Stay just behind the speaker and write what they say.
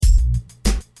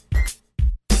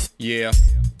Yeah,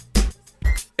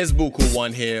 it's Buku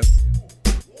One here.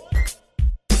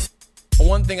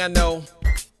 One thing I know,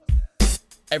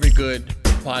 every good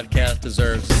podcast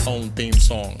deserves its own theme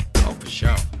song. Oh, for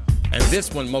sure. And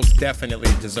this one most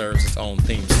definitely deserves its own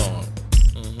theme song.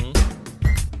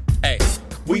 Hey,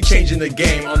 we changing the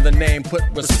game on the name, put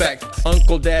respect.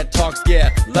 Uncle Dad talks, yeah,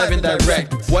 live and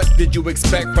direct. What did you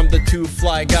expect from the two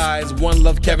fly guys? One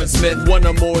love Kevin Smith, one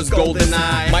or more's golden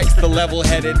eye. Mike's the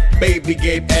level-headed, baby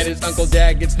Gabe edits. Uncle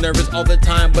Dad gets nervous all the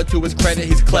time, but to his credit,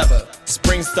 he's clever.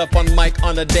 Spring stuff on Mike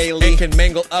on a daily and can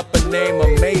mangle up a name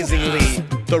amazingly.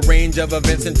 The range of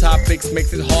events and topics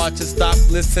makes it hard to stop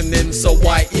listening, so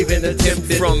why even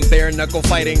attempt it? From bare knuckle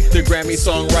fighting to Grammy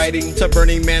songwriting to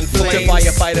Burning Man flames to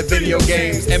firefighter video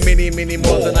games and many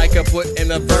more than I could put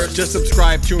in a verse. Just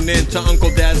subscribe, tune in to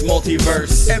Uncle Dad's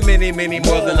multiverse, and many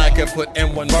more than I could put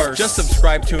in one verse. Just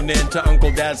subscribe, tune in to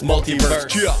Uncle Dad's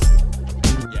multiverse.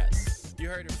 Yes, you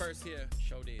heard it first here.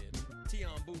 Show did. Tion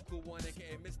Buku One,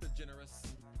 aka Mr. Generous,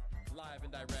 live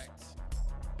and direct.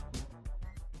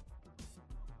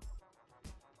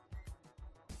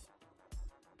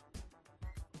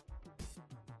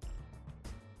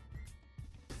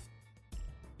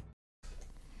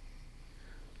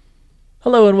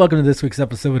 Hello and welcome to this week's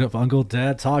episode of Uncle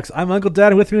Dad Talks. I'm Uncle Dad,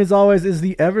 and with me as always is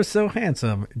the ever so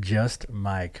handsome Just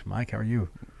Mike. Mike, how are you?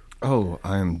 Oh,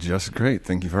 I'm just great.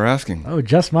 Thank you for asking. Oh,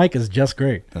 Just Mike is just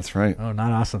great. That's right. Oh,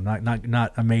 not awesome,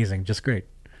 not amazing, just great.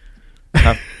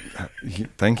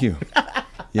 Thank you.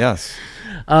 Yes.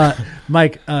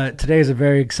 Mike, today is a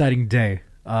very exciting day,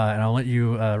 and I'll let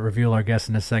you reveal our guest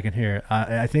in a second here.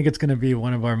 I think it's going to be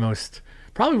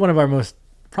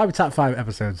probably top 5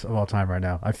 episodes of all time right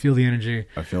now. I feel the energy.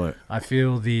 I feel it.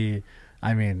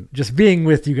 Just being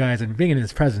with you guys and being in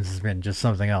his presence has been just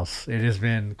something else. It has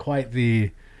been quite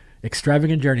the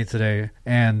extravagant journey today.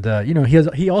 And,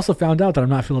 he also found out that I'm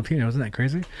not Filipino. Isn't that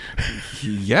crazy?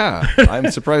 Yeah.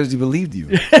 I'm surprised he believed you.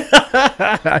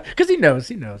 Because he knows.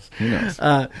 He knows.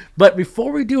 But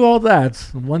before we do all that,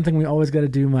 one thing we always got to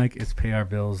do, Mike, is pay our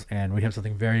bills. And we have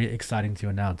something very exciting to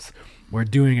announce. We're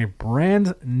doing a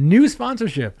brand new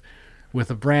sponsorship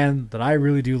with a brand that I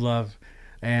really do love,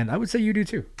 and I would say you do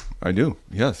too. I do,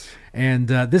 yes. And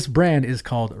this brand is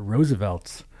called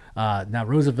Roosevelt's. Now,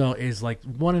 Roosevelt is like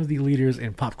one of the leaders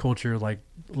in pop culture, like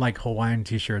Hawaiian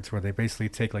T-shirts, where they basically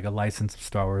take like a license of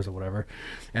Star Wars or whatever,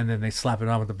 and then they slap it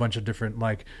on with a bunch of different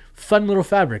like fun little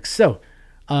fabrics. So,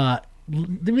 let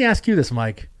me ask you this,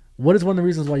 Mike. What is one of the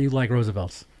reasons why you like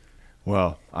Roosevelt's?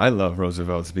 Well, I love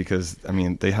Roosevelt's because,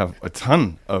 they have a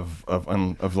ton of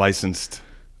licensed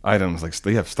items. Like,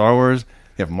 they have Star Wars,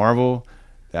 they have Marvel,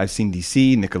 I've seen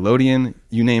DC, Nickelodeon,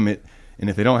 you name it. And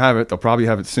if they don't have it, they'll probably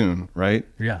have it soon, right?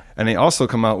 Yeah. And they also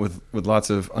come out with lots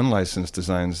of unlicensed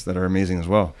designs that are amazing as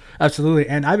well. Absolutely.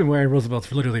 And I've been wearing Roosevelt's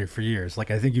for years.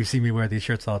 Like, I think you see me wear these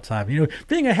shirts all the time.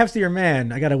 Being a heftier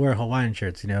man, I got to wear Hawaiian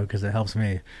shirts, because it helps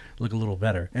me look a little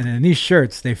better. And in these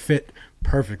shirts, they fit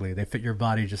perfectly. They fit your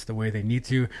body just the way they need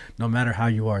to, no matter how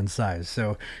you are in size.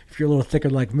 So if you're a little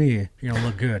thicker like me, you're going to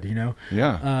look good,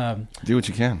 Yeah. Do what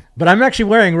you can. But I'm actually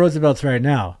wearing Roosevelt's right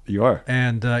now. You are.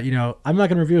 And, I'm not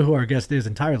going to reveal who our guest is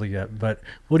entirely yet, but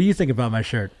what do you think about my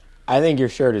shirt? I think your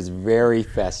shirt is very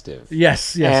festive.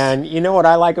 Yes. And you know what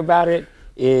I like about it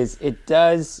is it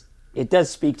does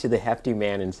speak to the hefty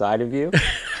man inside of you.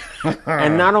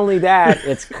 And not only that,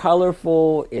 it's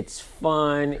colorful, it's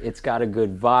fun, it's got a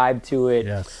good vibe to it.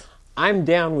 Yes. I'm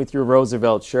down with your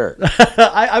Roosevelt shirt.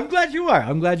 I'm glad you are.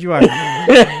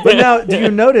 But now, do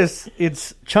you notice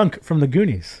it's Chunk from the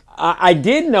Goonies? I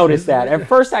did notice that. At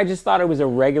first, I just thought it was a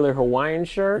regular Hawaiian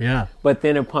shirt. Yeah. But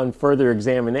then upon further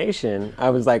examination, I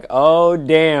was like, oh,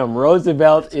 damn,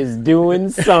 Roosevelt is doing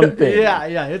something.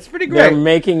 Yeah, it's pretty great. They're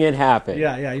making it happen.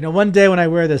 Yeah. One day when I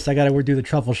wear this, I got to do the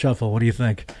truffle shuffle. What do you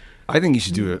think? I think you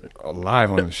should do it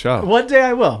live on the show. One day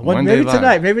I will. Maybe live.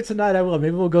 tonight I will.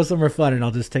 Maybe we'll go somewhere fun and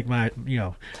I'll just take have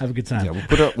a good time. Yeah,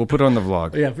 we'll put it on the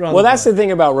vlog. Yeah. Well, that's the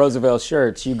thing about Roosevelt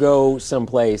shirts. You go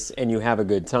someplace and you have a a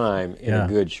good time in a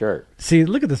good shirt. See,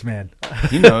 look at this man.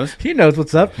 He knows. He knows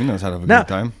what's up. He knows how to have a good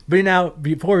time. But now,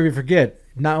 before we forget,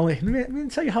 let me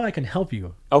tell you how I can help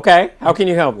you. Okay, how can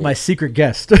you help me? My secret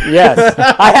guest. Yes,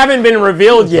 I haven't been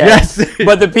revealed yet. Yes,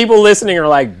 but the people listening are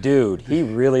like, dude, he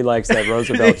really likes that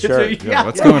Roosevelt shirt. Yeah,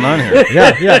 what's going on here?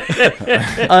 Yeah.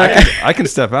 I can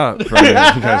step out from here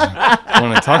if you guys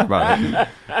want to talk about it.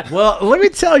 Well, let me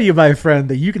tell you, my friend,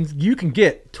 that you can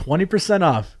get 20%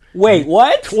 off. Wait,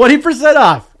 what? 20%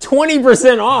 off.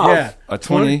 20% off? Yeah. A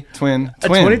 20 twin. A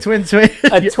 20 twin.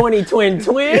 A 20 twin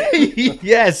twin?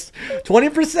 Yes.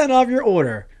 20% off your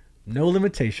order. No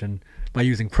limitation. by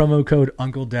using promo code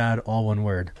UncleDad, all one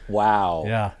word. Wow.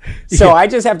 Yeah. So I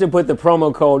just have to put the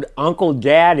promo code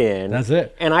UncleDad in. That's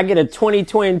it. And I get a 20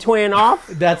 twin off.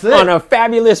 That's it. On a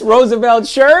fabulous Roosevelt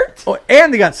shirt. Oh,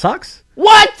 and they got socks.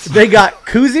 What? They got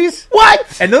koozies.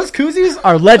 What? And those koozies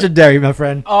are legendary, my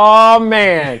friend. Oh,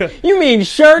 man. You mean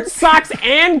shirts, socks,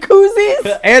 and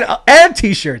koozies? And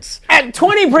t-shirts. At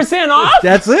 20% off?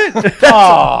 That's it.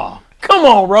 Oh, come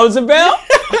on, Roosevelt.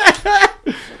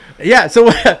 Yeah, so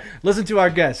listen to our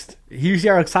guest. You see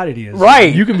how excited he is.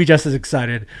 Right. You can be just as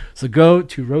excited. So go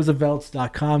to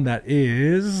roosevelts.com. That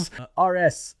is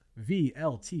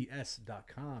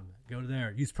RSVLTS.com. Go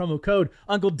there. Use promo code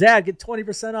UncleDad. Get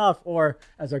 20% off. Or,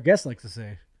 as our guest likes to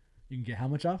say, you can get how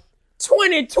much off?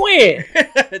 20 off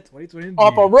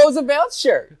off a Roosevelt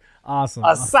shirt. Awesome.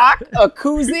 A sock, a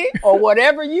koozie, or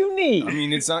whatever you need. I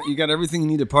mean, it's not. You got everything you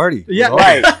need to party. Yeah.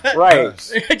 Right.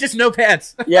 Yes. Just no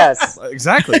pants. Yes.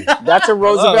 Exactly. That's a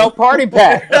Roosevelt party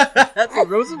pack. That's a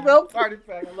Roosevelt party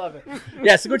pack. I love it.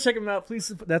 Yeah, so go check them out. Please,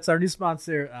 that's our new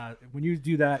sponsor. When you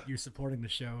do that, you're supporting the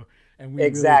show. And we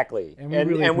Exactly.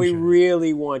 Really, and we appreciate it.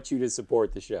 really want you to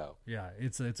support the show. Yeah,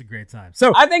 it's a great time.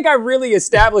 So I think I really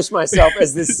established myself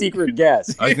as this secret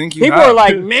guest. I think you People have. are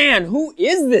like, man, who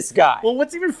is this guy? well,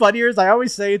 what's even funnier is I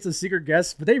always say it's a secret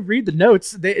guest, but they read the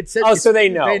notes. It says So they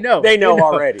know. They know. They know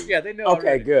already. Yeah, they know. Okay,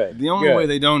 already. good. The only good. way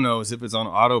they don't know is if it's on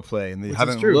autoplay and they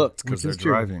haven't true. looked Which because they're is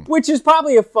true. driving. Which is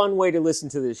probably a fun way to listen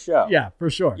to this show. Yeah,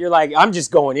 for sure. You're like, I'm just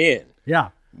going in. Yeah.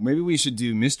 Maybe we should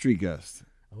do mystery guest.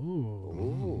 Ooh.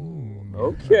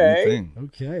 Okay. Thing.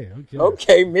 Okay.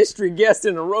 Okay, mystery guest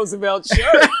in a Roosevelt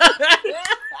shirt.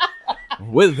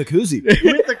 With the koozie.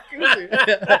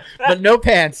 But no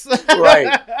pants.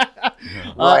 Right.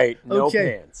 Right. No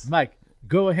okay. pants. Mike,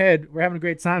 go ahead. We're having a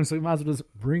great time, so we might as well just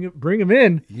bring him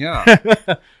in. Yeah.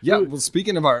 Yeah. Well,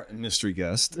 speaking of our mystery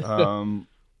guest, I'm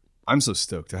so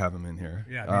stoked to have him in here.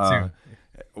 Yeah, me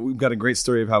too. We've got a great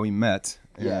story of how we met.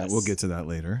 And Yes. we'll get to that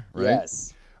later, right?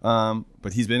 Yes.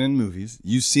 But he's been in movies.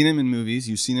 You've seen him in movies.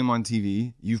 You've seen him on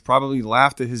TV. You've probably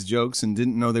laughed at his jokes and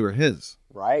didn't know they were his.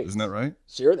 Right. Isn't that right?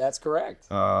 Sure, that's correct.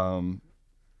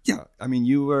 Yeah. I mean,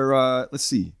 you were, let's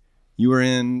see. You were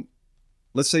in,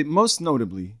 let's say most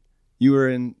notably, you were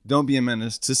in Don't Be a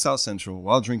Menace to South Central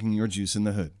while drinking your juice in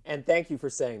the hood. And thank you for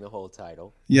saying the whole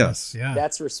title. Yes. Yeah.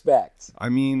 That's respect. I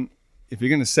mean, if you're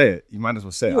going to say it, you might as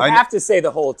well say it. You have to say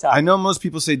the whole title. I know most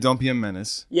people say Don't Be a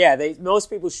Menace, Yeah, most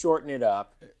people shorten it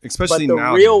up. especially But the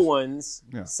nowadays. real ones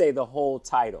Yeah. say the whole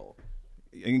title.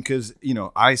 Because,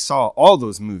 I saw all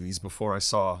those movies before I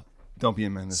saw Don't Be a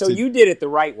Menace. So you did it the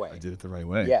right way. I did it the right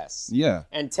way. Yes. Yeah.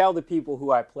 And tell the people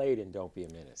who I played in Don't Be a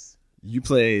Menace. You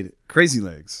played Crazy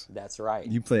Legs. That's right.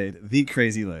 You played the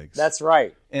Crazy Legs. That's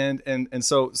right. And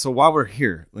so while we're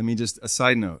here, let me just a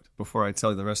side note before I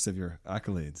tell you the rest of your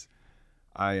accolades.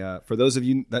 For those of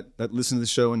you that listen to the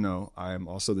show and know, I am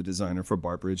also the designer for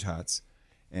Barbridge hats,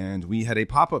 and we had a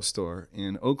pop-up store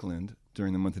in Oakland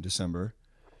during the month of December,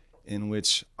 in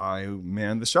which I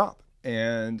manned the shop.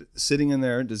 And sitting in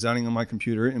there designing on my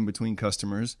computer in between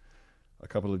customers, a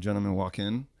couple of gentlemen walk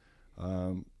in,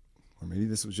 or maybe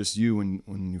this was just you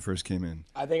when you first came in.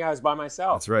 I think I was by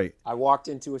myself. That's right. I walked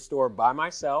into a store by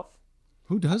myself.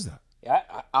 Who does that? Yeah,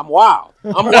 I'm wild.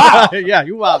 I'm wild. Yeah,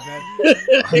 you wild,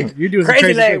 man. You do some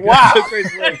Crazy leg, things. wow.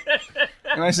 Crazy leg.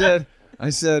 And I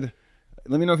said,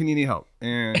 let me know if you need any help.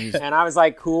 And he's, And I was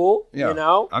like, cool, yeah, you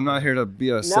know? I'm not here to be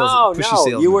a No, pushy no.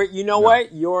 salesman. You were, you know No.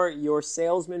 what? Your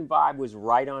salesman vibe was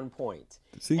right on point.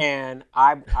 See? And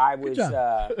I was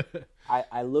job.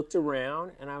 I looked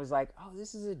around and I was like, oh,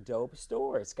 this is a dope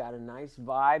store. It's got a nice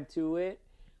vibe to it.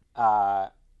 I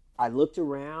looked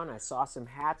around. I saw some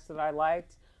hats that I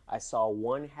liked. I saw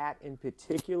one hat in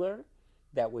particular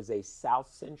that was a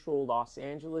South Central Los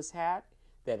Angeles hat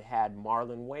that had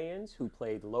Marlon Wayans, who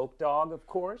played Loke Dog, of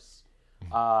course,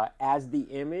 as the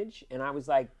image. And I was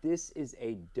like, this is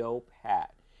a dope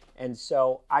hat. And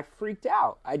so I freaked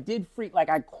out. I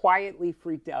quietly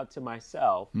freaked out to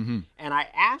myself. Mm-hmm. And I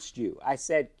asked you, I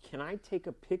said, can I take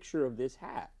a picture of this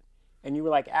hat? And you were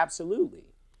like, absolutely.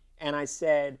 And I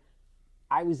said,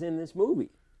 I was in this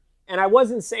movie. And I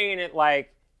wasn't saying it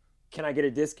like, can I get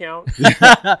a discount?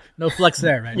 No flex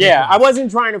there, man. Yeah, I wasn't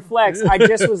trying to flex. I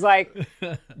just was like,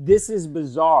 this is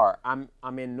bizarre. I'm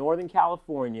in Northern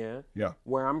California, Yeah.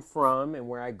 where I'm from and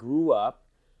where I grew up.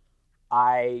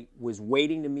 I was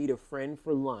waiting to meet a friend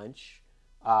for lunch.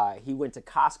 He went to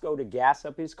Costco to gas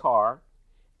up his car,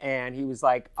 and he was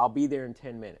like, I'll be there in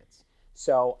 10 minutes.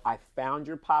 So I found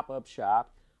your pop-up shop.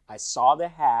 I saw the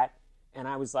hat, and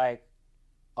I was like,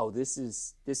 oh, this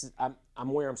is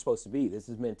I'm where I'm supposed to be. This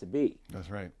is meant to be. That's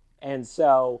right. And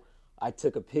so I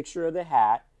took a picture of the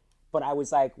hat, but I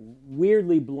was like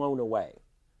weirdly blown away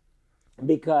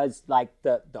because like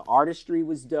the artistry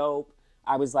was dope.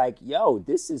 I was like, yo,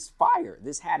 this is fire.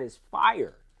 This hat is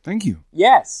fire. Thank you.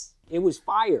 Yes, it was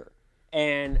fire.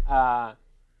 And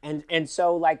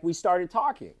so like we started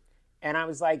talking, and I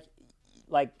was like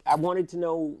I wanted to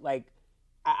know, like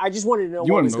I just wanted to know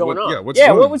what was going on.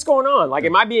 What was going on? Like,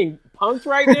 am I being punked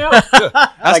right now?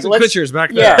 Ashton Kutcher's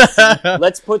back there. Yeah,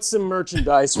 let's put some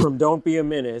merchandise from Don't Be a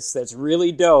Menace that's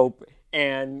really dope,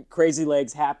 and Crazy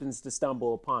Legs happens to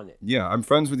stumble upon it. Yeah, I'm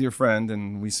friends with your friend,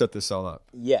 and we set this all up.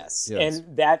 Yes.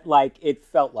 And that, like, it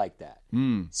felt like that.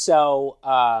 So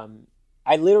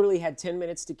I literally had 10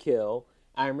 minutes to kill.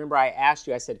 I remember I asked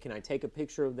you, I said, can I take a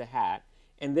picture of the hat?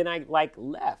 And then I, like,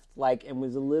 left, like, and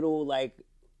was a little, like,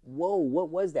 whoa, what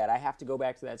was that? I have to go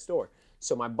back to that store.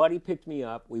 So my buddy picked me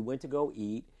up. We went to go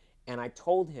eat, and I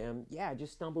told him, yeah, I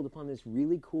just stumbled upon this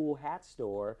really cool hat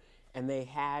store, and they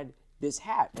had this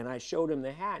hat. And I showed him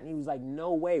the hat, and he was like,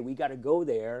 no way, we got to go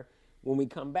there when we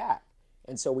come back.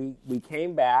 And so we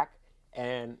came back,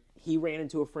 and he ran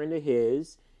into a friend of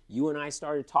his. You and I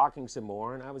started talking some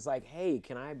more, and I was like, hey,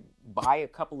 can I buy a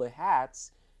couple of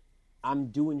hats? I'm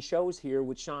doing shows here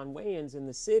with Sean Wayans in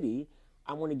the city.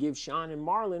 I want to give Sean and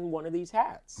Marlon one of these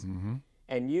hats. Mm-hmm.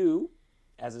 And you,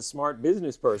 as a smart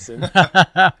business person.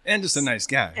 And just a nice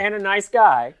guy. And a nice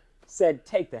guy, said,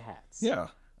 take the hats. Yeah,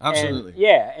 absolutely.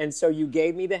 And so you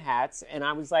gave me the hats, and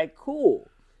I was like, cool.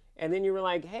 And then you were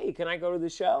like, hey, can I go to the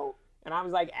show? And I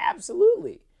was like,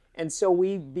 absolutely. And so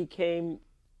we became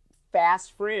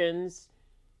fast friends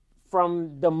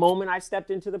from the moment I stepped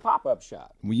into the pop-up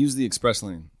shop. We used the express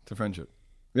lane to friendship.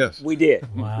 Yes. We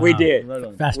did. Wow. We did. Right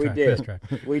on. Fast track. Fast track.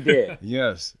 We did.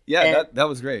 Yes. Yeah, that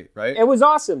was great, right? It was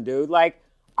awesome, dude. Like,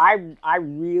 I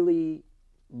really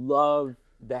love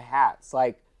the hats.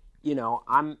 Like, you know,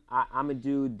 I'm a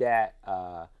dude that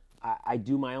I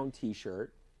do my own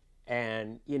T-shirt,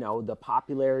 and you know, the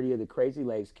popularity of the Crazy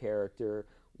Legs character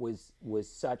was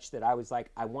such that I was like,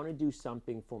 I want to do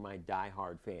something for my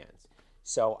diehard fans.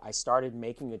 So I started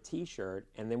making a T-shirt,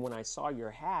 and then when I saw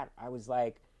your hat, I was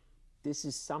like, this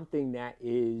is something that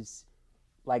is,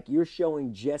 like, you're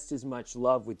showing just as much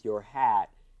love with your hat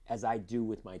as I do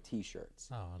with my T-shirts.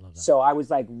 Oh, I love that. So I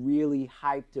was, like, really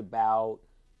hyped about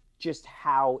just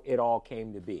how it all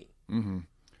came to be. Mm-hmm.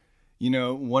 You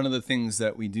know, one of the things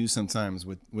that we do sometimes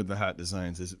with the hat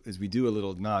designs is we do a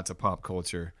little nod to pop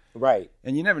culture. Right.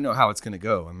 And you never know how it's going to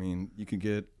go. I mean, you could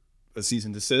get a cease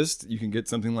and desist. You can get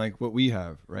something like what we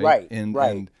have, right? Right, And,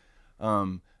 right.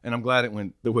 And I'm glad it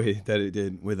went the way that it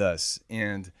did with us.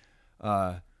 And,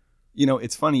 you know,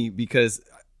 it's funny because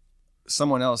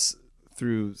someone else,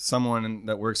 through someone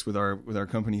that works with our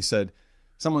company, said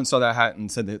someone saw that hat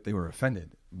and said that they were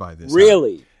offended by this.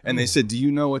 Really? Hat. And they said, do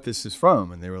you know what this is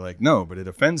from? And they were like, no, but it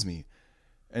offends me.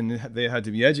 And they had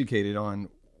to be educated on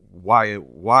why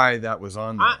that was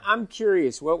on there. I'm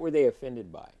curious, what were they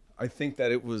offended by? I think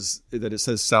that it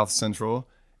says South Central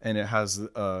and it has,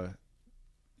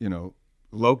 you know,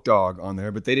 Loke Dog on there,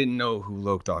 but they didn't know who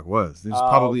Loke Dog was. There's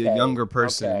probably a younger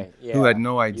person who had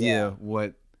no idea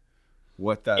what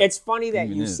that. It's funny that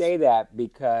you is. say that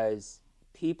because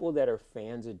people that are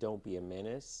fans of Don't Be a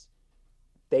Menace,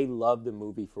 they love the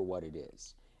movie for what it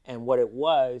is. And what it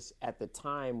was at the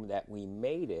time that we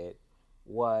made it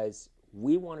was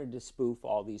we wanted to spoof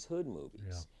all these hood movies.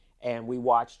 Yeah. And we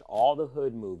watched all the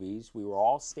hood movies. We were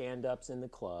all stand-ups in the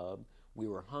club. We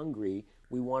were hungry.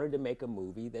 We wanted to make a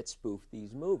movie that spoofed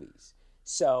these movies.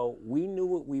 So we knew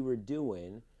what we were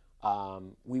doing.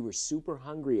 We were super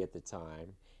hungry at the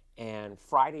time. And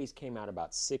Fridays came out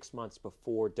about 6 months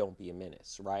before Don't Be a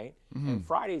Menace, right? Mm-hmm. And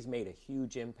Fridays made a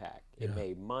huge impact. It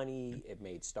made money. It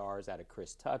made stars out of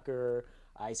Chris Tucker.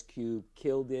 Ice Cube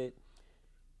killed it.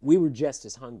 We were just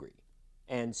as hungry.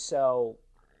 And so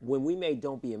when we made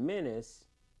Don't Be a Menace,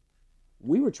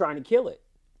 we were trying to kill it.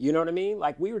 You know what I mean?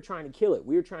 Like, we were trying to kill it.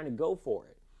 We were trying to go for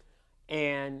it.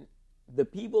 And the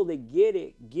people that get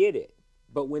it.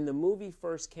 But when the movie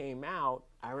first came out,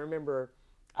 I remember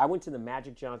I went to the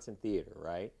Magic Johnson Theater,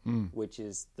 right? Which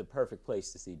is the perfect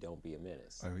place to see Don't Be a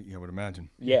Menace. I would imagine.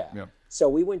 Yeah. Yeah. So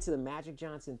we went to the Magic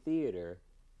Johnson Theater,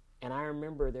 and I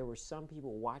remember there were some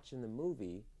people watching the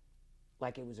movie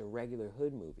like it was a regular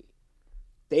hood movie.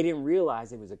 They didn't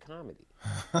realize it was a comedy.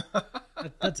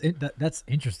 That's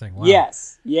interesting. Wow.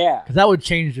 Yes, yeah. Because that would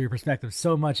change your perspective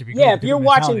so much if you. Yeah, if you're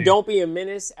watching Don't Be a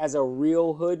Menace as a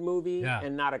real hood movie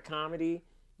and not a comedy,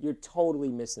 you're totally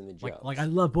missing the joke. Like I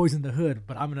love Boys in the Hood,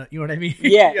 but I'm gonna, you know what I mean?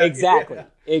 Yeah, exactly,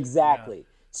 exactly. Yeah.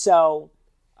 So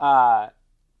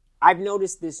I've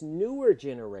noticed this newer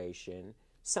generation.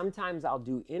 Sometimes I'll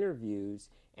do interviews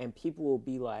and people will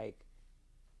be like,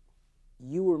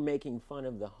 you were making fun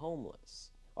of the homeless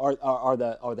or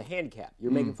the handicap.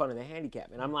 You're making fun of the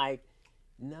handicap. And I'm like,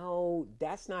 no,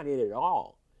 that's not it at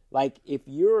all. Like, if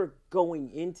you're going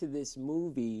into this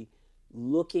movie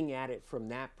looking at it from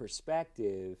that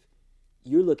perspective,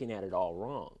 you're looking at it all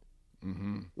wrong.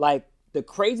 Mm-hmm. Like, the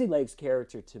Crazy Legs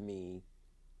character to me,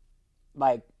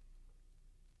 like,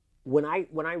 when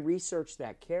I researched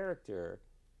that character,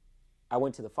 I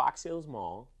went to the Fox Hills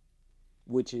Mall,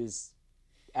 which is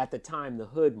at the time the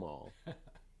Hood Mall,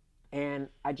 and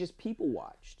I just people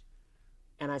watched.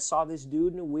 And I saw this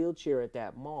dude in a wheelchair at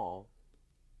that mall,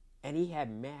 and he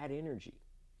had mad energy,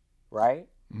 right?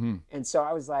 Mm-hmm. And so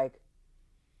I was like,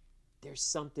 there's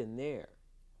something there.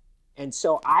 And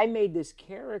so I made this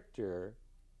character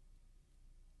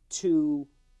to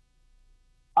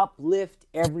uplift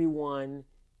everyone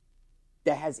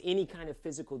that has any kind of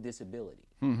physical disability.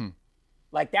 Mm-hmm.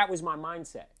 Like, that was my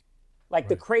mindset. Like,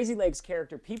 the Crazy Legs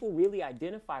character, people really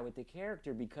identify with the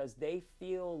character because they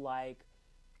feel like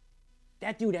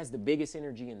that dude has the biggest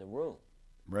energy in the room.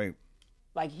 Right.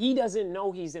 Like, he doesn't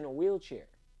know he's in a wheelchair.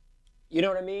 You know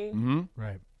what I mean? Mm-hmm.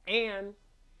 Right. And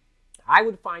I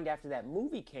would find after that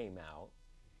movie came out,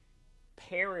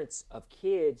 parents of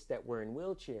kids that were in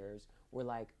wheelchairs were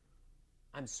like,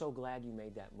 I'm so glad you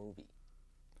made that movie.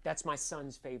 That's my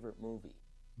son's favorite movie.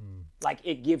 Like,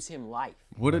 it gives him life.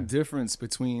 What a difference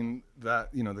between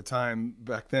that, the time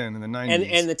back then in the 90s.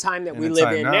 And the time that we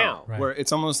live in now. Right. Where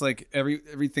it's almost like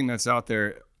everything that's out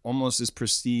there almost is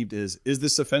perceived as, is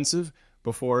this offensive?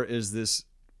 Before, is this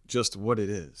just what it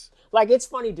is? Like, it's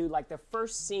funny, dude. Like, the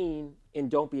first scene in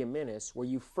Don't Be a Menace where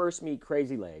you first meet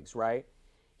Crazy Legs, right?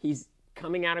 He's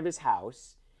coming out of his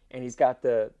house, and he's got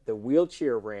the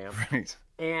wheelchair ramp. Right.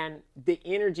 And the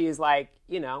energy is like,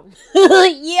 yeah,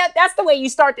 that's the way you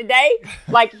start the day.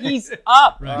 Like, he's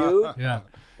up, dude. Yeah.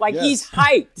 Like, he's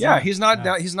hyped. Yeah, he's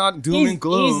not he's not doom and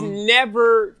gloom. He's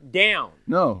never down.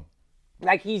 No.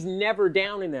 Like, he's never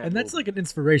down in that And that's movie. like an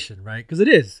inspiration, right? Because it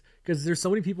is. Because there's so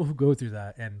many people who go through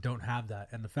that and don't have that.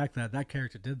 And the fact that that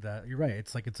character did that, you're right.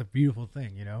 It's like, it's a beautiful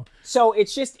thing, So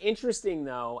it's just interesting,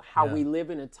 though, how we live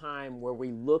in a time where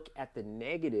we look at the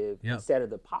negative instead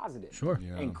of the positive. Sure.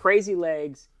 Yeah. And Crazy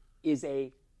Legs is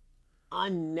a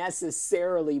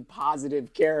unnecessarily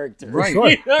positive character. Right. Sure.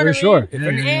 You know what I mean? Sure.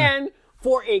 And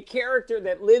for a character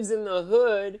that lives in the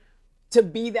hood to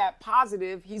be that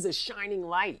positive, he's a shining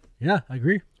light. Yeah, I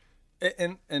agree.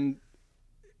 And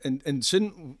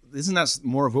isn't that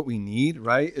more of what we need,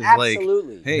 right? Is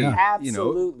Absolutely. Like, hey,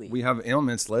 Absolutely. we have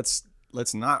ailments. Let's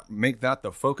not make that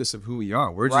the focus of who we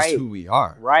are. We're just Right. who we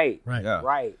are. Right. Right. Yeah.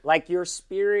 Right. Like, your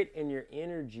spirit and your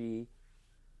energy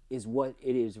is what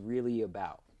it is really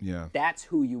about. Yeah. That's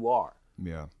who you are.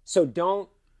 Yeah. So don't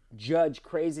judge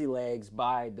Crazy Legs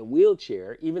by the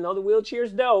wheelchair, even though the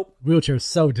wheelchair's dope. Wheelchair's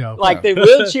so dope. Like, the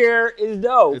wheelchair is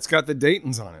dope. It's got the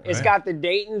Daytons on it. It's right? got the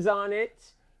Daytons on it.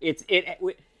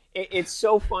 It's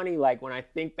so funny, like, when I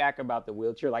think back about the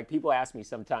wheelchair, like, people ask me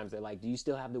sometimes, they're like, do you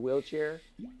still have the wheelchair?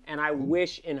 And I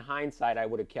wish in hindsight I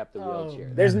would have kept the wheelchair.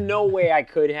 man. There's no way I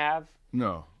could have,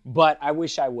 No. but I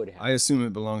wish I would have. I assume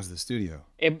it belongs to the studio.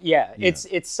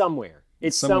 It's somewhere.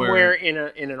 It's somewhere in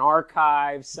an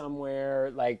archive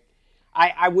somewhere. Like,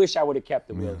 I wish I would have kept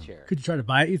the wheelchair. Could you try to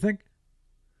buy it, you think?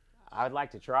 I would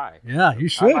like to try. Yeah, you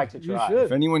should. I'd like to try. You should.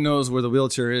 If anyone knows where the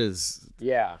wheelchair is,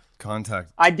 Yeah.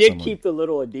 contact I did someone. keep the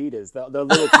little Adidas, the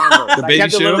little Converse. The baby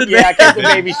shoe? I kept the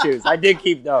baby shoes. I did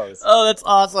keep those. Oh, that's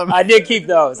awesome. I did keep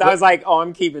those. I was like, oh,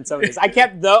 I'm keeping some of this. I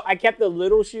kept the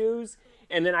little shoes,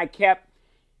 and then I kept.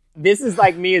 This is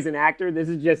like me as an actor. This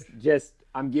is just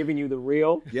I'm giving you the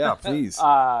real. Yeah, please.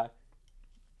 I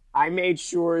made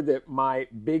sure that my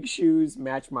big shoes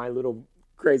match my little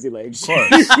Crazy Legs. Of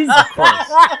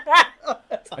course.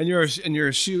 And you're a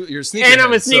sneakerhead. And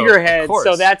I'm a sneakerhead, so,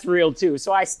 so that's real too.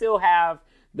 So I still have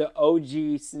the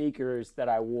OG sneakers that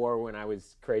I wore when I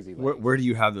was Crazy Legs. Where do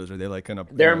you have those? Are they like in a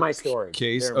They're in my storage.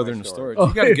 case? They're in They're my in storage. storage.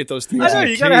 You got to get those things. I know, in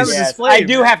a you gotta have case. a Yes, display, I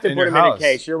do have to in put your them in a house.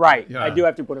 case. You're right. Yeah. I do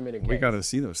have to put them in a case. We got to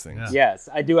see those things. Yeah. Yes,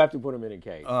 I do have to put them in a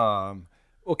case.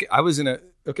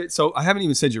 Okay, so I haven't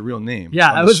even said your real name.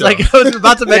 Yeah, on I the was show. I was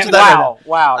about to mention that.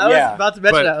 Wow, I was yeah. about to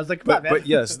mention that. I was like, come on, man. But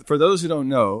yes, for those who don't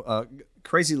know,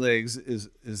 Crazy Legs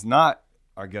is not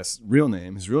our guest's real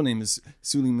name. His real name is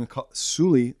Suli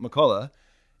McCullough,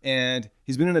 and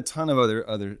he's been in a ton of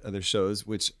other shows,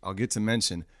 which I'll get to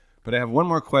mention. But I have one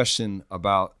more question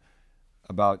about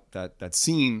that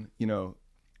scene,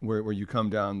 where you come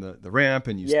down the ramp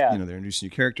and they're introducing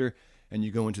your character and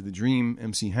you go into the Dream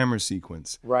MC Hammer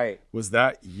sequence. Right. Was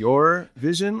that your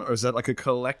vision, or is that like a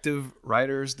collective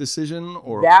writer's decision?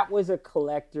 Or That was a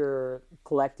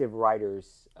collective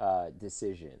writer's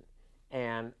decision.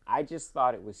 And I just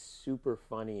thought it was super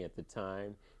funny at the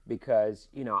time because,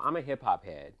 you know, I'm a hip hop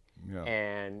head. Yeah.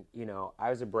 And, you know, I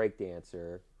was a break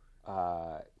dancer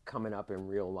coming up in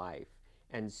real life.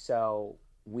 And so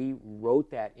we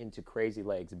wrote that into Crazy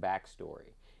Legs'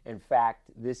 backstory. In fact,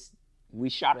 we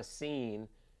shot a scene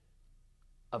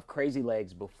of Crazy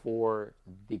Legs before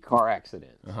the car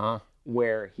accident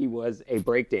where he was a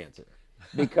break dancer.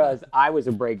 Because I was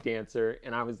a break dancer,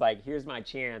 and I was like, here's my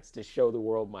chance to show the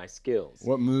world my skills.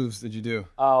 What moves did you do?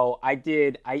 Oh, I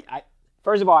did.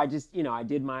 First of all, I just, you know, I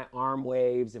did my arm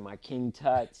waves and my king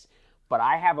tuts. But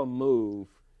I have a move.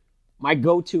 My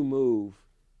go-to move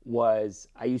was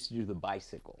I used to do the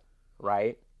bicycle,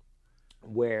 right?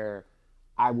 Where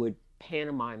I would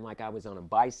pantomime like I was on a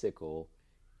bicycle.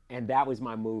 And that was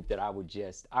my move that I would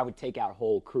take out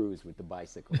whole crews with the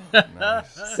bicycle.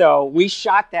 Nice. So we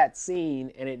shot that scene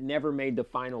and it never made the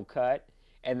final cut.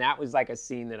 And that was like a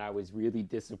scene that I was really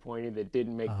disappointed that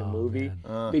didn't make the movie.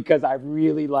 Because I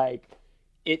really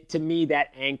to me,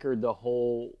 that anchored the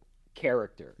whole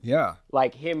character. Yeah.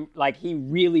 Like he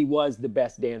really was the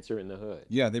best dancer in the hood.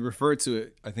 Yeah, they refer to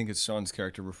it, I think it's Sean's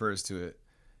character refers to it.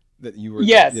 That you were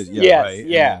yes. Right?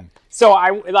 Yeah. So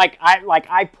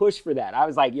I pushed for that. I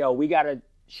was like, yo, we gotta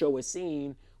show a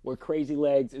scene where Crazy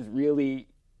Legs is really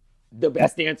the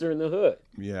best dancer in the hood.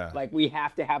 Yeah. Like we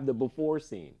have to have the before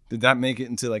scene. Did that make it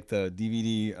into like the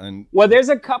DVD? Well, there's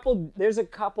a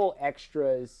couple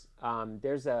extras.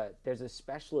 There's a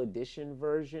special edition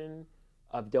version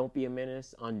of Don't Be a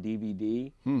Menace on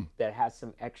DVD that has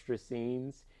some extra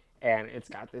scenes, and it's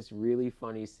got this really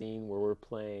funny scene where we're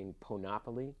playing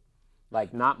Ponopoly.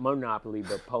 Like, not Monopoly,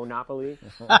 but Ponopoly.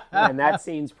 And that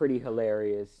scene's pretty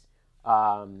hilarious.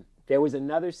 There was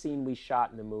another scene we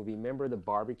shot in the movie. Remember the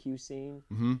barbecue scene?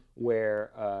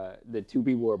 Where the two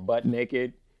people were butt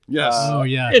naked? Yes.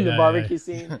 In the barbecue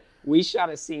scene? We shot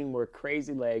a scene where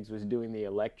Crazy Legs was doing the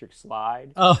electric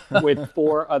slide with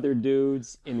 4 other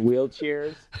dudes in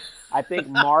wheelchairs. I think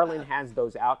Marlon has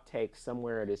those outtakes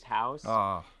somewhere at his house.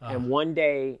 And one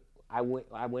day, I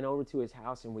went over to his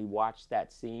house and we watched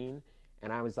that scene.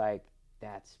 And I was like,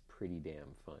 that's pretty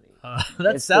damn funny.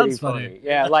 That sounds funny.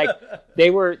 Yeah, like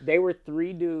they were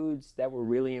 3 dudes that were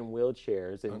really in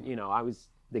wheelchairs. And, you know, I was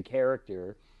the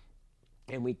character.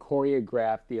 And we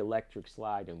choreographed the electric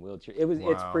slide in wheelchair.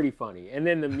 It's pretty funny. And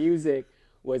then the music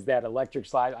was that electric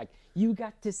slide, like, you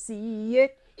got to see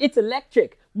it. It's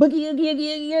electric. Boogie, oogie,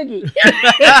 oogie, oogie.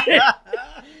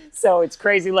 So it's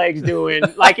Crazy Legs doing,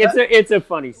 like, it's a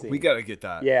funny scene. We got to get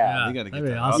that. Yeah. We got to get That'd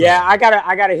be that. awesome. Yeah, I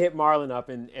gotta hit Marlon up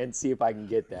and see if I can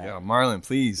get that. Yeah, Marlon,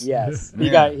 please. Yes.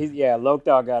 Loke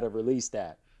Dog got to release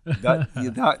that.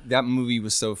 That movie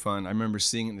was so fun. I remember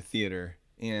seeing it in the theater.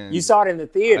 And You saw it in the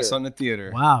theater? I saw it in the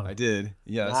theater. Wow. I did.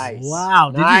 Yes. Nice.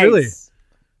 Wow. Did Nice. you really?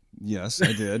 Yes,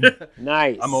 I did.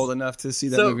 Nice. I'm old enough to see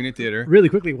that So, movie in the theater. Really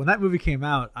quickly, when that movie came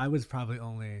out, I was probably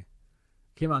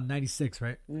came out in 96,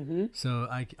 right? Mm-hmm. So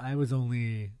I was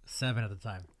only 7 at the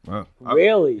time. Wow.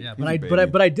 Really? Yeah, He's a baby.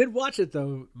 but I did watch it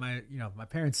though. My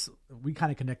parents, we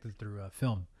kind of connected through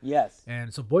film. Yes.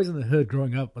 And so Boys in the Hood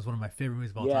growing up was one of my favorite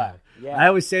movies of all time. Yeah. I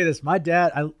always say this. My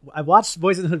dad, I watched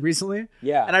Boys in the Hood recently.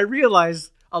 Yeah. And I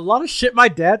realized a lot of shit my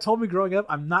dad told me growing up,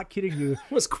 I'm not kidding you.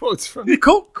 What's quotes from? The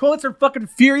quotes are fucking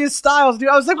Furious Styles, dude.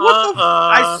 I was like, what the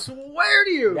I swear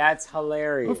to you. That's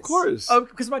hilarious. Of course.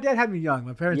 Because my dad had me young.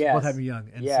 My parents Yes. both had me young.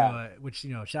 And Yeah. so, which,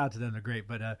 shout out to them. They're great.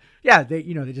 But, they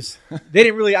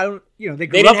didn't really, they grew up They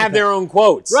didn't have with their that. own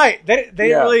quotes. Right. They didn't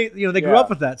really, they grew Yeah. up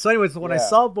with that. So anyways, when I Yeah.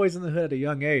 saw Boys in the Hood at a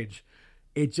young age,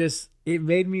 it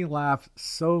made me laugh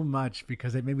so much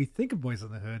because it made me think of Boys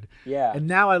in the Hood. Yeah. And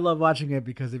now I love watching it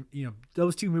because,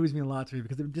 those two movies mean a lot to me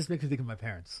because it just makes me think of my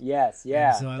parents. Yes, yeah.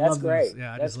 And so I That's love great. Those.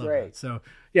 Yeah, I That's just love great. that. So,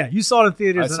 yeah, you saw it in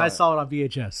theaters and I I saw it on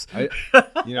VHS.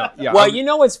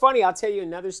 Well, what's funny? I'll tell you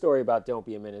another story about Don't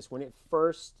Be a Menace. When it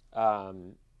first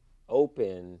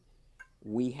opened,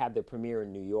 we had the premiere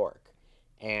in New York,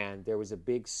 and there was a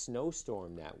big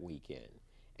snowstorm that weekend.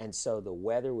 And so the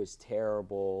weather was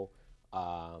terrible.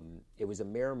 It was a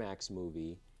Miramax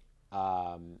movie,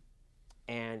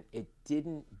 and it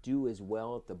didn't do as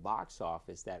well at the box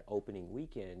office that opening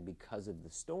weekend because of the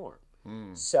storm.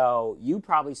 So you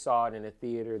probably saw it in a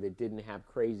theater that didn't have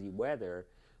crazy weather,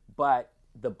 but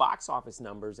the box office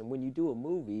numbers, and when you do a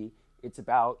movie, it's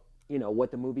about,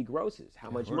 what the movie grosses, how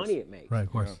much money it makes. Right,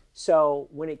 of course. So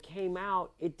when it came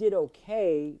out, it did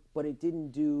okay, but it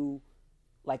didn't do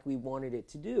like we wanted it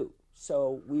to do.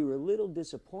 So we were a little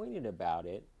disappointed about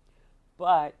it,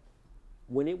 but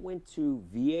when it went to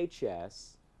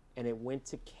VHS and it went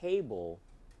to cable,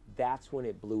 that's when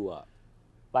it blew up.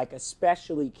 Like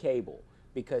especially cable,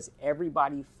 because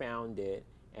everybody found it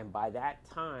And by that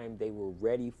time, they were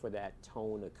ready for that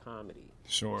tone of comedy.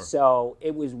 Sure. So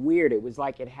it was weird. It was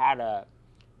like it had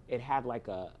like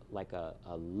a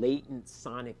latent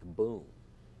sonic boom.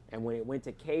 And when it went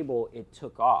to cable, it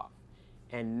took off.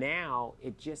 And now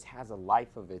it just has a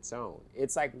life of its own.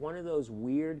 It's like one of those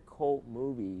weird cult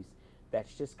movies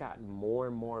that's just gotten more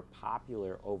and more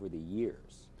popular over the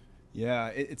years. Yeah,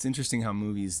 it's interesting how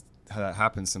that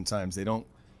happens sometimes.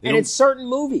 It's certain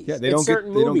movies. Yeah, they don't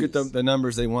get the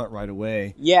numbers they want right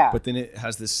away. Yeah. But then it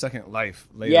has this second life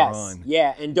later on.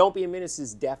 Yeah, and Don't Be a Menace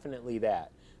is definitely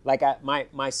that. Like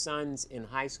my son's in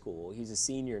high school. He's a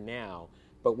senior now.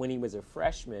 But when he was a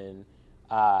freshman,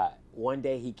 one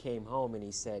day he came home and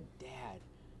he said, "Dad,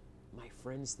 my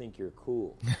friends think you're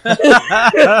cool."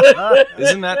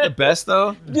 Isn't that the best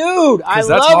though? Dude, I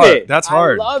love it. That's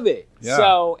hard. I love it. Yeah.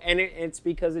 So, and it's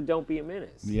because of Don't Be a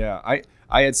Menace. Yeah,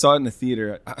 I had saw it in the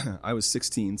theater. I was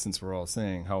 16, since we're all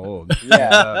saying how old.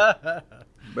 Yeah.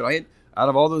 But out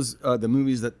of all those the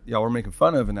movies that y'all were making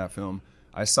fun of in that film,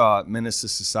 I saw Menace to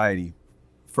Society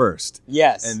first.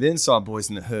 Yes. And then saw Boys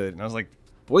in the Hood, and I was like,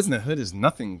 Boys in the Hood is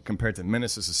nothing compared to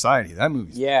Menace to Society. That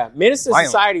movie's Menace to violent.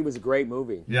 Society was a great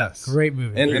movie. Yes. Great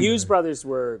movie. And The Hughes brothers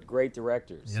were great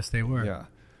directors. Yes, they were. Yeah.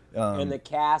 And the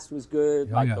cast was good.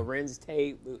 Oh, Like yeah. Lorenz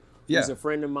Tate, who's Yeah. a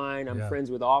friend of mine. I'm Yeah. friends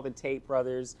with all the Tate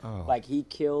brothers. Oh. Like he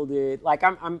killed it. Like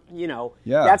I'm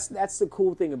Yeah. that's the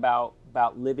cool thing about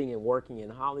living and working in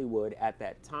Hollywood at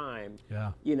that time.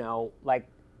 Yeah. Like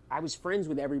I was friends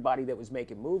with everybody that was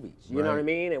making movies. You know Right. what I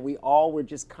mean? And we all were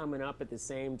just coming up at the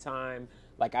same time.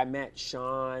 Like I met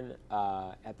Sean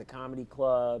at the comedy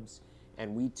clubs,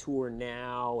 and we tour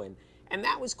now, and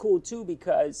that was cool too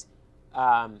because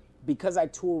I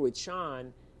tour with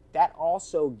Sean. That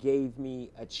also gave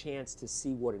me a chance to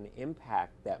see what an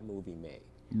impact that movie made.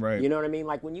 Right. You know what I mean?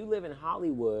 Like when you live in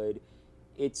Hollywood,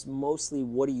 it's mostly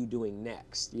what are you doing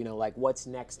next? Like what's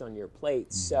next on your plate?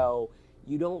 Mm-hmm. So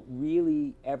you don't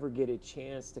really ever get a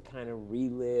chance to kind of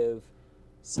relive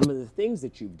some of the things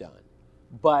that you've done.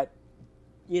 But,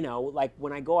 like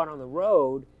when I go out on the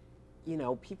road,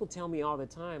 people tell me all the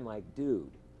time, like, dude,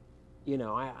 I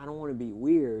don't want to be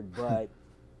weird, but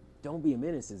Don't Be a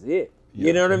Menace is it. Yeah.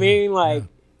 You know what I mean? Like,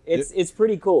 it's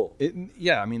pretty cool.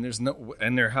 I mean,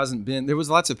 there was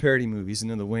lots of parody movies, and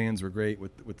then the Wayans were great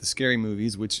with the scary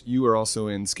movies, which you were also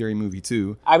in Scary Movie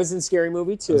 2. I was in Scary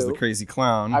Movie 2. As the crazy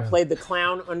clown. I played the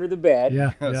clown under the bed.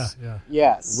 Yeah. Yes. Yeah.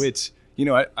 Yes. Which,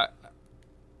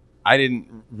 I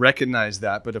didn't recognize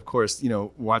that, but of course,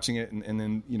 watching it and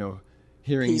then,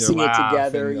 hearing piecing their it laugh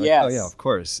together, and yes. Oh yeah, of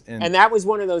course. And that was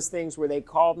one of those things where they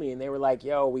called me and they were like,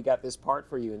 "Yo, we got this part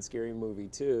for you in Scary Movie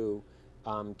 2.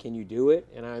 Can you do it?"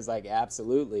 And I was like,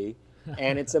 "Absolutely."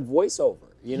 And it's a voiceover.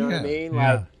 You know what I mean?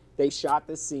 Yeah. Like they shot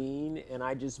the scene and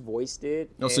I just voiced it.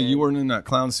 Oh, so you weren't in that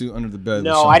clown suit under the bed?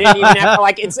 No, I didn't even have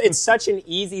like it's such an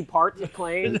easy part to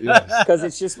claim because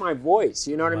it's just my voice.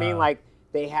 You know what I mean? Like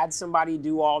they had somebody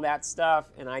do all that stuff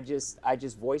and I just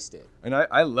voiced it. And when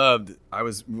I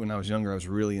was younger, I was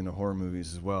really into horror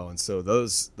movies as well. And so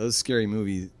those Scary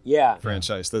Movie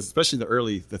franchise, especially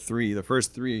the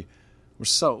first three were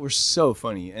so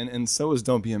funny. And so was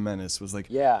Don't Be a Menace was like,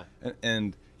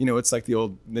 and it's like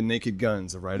the Naked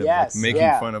Guns, right? Of like making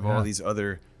fun of all these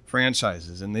other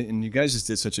franchises. And you guys just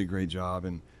did such a great job.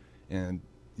 And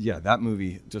yeah, that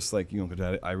movie, just like you, Uncle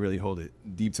Dad, I really hold it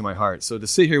deep to my heart. So to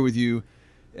sit here with you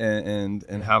and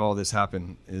have all this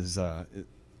happen is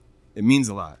it means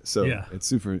a lot. So it's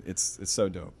super. It's so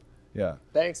dope. Yeah.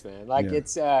 Thanks, man. Like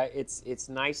it's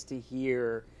nice to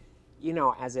hear,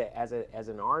 as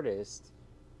an artist,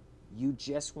 you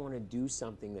just want to do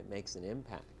something that makes an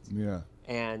impact. Yeah.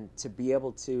 And to be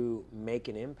able to make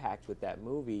an impact with that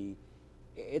movie,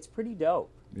 it's pretty dope.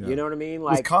 Yeah. You know what I mean?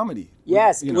 Like with comedy.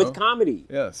 Yes, with comedy.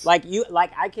 Yes. Like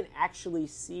I can actually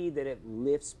see that it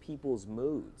lifts people's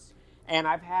moods. And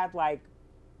I've had like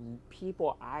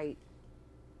people I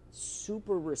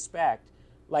super respect,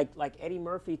 like Eddie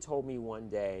Murphy told me one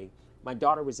day, my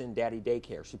daughter was in daddy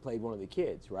daycare. She played one of the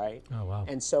kids, right? Oh, wow.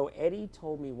 And so Eddie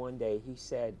told me one day, he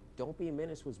said, Don't Be a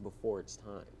Menace was before its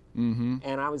time. Mm-hmm.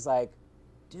 And I was like,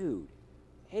 dude,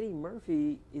 Eddie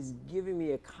Murphy is giving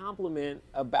me a compliment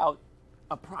about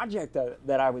a project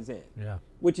that I was in,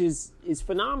 which is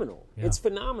phenomenal. Yeah. It's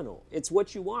phenomenal. It's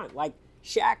what you want. Like,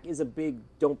 Shaq is a big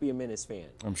Don't Be a Menace fan.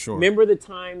 I'm sure. Remember the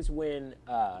times when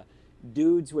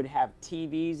dudes would have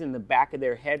TVs in the back of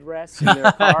their headrests in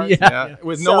their cars?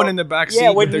 With no one in the back seat. Yeah,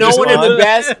 with no one in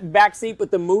the back seat, but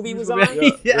the movie was on.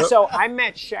 So I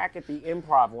met Shaq at the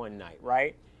Improv one night,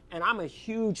 right? And I'm a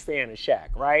huge fan of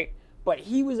Shaq, right? But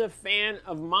he was a fan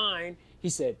of mine. He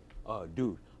said,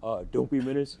 dude, Don't Be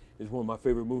Menace is one of my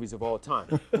favorite movies of all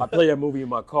time. I play that movie in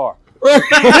my car.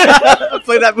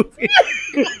 Play that movie.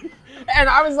 And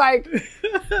I was like,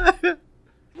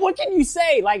 what can you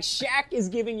say? Like, Shaq is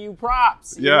giving you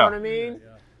props. You know what I mean?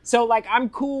 Yeah. So, like, I'm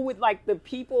cool with, like, the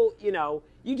people, you know,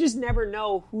 you just never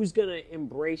know who's going to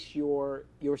embrace your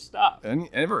stuff.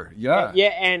 Ever, yeah.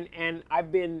 And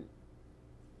I've been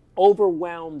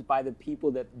overwhelmed by the people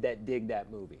that dig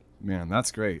that movie. Man,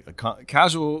 that's great. A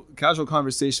casual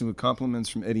conversation with compliments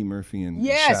from Eddie Murphy and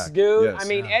Yes, Shaq. dude. Yes. I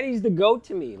mean, Eddie's the GOAT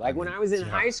to me. Like, when I was in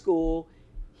high school,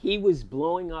 he was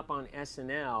blowing up on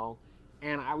SNL,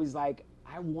 and I was like,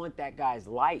 I want that guy's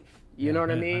life. You know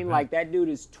what I mean? Like, that dude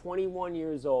is 21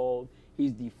 years old.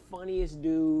 He's the funniest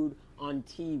dude on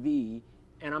TV.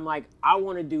 And I'm like, I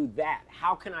want to do that.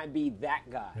 How can I be that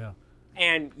guy? Yeah.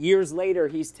 And years later,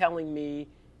 he's telling me,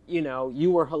 you know,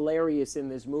 you were hilarious in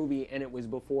this movie, and it was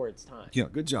before its time. Yeah,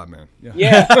 good job, man. Yeah,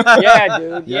 yeah,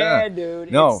 dude. Yeah, dude.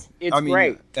 No, it's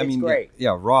great. It's great.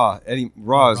 Yeah, Raw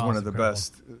is one of the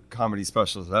best comedy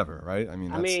specials ever, right? I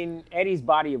mean, Eddie's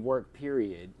body of work,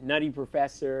 period. Nutty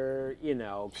Professor, you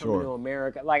know, Coming to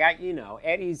America. Like,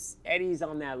 Eddie's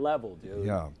on that level, dude.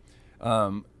 Yeah.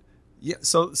 Yeah.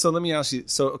 So let me ask you.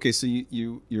 So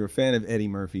you're a fan of Eddie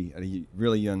Murphy at a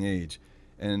really young age,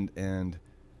 and then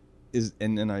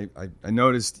I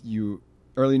noticed you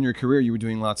early in your career you were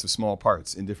doing lots of small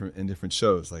parts in different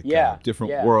shows, like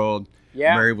Different World,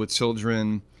 Married with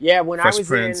Children. Yeah, when Fresh I was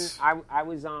Prince. I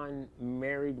was on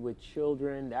Married with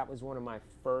Children. That was one of my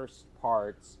first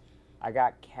parts. I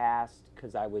got cast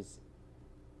because I was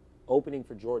opening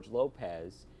for George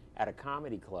Lopez at a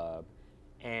comedy club,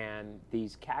 and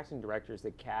these casting directors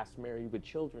that cast Married with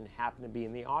Children happened to be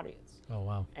in the audience. Oh,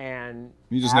 wow. And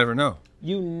you just never know.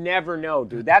 You never know,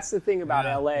 dude. That's the thing about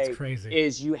LA it's crazy.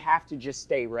 Is you have to just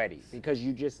stay ready because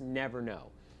you just never know.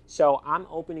 So I'm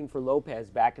opening for Lopez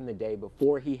back in the day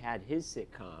before he had his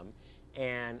sitcom,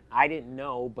 and I didn't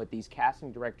know, but these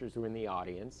casting directors were in the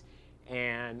audience,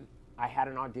 and I had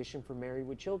an audition for Married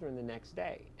with Children the next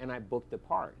day, and I booked the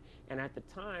part. And at the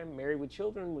time, Married with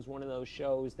Children was one of those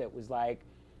shows that was like,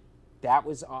 that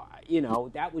was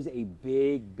a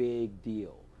big, big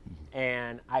deal.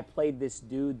 And I played this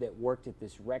dude that worked at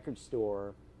this record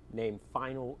store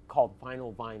called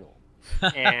Final Vinyl.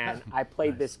 And I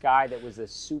played this guy that was a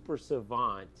super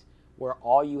savant where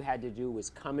all you had to do was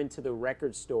come into the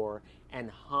record store and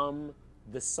hum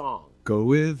the song. Go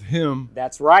with him.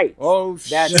 That's right. Oh,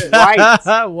 shit. That's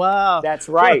right. Wow. That's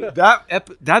right.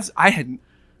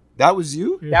 That was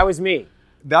you? Yeah. That was me.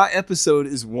 That episode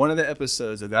is one of the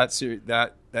episodes of that series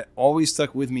that always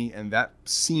stuck with me, and that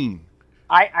scene.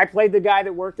 I played the guy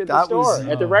that worked at the store,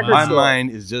 at the record store. My mind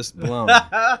is just blown.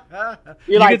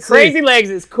 You're like, Crazy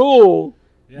Legs is cool,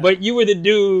 but you were the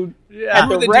dude at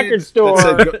the record store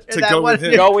to go with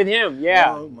him. Go with him,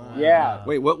 yeah. Oh my God.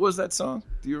 Wait, what was that song?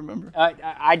 Do you remember?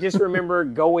 I just remember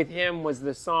Go With Him was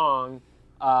the song,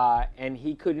 and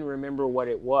he couldn't remember what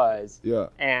it was. Yeah.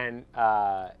 And,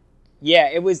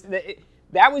 it was...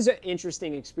 That was an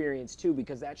interesting experience, too,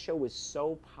 because that show was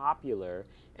so popular,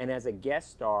 and as a guest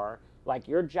star, like,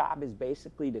 your job is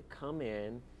basically to come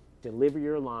in, deliver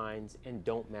your lines, and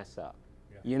don't mess up.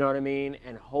 Yeah. You know what I mean?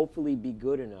 And hopefully be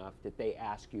good enough that they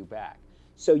ask you back.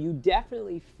 So you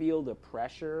definitely feel the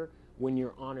pressure when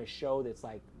you're on a show that's,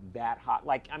 like, that hot.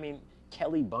 Like, I mean,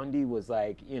 Kelly Bundy was,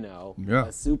 like,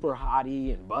 a super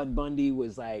hottie, and Bud Bundy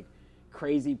was, like,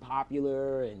 crazy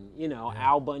popular, and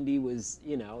Al Bundy was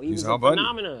he was a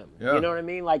phenomenon. You know what I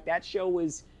mean? Like, that show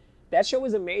was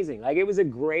amazing. Like, it was a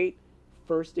great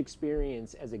first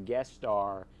experience as a guest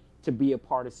star to be a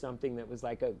part of something that was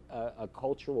like a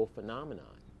cultural phenomenon.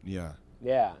 Yeah.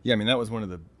 I mean, that was one of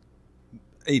the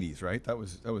 80s, right? That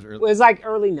was early. It was like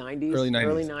early 90s. Early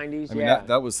 90s. I mean,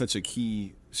 that was such a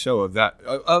key show of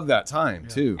that time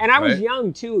too. And I was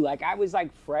young too. Like, I was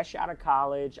like fresh out of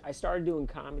college. I started doing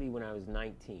comedy when I was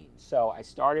 19. So I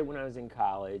started when I was in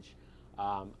college.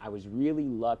 I was really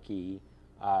lucky.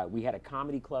 We had a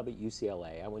comedy club at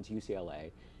UCLA. I went to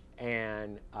UCLA,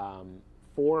 and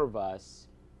 4 of us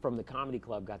from the comedy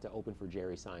club got to open for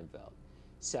Jerry Seinfeld.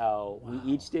 So we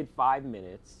each did 5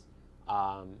 minutes.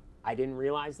 I didn't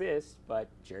realize this, but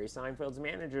Jerry Seinfeld's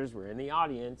managers were in the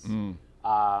audience.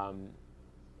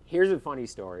 Here's a funny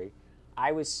story.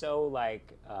 I was so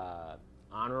like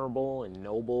honorable and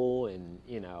noble and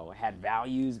had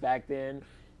values back then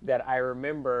that I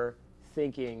remember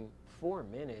thinking 4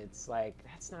 minutes, like,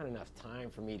 that's not enough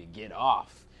time for me to get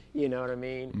off. You know what I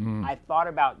mean? I thought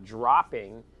about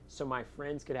dropping so my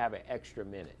friends could have an extra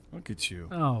minute. Look at you.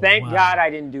 Oh, Thank wow. God I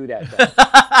didn't do that, though.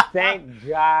 Thank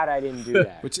God I didn't do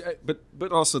that.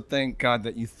 But also thank God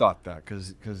that you thought that,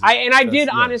 because I did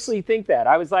honestly think that.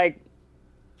 I was like,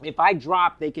 if I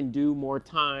drop, they can do more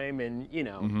time, and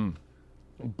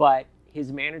But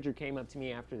his manager came up to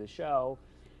me after the show,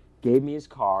 gave me his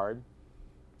card,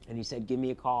 and he said, "Give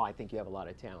me a call. I think you have a lot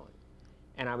of talent."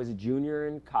 And I was a junior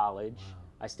in college. Wow.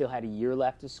 I still had a year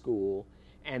left of school.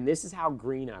 And this is how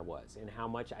green I was and how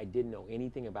much I didn't know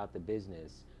anything about the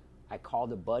business. I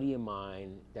called a buddy of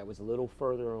mine that was a little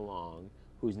further along,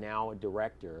 who's now a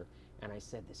director, and I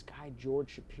said, "This guy, George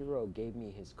Shapiro, gave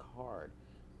me his card.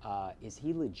 Is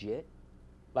he legit?"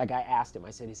 Like, I asked him,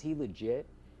 I said, "Is he legit?"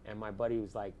 And my buddy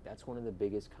was like, "That's one of the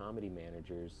biggest comedy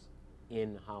managers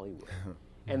in Hollywood."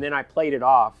 And then I played it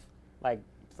off, like,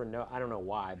 I don't know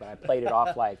why, but I played it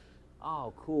off like,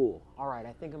 "Oh, cool. All right,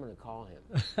 I think I'm going to call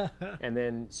him." And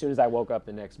then as soon as I woke up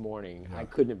the next morning, I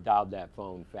couldn't have dialed that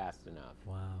phone fast enough.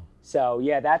 Wow. So,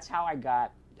 yeah, that's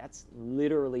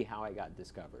literally how I got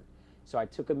discovered. So I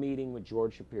took a meeting with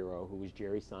George Shapiro, who was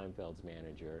Jerry Seinfeld's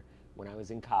manager, when I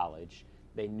was in college.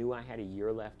 They knew I had a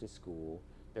year left of school.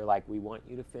 They're like, "We want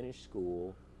you to finish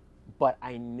school." But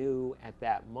I knew at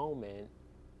that moment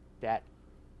that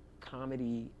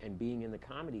comedy and being in the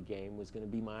comedy game was going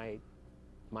to be my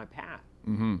path,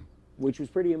 which was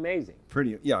pretty amazing.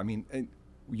 I mean,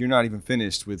 you're not even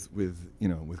finished with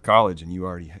college,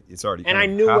 and it's already. And I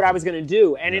knew what I was going to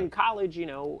do. And in college,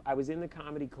 I was in the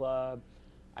comedy club.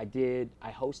 I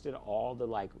hosted all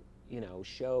the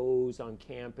shows on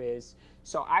campus.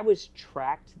 So I was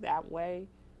tracked that way,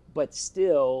 but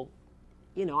still,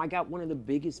 I got one of the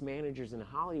biggest managers in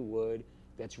Hollywood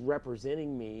that's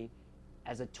representing me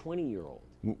as a 20-year-old.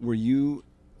 Were you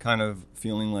kind of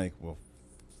feeling like, well,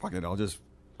 fuck it, I'll just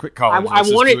quit college? I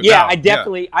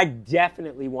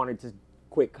definitely wanted to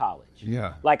quit college.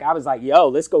 Yeah. Like, I was like, "Yo,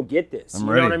 let's go get this." I'm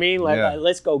you ready. know what I mean?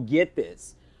 Let's go get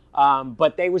this.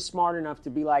 But they were smart enough to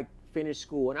be like, finish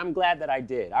school, and I'm glad that I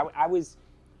did. I was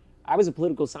a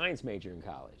political science major in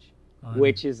college,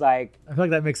 which is like, I feel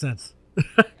like that makes sense.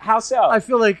 How so? I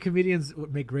feel like comedians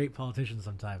would make great politicians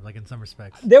sometimes, like in some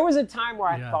respects. There was a time where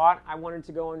I thought I wanted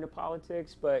to go into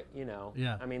politics, but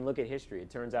I mean, look at history. It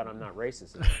turns out I'm not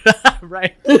racist enough.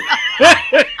 Right.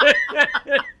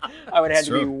 I would have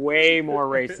to be way more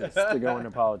racist to go into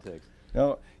politics.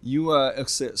 No, you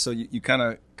you kind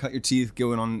of cut your teeth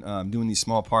going on doing these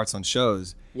small parts on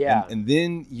shows. Yeah. And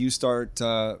then you start.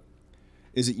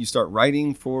 You start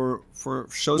writing for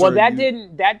shows? Well, that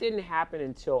didn't happen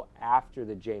until after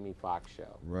the Jamie Foxx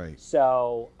show. Right.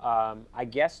 So I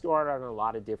guest starred on a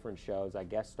lot of different shows. I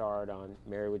guest starred on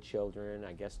Married with Children.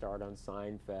 I guest starred on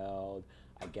Seinfeld.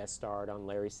 I guest starred on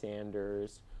Larry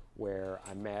Sanders, where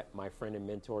I met my friend and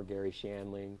mentor Gary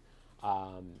Shandling.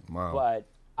 Wow. But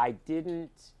I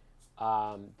didn't.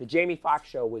 The Jamie Foxx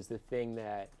show was the thing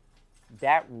that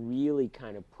really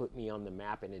kind of put me on the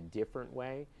map in a different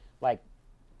way. Like,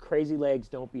 Crazy Legs,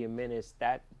 Don't Be a Menace,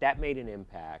 that made an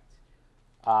impact.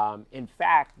 In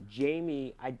fact,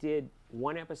 I did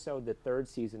one episode, the third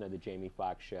season of the Jamie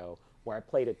Foxx show, where I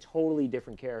played a totally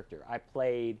different character. I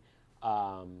played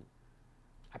a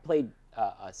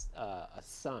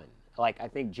son, like, I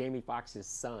think Jamie Foxx's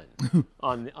son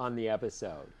on the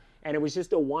episode. And it was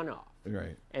just a one-off.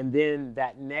 Right. And then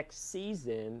that next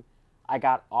season, I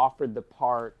got offered the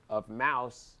part of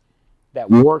Mouse that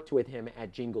worked with him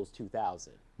at Jingles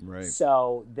 2000. Right.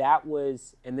 So that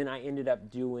was, and then I ended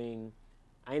up doing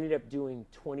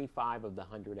 25 of the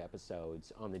 100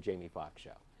 episodes on the Jamie Foxx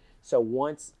show. So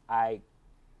once I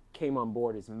came on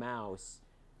board as Mouse,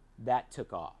 that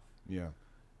took off. Yeah.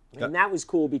 And that was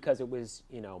cool because it was,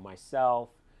 myself,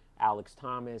 Alex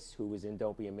Thomas, who was in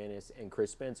Don't Be a Menace, and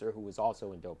Chris Spencer, who was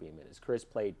also in Don't Be a Menace. Chris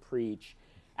played Preach.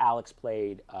 Alex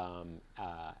played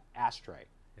Ashtray.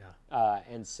 Yeah.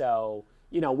 And so,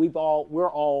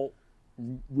 we're all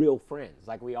real friends.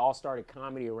 Like, we all started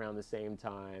comedy around the same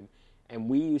time, and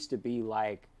we used to be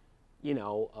like,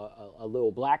 a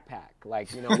little black pack. Like,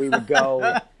 we would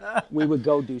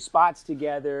go do spots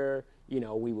together.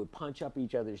 We would punch up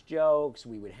each other's jokes.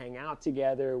 We would hang out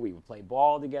together. We would play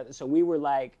ball together. So we were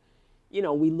like,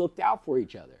 we looked out for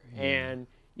each other. And,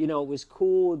 it was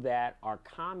cool that our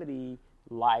comedy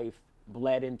life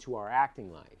bled into our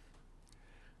acting life.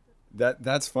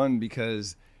 That's fun,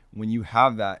 because when you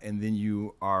have that and then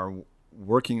you are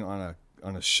working on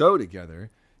a show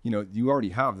together, you already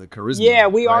have the charisma. Yeah,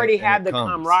 we right? already and had the comes.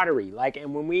 camaraderie. Like,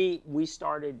 and when we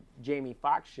started Jamie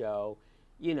Foxx show,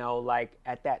 like,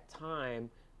 at that time,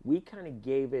 we kind of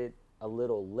gave it a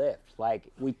little lift. Like,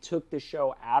 we took the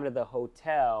show out of the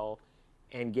hotel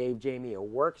and gave Jamie a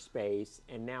workspace,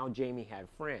 and now Jamie had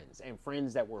friends, and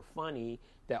friends that were funny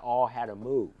that all had a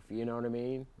move. You know what I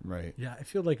mean? Right. Yeah, I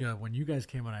feel like when you guys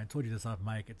came on, I told you this off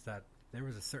mic, it's that there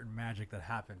was a certain magic that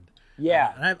happened.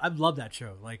 Yeah. And I love that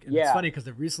show. Like, and it's funny because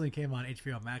it recently came on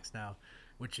HBO Max now,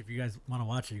 which if you guys want to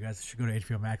watch it, you guys should go to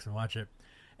HBO Max and watch it.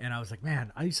 And I was like,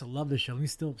 man, I used to love this show. Let me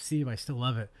still see if I still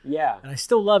love it. Yeah. And I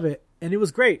still love it. And it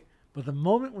was great. But the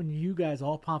moment when you guys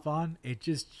all pop on, it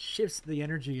just shifts the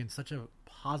energy in such a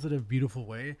positive, beautiful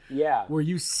way. Yeah. Where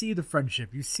you see the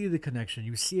friendship, you see the connection,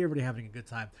 you see everybody having a good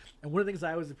time. And one of the things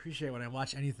I always appreciate when I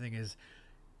watch anything is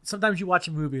sometimes you watch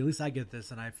a movie, at least I get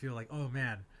this, and I feel like, oh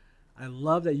man, I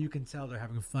love that you can tell they're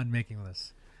having fun making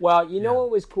this. Well, you know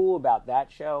what was cool about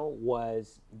that show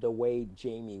was the way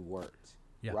Jamie worked,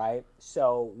 right?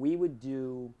 So we would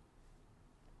do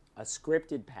a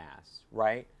scripted pass,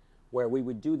 right? Where we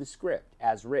would do the script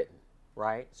as written,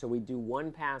 right? So we'd do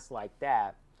one pass like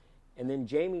that, and then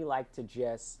Jamie liked to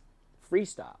just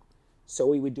freestyle. So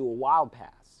we would do a wild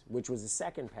pass, which was the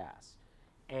second pass.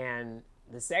 And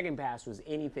the second pass was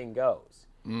anything goes.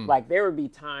 Like there would be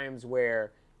times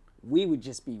where we would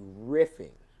just be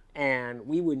riffing and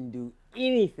we wouldn't do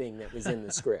anything that was in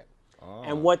the script.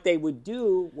 And what they would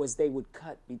do was they would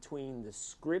cut between the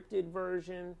scripted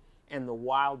version and the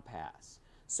wild pass.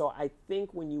 So I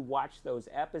think when you watch those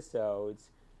episodes,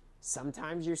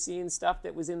 sometimes you're seeing stuff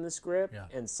that was in the script,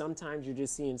 and sometimes you're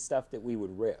just seeing stuff that we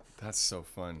would riff. That's so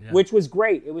fun. Which was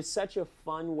great. It was such a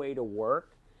fun way to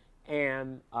work.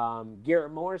 And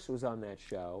Garrett Morris was on that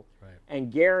show. Right.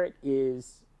 And Garrett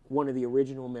is one of the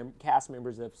original cast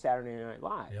members of Saturday Night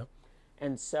Live. Yep.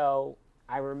 And so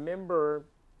I remember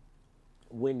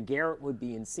when Garrett would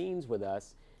be in scenes with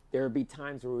us, there would be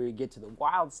times where we would get to the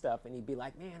wild stuff and he'd be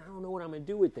like, man, I don't know what I'm going to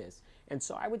do with this. And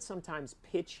so I would sometimes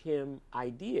pitch him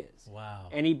ideas. Wow.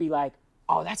 And he'd be like,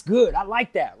 oh, that's good. I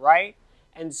like that, right?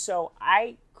 And so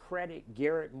I credit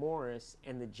Garrett Morris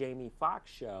and the Jamie Foxx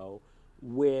show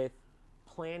with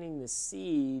planting the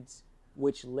seeds,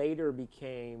 which later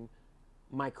became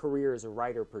my career as a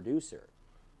writer-producer.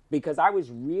 Because I was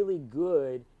really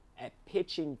good at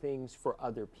pitching things for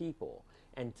other people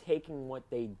and taking what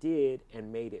they did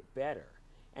and made it better.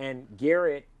 And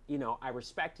Garrett, you know, I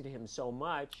respected him so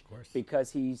much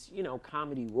because he's, you know,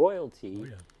 comedy royalty,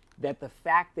 that the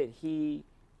fact that he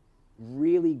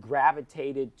really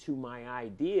gravitated to my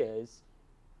ideas,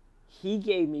 he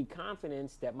gave me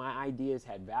confidence that my ideas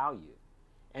had value.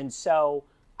 And so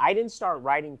I didn't start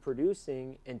writing,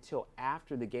 producing until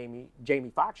after the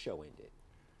Jamie Foxx show ended.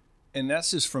 And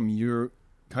that's just from your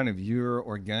kind of your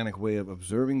organic way of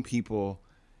observing people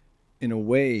in a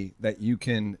way that you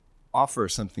can offer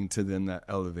something to them that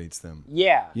elevates them.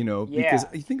 Yeah. You know, because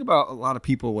you think about a lot of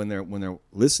people when they're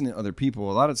listening to other people,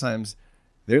 a lot of times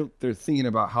they're thinking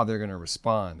about how they're going to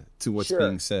respond to what's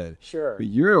being said. Sure. But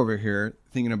you're over here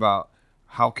thinking about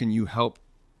how can you help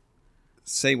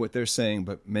say what they're saying,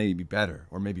 but maybe better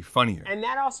or maybe funnier. And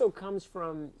that also comes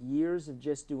from years of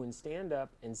just doing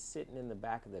stand-up and sitting in the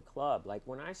back of the club. Like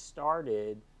when I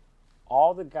started,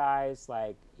 all the guys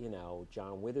like, you know,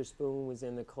 John Witherspoon was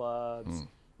in the clubs,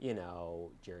 you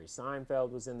know, Jerry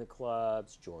Seinfeld was in the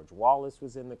clubs, George Wallace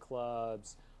was in the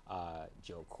clubs,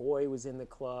 Joe Coy was in the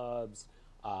clubs,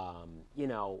 you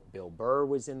know, Bill Burr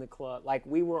was in the club. Like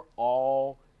we were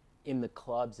all in the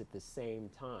clubs at the same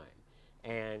time.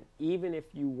 And even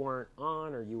if you weren't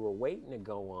on or you were waiting to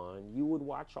go on, you would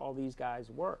watch all these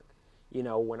guys work. You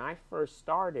know, when I first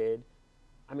started,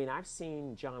 I mean, I've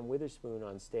seen John Witherspoon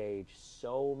on stage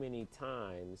so many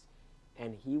times,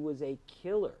 and he was a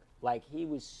killer. Like, he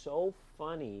was so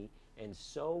funny and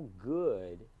so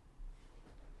good.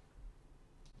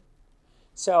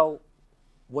 So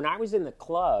when I was in the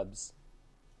clubs,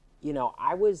 you know,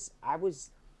 I was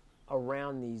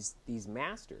around these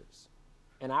masters.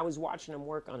 And I was watching them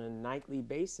work on a nightly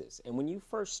basis. And when you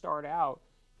first start out,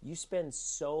 you spend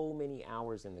so many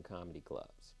hours in the comedy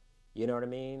clubs. You know what I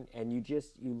mean? And you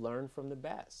learn from the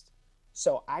best.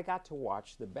 So I got to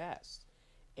watch the best.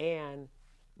 And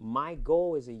my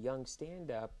goal as a young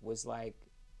stand-up was like,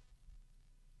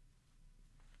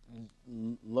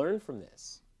 learn from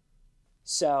this.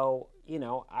 So, you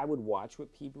know, I would watch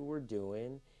what people were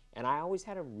doing. And I always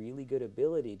had a really good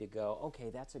ability to go,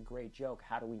 okay, that's a great joke.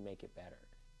 How do we make it better?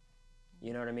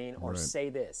 You know what I mean? Or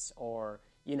say this, or,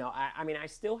 you know, I mean, I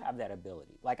still have that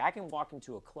ability. Like, I can walk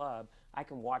into a club, I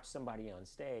can watch somebody on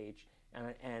stage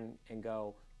and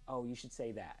go, oh, you should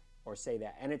say that, or say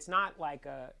that. And it's not like,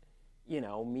 you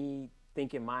know, me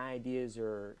thinking my ideas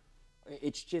are,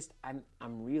 it's just, I'm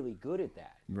really good at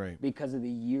that. Right. Because of the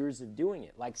years of doing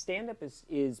it. Like, stand-up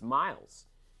is miles.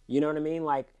 You know what I mean?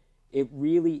 Like, it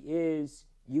really is,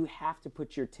 you have to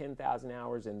put your 10,000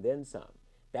 hours and then some.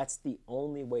 That's the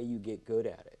only way you get good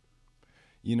at it.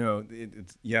 You know,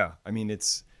 it's yeah. I mean,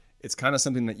 it's kind of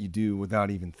something that you do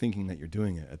without even thinking that you're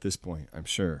doing it at this point. I'm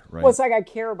sure, right? Well, it's like I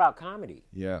care about comedy.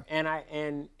 Yeah. And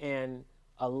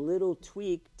a little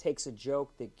tweak takes a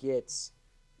joke that gets,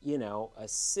 you know, a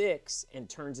 6 and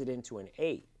turns it into an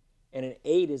 8. And an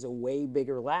 8 is a way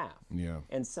bigger laugh. Yeah.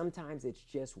 And sometimes it's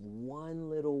just one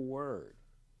little word.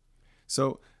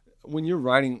 So when you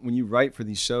write for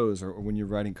these shows or when you're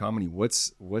writing comedy,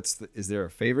 is there a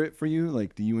favorite for you?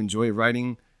 Like, do you enjoy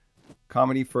writing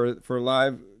comedy for a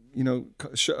live, you know,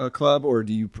 club, or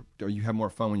do you have more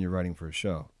fun when you're writing for a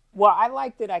show? Well, I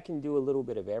like that I can do a little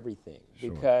bit of everything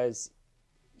Sure. because,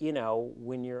 you know,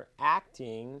 when you're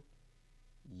acting,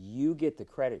 you get the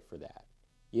credit for that.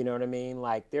 You know what I mean?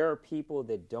 Like, there are people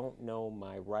that don't know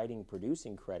my writing,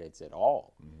 producing credits at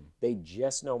all. Mm-hmm. They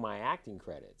just know my acting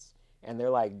credits. And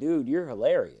they're like, dude, you're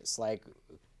hilarious. Like,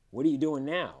 what are you doing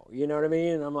now? You know what I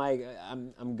mean? And I'm like,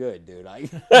 I'm good, dude.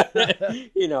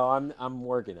 You know, I'm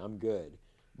working. I'm good.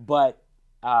 But,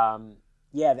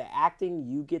 yeah, the acting,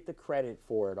 you get the credit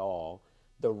for it all.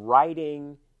 The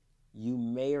writing, you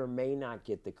may or may not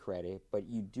get the credit, but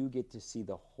you do get to see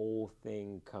the whole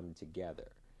thing come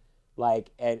together.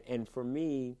 Like, and for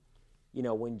me, you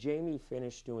know, when Jamie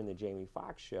finished doing the Jamie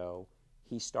Foxx show,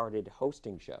 he started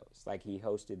hosting shows. Like, he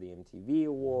hosted the MTV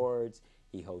Awards,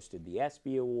 he hosted the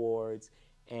ESPY Awards,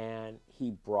 and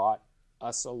he brought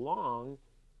us along,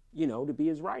 you know, to be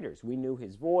his writers. We knew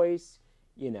his voice,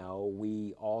 you know,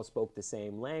 we all spoke the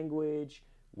same language,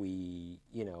 we,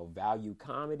 you know, value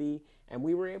comedy, and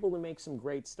we were able to make some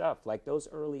great stuff. Like those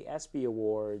early ESPY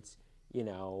Awards, you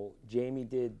know, Jamie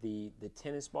did the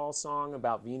tennis ball song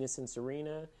about Venus and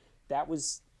Serena. That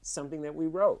was something that we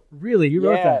wrote. Really? You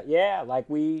wrote that? Yeah, like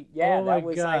Oh that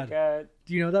was God. like...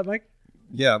 Do you know that, Mike?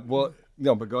 Yeah. Well,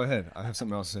 no, but go ahead. I have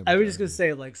something else to say about I was that. just gonna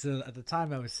say, like, so at the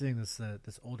time I was seeing this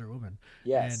older woman.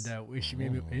 Yes. And she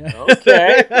made me.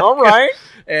 Okay, all right.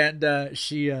 And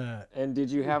she. And did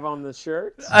you have on the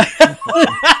shirt?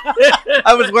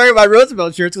 I was wearing my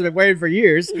Roosevelt shirts that I've been wearing for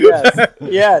years.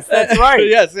 Yes, that's right.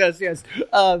 yes.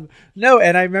 No,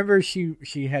 and I remember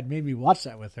she had made me watch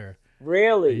that with her.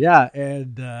 Really? Yeah,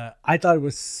 and I thought it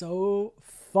was so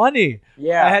funny.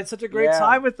 Yeah. I had such a great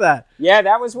time with that. Yeah,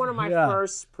 that was one of my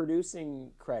first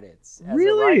producing credits. As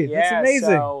Really? A writer. That's amazing.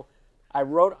 So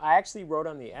I actually wrote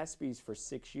on the ESPYs for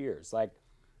 6 years. Like,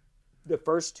 the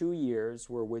first 2 years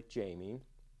were with Jamie,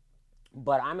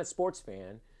 but I'm a sports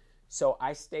fan, so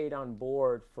I stayed on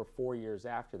board for 4 years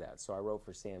after that. So I wrote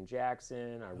for Sam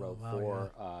Jackson, I wrote for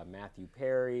Matthew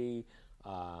Perry.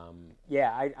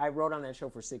 I wrote on that show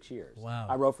for 6 years. Wow.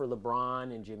 I wrote for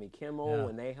LeBron and Jimmy Kimmel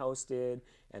when they hosted,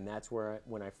 and that's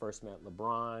when I first met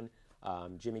LeBron.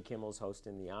 Jimmy Kimmel's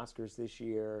hosting the Oscars this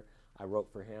year. I wrote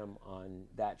for him on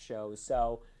that show.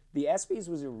 So the ESPYs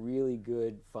was a really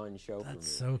good, fun show for me.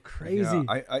 That's so crazy. Yeah,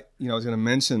 I was going to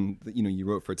mention that, you know, you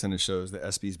wrote for a ton of shows, the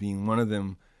ESPYs being one of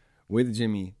them, with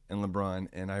Jimmy and LeBron.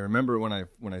 And I remember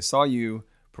when I saw you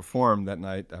perform that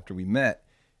night after we met,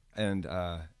 and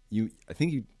I'm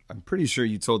pretty sure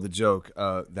you told the joke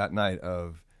that night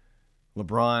of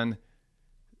LeBron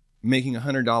making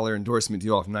 $100 endorsement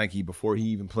deal off Nike before he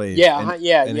even played.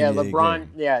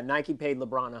 LeBron. Nike paid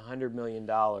LeBron $100 million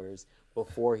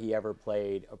before he ever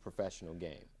played a professional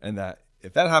game. And that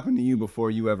if that happened to you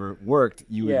before you ever worked,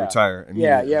 you would retire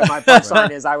immediately. Yeah. My punchline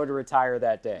is I would retire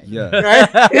that day. Yeah.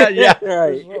 Right?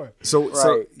 Right. Sure.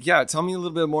 So tell me a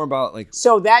little bit more about like.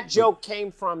 So that joke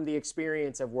came from the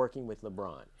experience of working with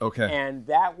LeBron. Okay. And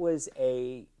that was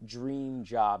a dream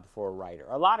job for a writer.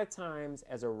 A lot of times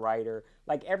as a writer,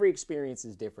 like every experience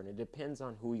is different. It depends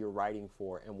on who you're writing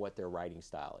for and what their writing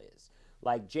style is.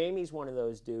 Like Jamie's one of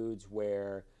those dudes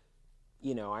where,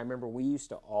 you know, I remember we used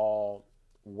to all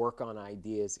work on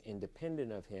ideas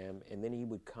independent of him, and then he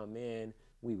would come in,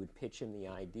 we would pitch him the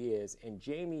ideas, and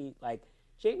Jamie's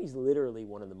literally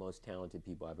one of the most talented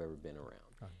people I've ever been around.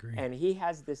 Agreed. And he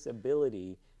has this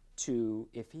ability to,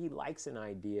 if he likes an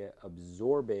idea,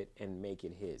 absorb it and make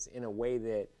it his in a way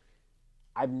that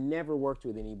I've never worked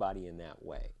with anybody in that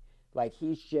way. Like,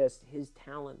 his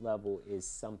talent level is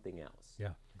something else.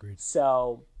 Yeah, agreed.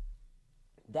 So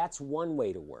that's one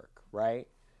way to work, right?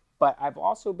 But I've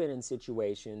also been in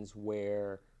situations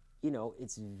where, you know,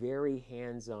 it's very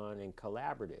hands-on and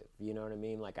collaborative. You know what I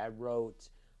mean? Like, I wrote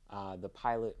the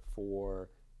pilot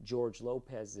for George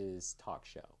Lopez's talk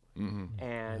show. Mm-hmm.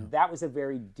 And that was a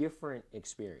very different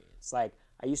experience. Like,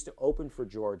 I used to open for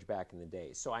George back in the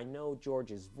day, so I know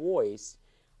George's voice,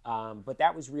 but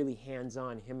that was really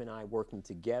hands-on, him and I working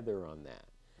together on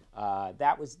that.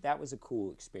 That was a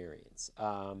cool experience.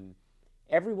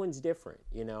 everyone's different.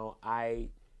 You know, my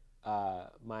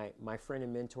friend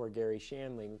and mentor Gary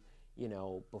Shandling, you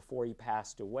know, before he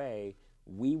passed away,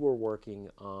 we were working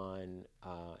on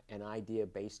an idea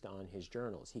based on his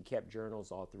journals. He kept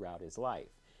journals all throughout his life.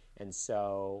 And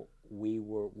so we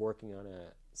were working on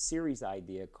a series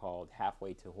idea called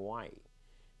Halfway to Hawaii,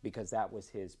 because that was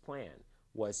his plan,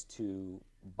 was to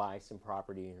buy some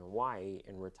property in Hawaii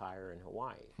and retire in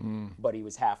Hawaii. But he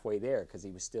was halfway there because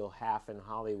he was still half in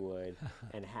Hollywood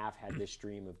and half had this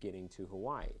dream of getting to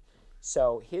Hawaii.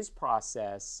 So his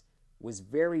process was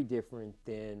very different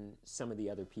than some of the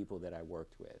other people that I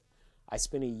worked with. I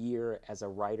spent a year as a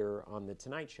writer on The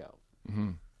Tonight Show.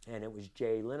 And it was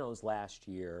Jay Leno's last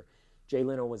year. Jay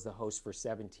Leno was the host for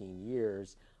 17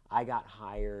 years. I got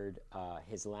hired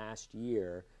his last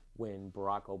year when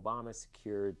Barack Obama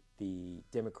secured the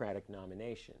Democratic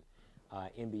nomination.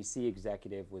 NBC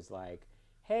executive was like,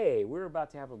 hey, we're about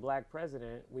to have a black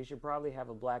president. We should probably have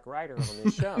a black writer on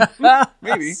this show.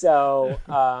 Maybe. So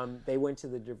they went to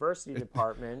the diversity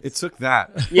department. It took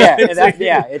that. Yeah,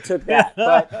 it took that.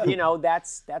 But, you know,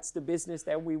 that's the business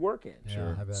that we work in.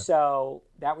 Sure. I bet. So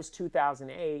that was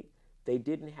 2008. They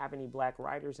didn't have any black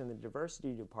writers in the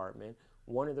diversity department.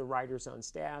 One of the writers on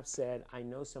staff said, I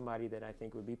know somebody that I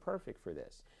think would be perfect for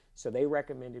this. So they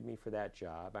recommended me for that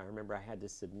job. I remember I had to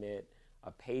submit a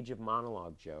page of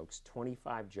monologue jokes,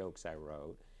 25 jokes I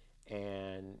wrote.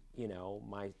 And, you know,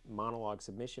 my monologue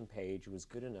submission page was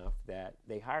good enough that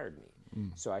they hired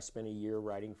me. So I spent a year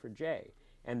writing for Jay.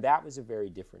 And that was a very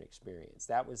different experience.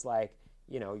 That was like,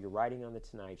 you know, you're writing on The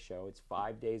Tonight Show. It's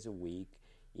 5 days a week.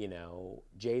 You know,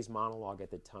 Jay's monologue at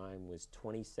the time was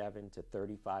 27 to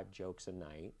 35 jokes a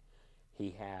night.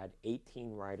 He had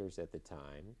 18 writers at the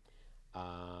time.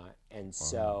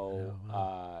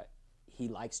 He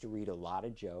likes to read a lot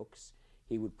of jokes.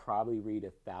 He would probably read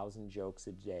 1,000 jokes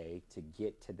a day to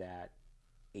get to that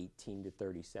 18 to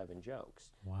 37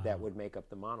 jokes that would make up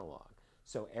the monologue.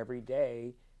 So every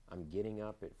day, I'm getting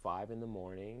up at 5 in the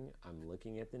morning, I'm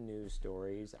looking at the news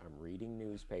stories, I'm reading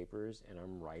newspapers, and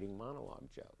I'm writing monologue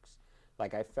jokes.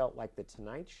 Like, I felt like The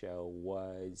Tonight Show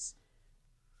was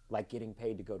like getting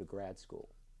paid to go to grad school.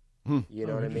 You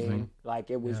know what I mean? Like,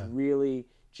 it was really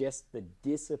just the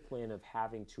discipline of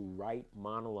having to write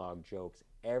monologue jokes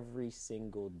every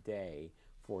single day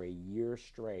for a year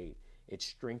straight. It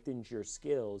strengthens your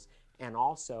skills, and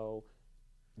also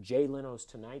Jay Leno's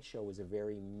Tonight Show is a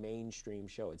very mainstream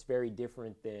show. It's very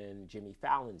different than Jimmy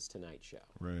Fallon's Tonight Show.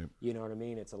 Right. You know what I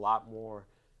mean? It's a lot more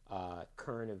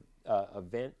current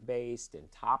event-based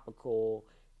and topical,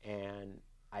 and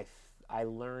I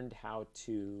learned how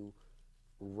to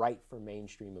write for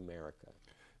mainstream America.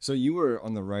 So you were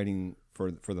on the writing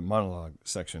for the monologue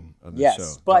section of the show.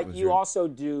 Yes, but you also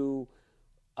do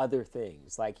other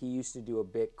things. Like, he used to do a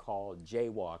bit called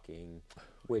Jaywalking,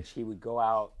 which he would go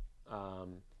out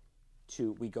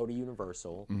we go to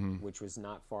Universal, which was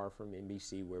not far from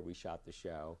NBC where we shot the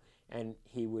show. And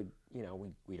he would, you know,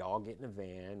 we'd all get in a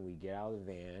van, we'd get out of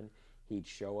the van, he'd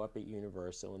show up at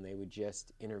Universal, and they would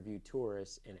just interview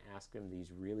tourists and ask them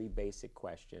these really basic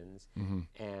questions.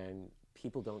 And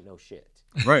people don't know shit.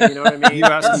 Right. You know what I mean?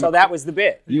 So that was the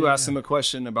bit. You asked them a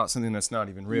question about something that's not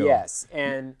even real. Yes.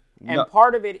 And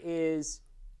part of it is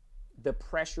the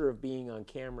pressure of being on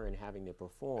camera and having to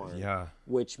perform,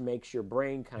 which makes your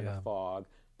brain kind of fog.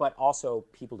 But also,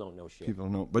 people don't know shit. People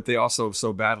don't know. But they also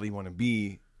so badly want to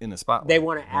be in the spotlight. They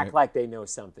want to act like they know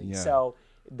something. Yeah. So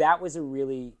that was a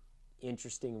really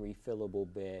interesting,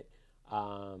 refillable bit.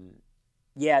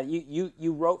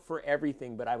 You wrote for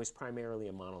everything, but I was primarily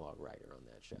a monologue writer on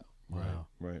that show. Wow.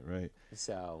 Right.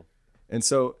 So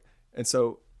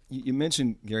you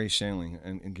mentioned Gary Shandling,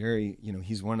 and Gary, you know,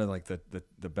 he's one of like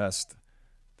the best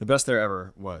there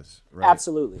ever was, right?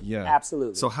 Absolutely. Yeah.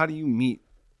 Absolutely. So how do you meet?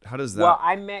 How does that? Well,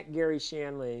 I met Gary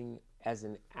Shandling as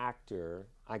an actor.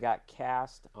 I got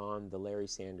cast on the Larry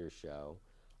Sanders Show.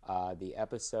 The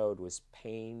episode was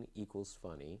Pain Equals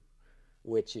Funny,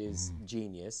 which is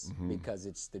genius because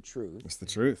it's the truth. It's the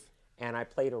truth. And I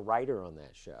played a writer on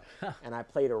that show. And I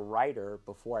played a writer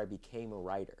before I became a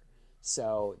writer.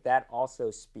 So that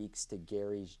also speaks to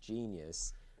Gary's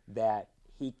genius, that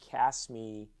he cast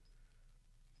me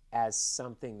as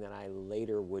something that I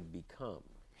later would become.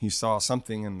 He saw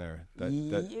something in there. We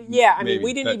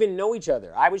didn't even know each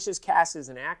other. I was just cast as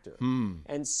an actor.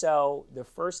 And so the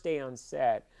first day on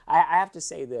set, I have to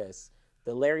say this,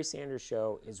 the Larry Sanders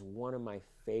Show is one of my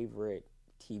favorite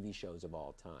TV shows of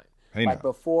all time.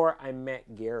 Before I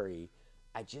met Gary,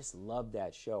 I just loved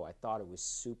that show. I thought it was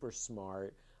super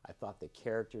smart. I thought the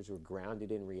characters were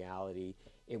grounded in reality.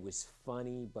 It was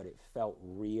funny, but it felt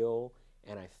real,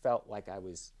 and I felt like I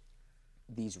was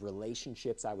these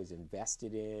relationships I was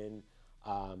invested in.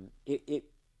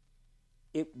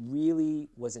 It really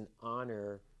was an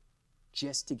honor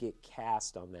just to get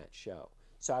cast on that show.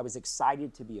 So I was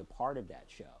excited to be a part of that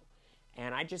show.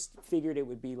 And I just figured it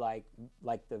would be like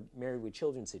the Married with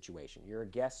Children situation. You're a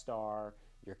guest star,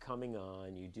 you're coming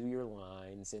on, you do your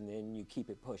lines, and then you keep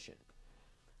it pushing.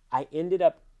 I ended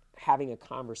up having a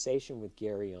conversation with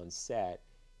Gary on set,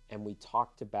 and we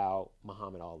talked about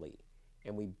Muhammad Ali.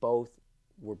 And we both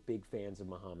were big fans of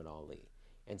Muhammad Ali.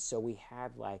 And so we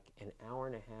had like an hour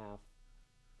and a half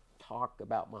talk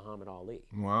about Muhammad Ali.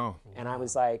 Wow. And I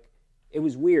was like, it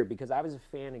was weird because I was a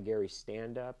fan of Gary's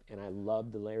stand-up, and I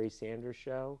loved the Larry Sanders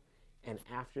Show. And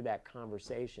after that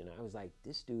conversation, I was like,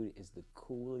 this dude is the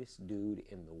coolest dude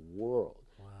in the world.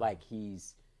 Wow. Like,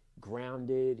 he's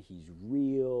grounded, he's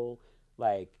real,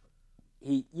 like,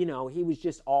 he was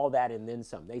just all that and then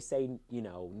some. They say,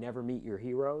 never meet your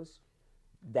heroes.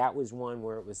 That was one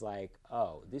where it was like,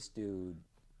 oh, this dude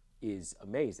is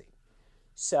amazing.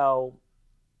 So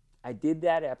I did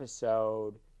that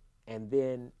episode, and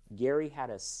then Gary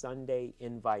had a Sunday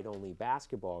invite-only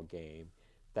basketball game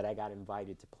that I got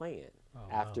invited to play in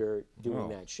after doing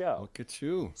that show. Look at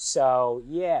you. So,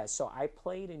 so I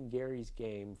played in Gary's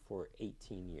game for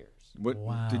 18 years.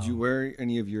 What did you wear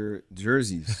any of your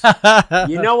jerseys?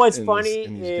 You know what's funny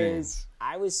in these is games?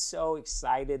 I was so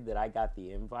excited that I got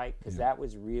the invite because that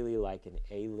was really like an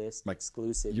A-list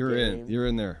exclusive game. You're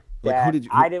in there. That Like,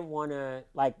 I didn't want to,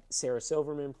 like, Sarah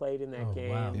Silverman played in that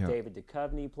game. Wow. Yeah. David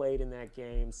Duchovny played in that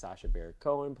game. Sacha Baron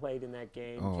Cohen played in that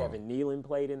game. Oh. Kevin Nealon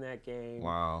played in that game.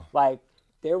 Wow. Like,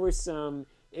 there were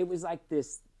it was like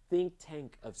this think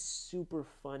tank of super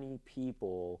funny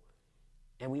people,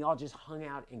 and we all just hung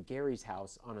out in Gary's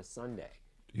house on a Sunday.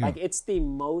 Yeah. Like, it's the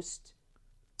most,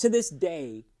 to this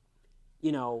day,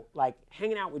 like,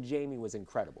 hanging out with Jamie was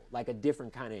incredible. Like, a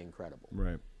different kind of incredible.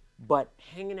 Right. But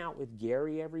hanging out with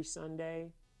Gary every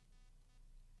Sunday,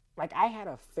 like, I had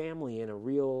a family and a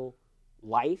real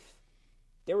life.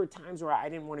 There were times where I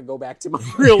didn't want to go back to my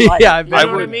real life. Yeah, I you bet.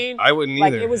 know what I mean? I wouldn't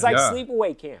like, either. It was like Yeah.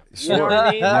 sleepaway camp. You Sure. know what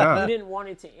I mean? Yeah. Like, you didn't want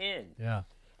it to end. Yeah.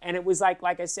 And it was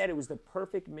like I said, it was the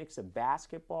perfect mix of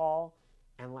basketball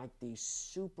and like these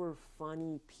super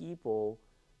funny people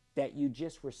that you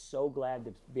just were so glad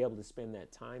to be able to spend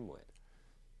that time with.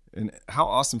 And how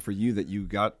awesome for you that you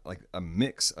got like a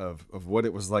mix of what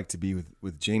it was like to be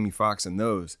with Jamie Foxx and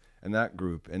that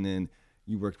group, and then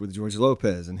you worked with George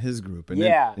Lopez and his group, and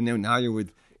then now you're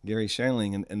with Gary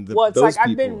Shandling and Well, it's those like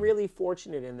people. I've been really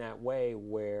fortunate in that way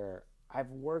where I've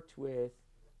worked with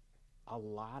a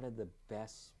lot of the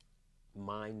best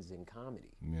minds in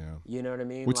comedy. Yeah. You know what I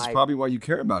mean? Which is probably why you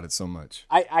care about it so much.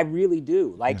 I really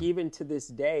do. Like, even to this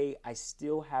day, I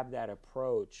still have that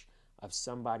approach of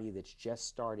somebody that's just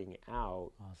starting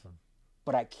out. Awesome.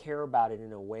 But I care about it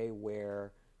in a way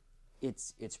where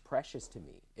it's precious to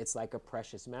me. It's like a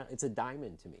precious metal. It's a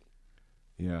diamond to me.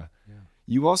 Yeah.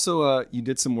 You also you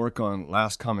did some work on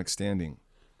Last Comic Standing.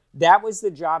 That was the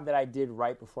job that I did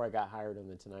right before I got hired on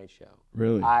The Tonight Show.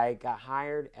 Really? I got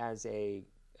hired as a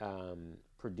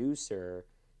producer,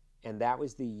 and that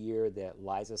was the year that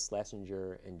Liza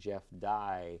Schlesinger and Jeff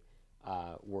Dye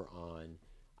were on.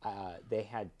 They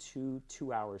had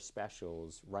two-hour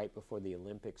specials right before the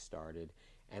Olympics started,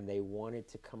 and they wanted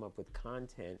to come up with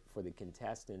content for the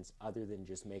contestants other than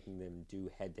just making them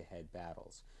do head-to-head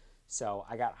battles. So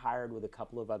I got hired with a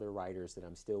couple of other writers that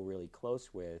I'm still really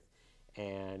close with,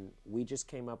 and we just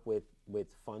came up with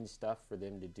fun stuff for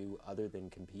them to do other than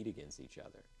compete against each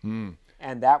other.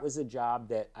 And that was a job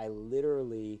that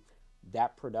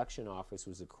that production office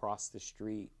was across the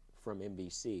street from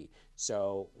NBC.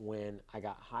 So when I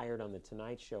got hired on The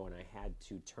Tonight Show and I had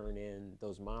to turn in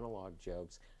those monologue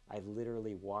jokes, I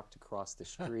literally walked across the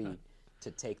street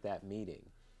to take that meeting.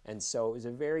 And so it was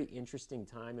a very interesting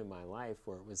time in my life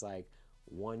where it was like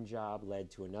one job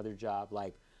led to another job.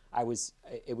 Like,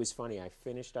 it was funny. I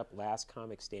finished up Last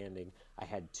Comic Standing. I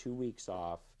had 2 weeks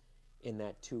off. In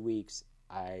that 2 weeks,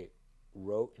 I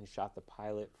wrote and shot the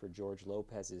pilot for George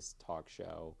Lopez's talk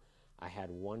show. I had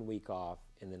 1 week off,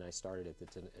 and then I started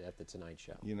at the Tonight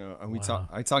Show. And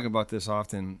I talk about this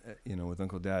often, with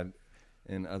Uncle Dad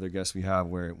and other guests we have,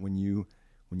 where when you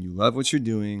love what you're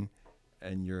doing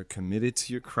and you're committed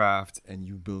to your craft and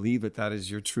you believe that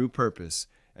is your true purpose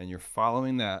and you're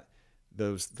following that,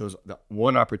 that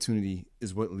one opportunity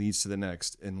is what leads to the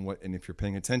next, and if you're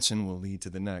paying attention will lead to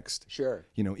the next. Sure.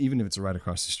 Even if it's right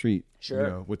across the street.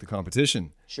 Sure. With the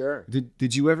competition. Sure.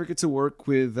 Did you ever get to work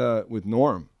with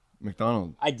Norm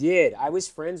Macdonald? I did. I was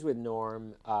friends with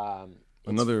Norm.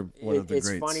 Another one of the greats.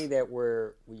 It's funny that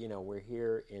we're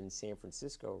here in San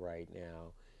Francisco right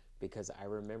now because I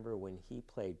remember when he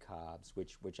played Cobb's,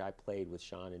 which I played with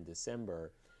Sean in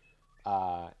December,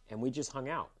 and we just hung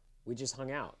out.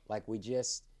 Like we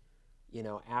just,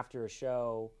 after a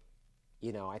show,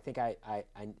 I think I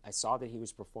saw that he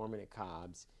was performing at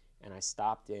Cobb's, and I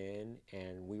stopped in,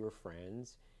 and we were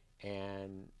friends,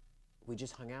 and we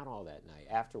just hung out all that night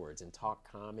afterwards and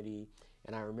talked comedy.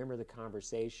 And I remember the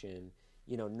conversation.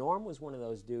 Norm was one of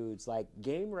those dudes, like,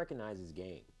 game recognizes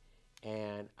game.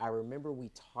 And I remember we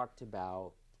talked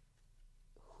about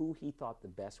who he thought the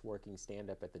best working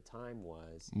stand-up at the time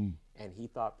was, and he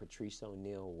thought Patrice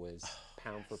O'Neal was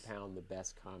pound for pound the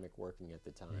best comic working at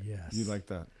the time. Yes. You like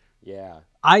that? Yeah.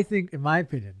 I think, in my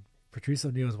opinion, Patrice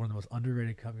O'Neal is one of the most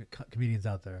underrated comedians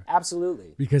out there.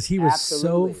 Absolutely. Because he was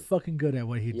so fucking good at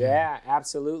what he did. Yeah,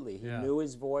 absolutely. He knew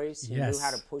his voice. He knew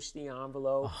how to push the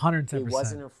envelope. 110%. He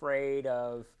wasn't afraid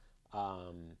of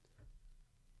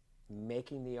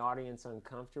making the audience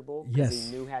uncomfortable, because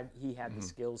he knew he had the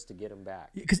skills to get them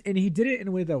back. And he did it in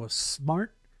a way that was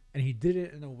smart, and he did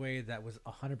it in a way that was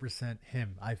 100%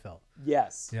 him, I felt.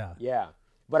 Yes. Yeah. Yeah.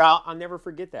 But I'll never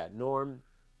forget that. Norm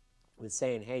was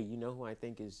saying, hey, you know who I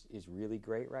think is really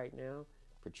great right now?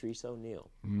 Patrice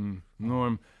O'Neal.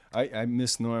 Norm. I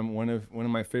miss Norm. One of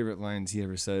my favorite lines he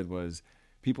ever said was,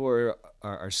 people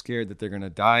are scared that they're going to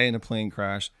die in a plane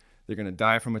crash. They're going to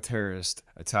die from a terrorist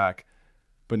attack.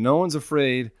 But no one's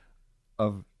afraid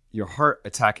of your heart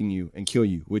attacking you and kill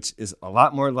you, which is a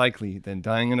lot more likely than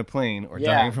dying in a plane or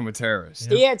dying from a terrorist.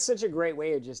 He had such a great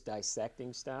way of just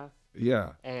dissecting stuff.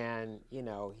 Yeah. And,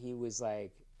 he was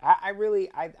like, I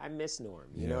miss Norm.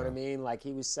 You know what I mean? Like,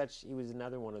 he was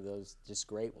another one of those just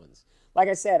great ones. Like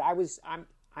I said,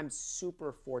 I'm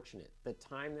super fortunate. The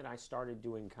time that I started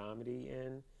doing comedy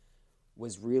in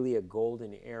was really a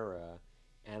golden era,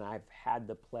 and I've had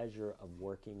the pleasure of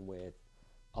working with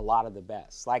a lot of the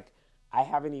best. Like, I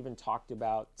haven't even talked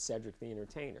about Cedric the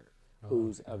Entertainer,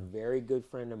 who's a very good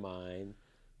friend of mine.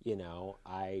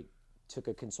 I took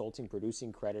a consulting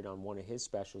producing credit on one of his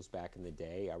specials back in the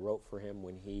day. I wrote for him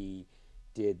when he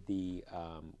did the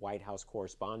White House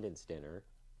Correspondents' Dinner.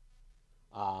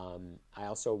 I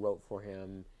also wrote for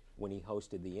him when he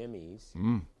hosted the Emmys.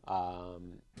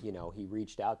 He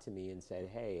reached out to me and said,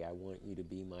 hey, I want you to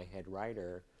be my head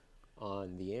writer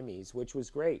on the Emmys, which was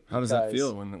great. How does that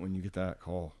feel when you get that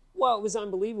call? Well, it was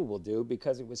unbelievable, dude,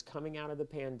 because it was coming out of the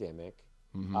pandemic.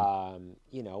 When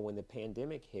the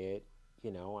pandemic hit,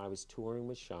 I was touring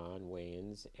with Sean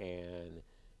Wayans, and,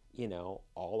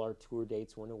 all our tour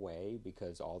dates went away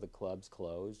because all the clubs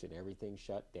closed and everything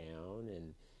shut down.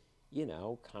 And,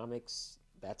 comics,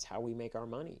 that's how we make our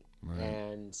money. Right.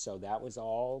 And so that was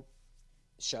all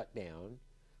shut down.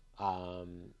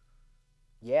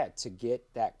 To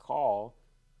get that call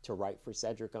to write for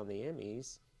Cedric on the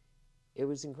Emmys, it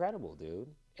was incredible, dude.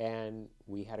 And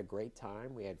we had a great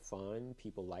time. We had fun.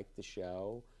 People liked the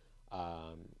show.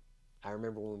 I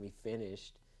remember when we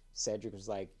finished, Cedric was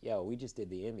like, yo, we just did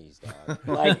the Emmys, dog.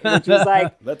 Which was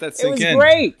like, let that sink in. It was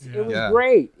great. Yeah. It was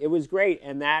great. It was great.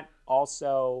 And that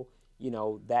also,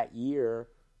 that year,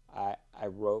 I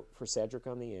wrote for Cedric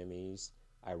on the Emmys.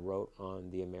 I wrote on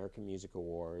the American Music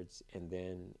Awards, and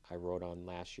then I wrote on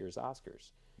last year's Oscars.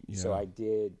 Yeah. So I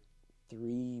did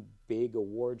 3 big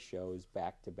award shows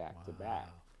back to back to back,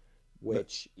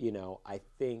 which, I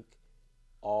think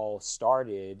all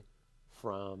started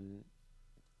from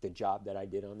the job that I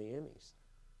did on the Emmys.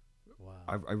 Wow.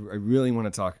 I really want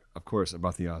to talk, of course,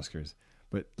 about the Oscars.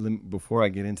 But before I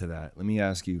get into that, let me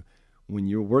ask you, when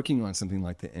you're working on something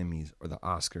like the Emmys or the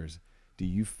Oscars, do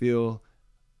you feel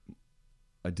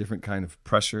a different kind of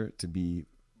pressure to be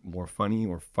more funny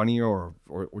or funnier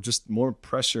or just more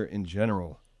pressure in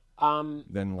general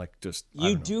than like just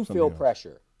you do feel else?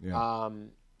 Pressure. Yeah.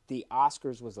 The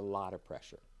Oscars was a lot of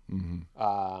pressure.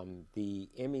 Mm-hmm. The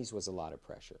Emmys was a lot of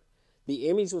pressure. The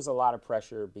Emmys was a lot of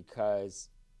pressure because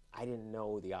I didn't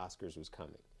know the Oscars was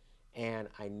coming, and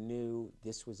I knew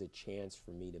this was a chance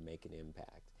for me to make an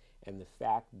impact. And the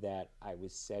fact that I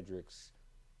was Cedric's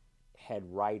head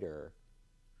writer,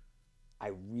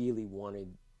 I really wanted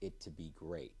it to be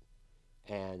great.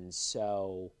 And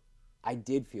so I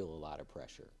did feel a lot of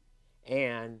pressure.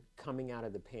 And coming out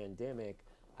of the pandemic,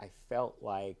 I felt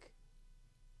like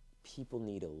people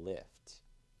need a lift.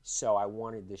 So I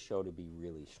wanted the show to be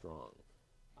really strong.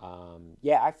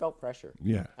 I felt pressure.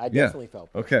 Yeah. I definitely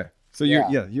felt pressure. Okay. So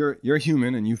you're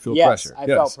human and you feel yes, pressure. I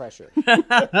felt pressure.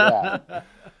 Yeah.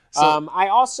 So, I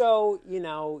also,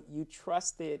 you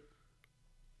trust it.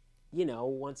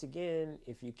 Once again,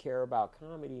 if you care about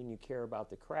comedy and you care about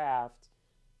the craft,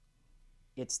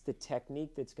 it's the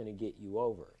technique that's going to get you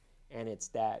over. And it's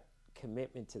that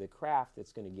commitment to the craft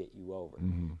that's going to get you over.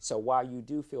 So while you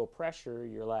do feel pressure,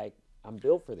 you're like, I'm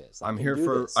built for this. I'm here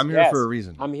for a reason. I'm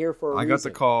here for a reason. I got the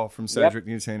call from Cedric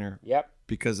Newtainer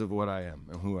because of what I am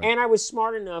and who I am. And I was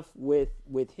smart enough with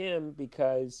him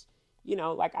because, you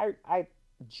know, like I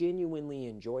genuinely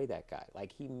enjoy that guy.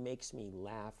 Like, he makes me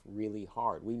laugh really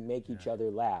hard. We make each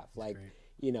other laugh. Like, great.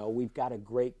 You know, we've got a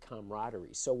great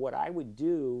camaraderie. So what I would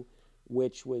do,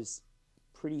 which was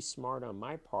pretty smart on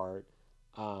my part,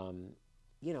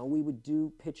 you know, we would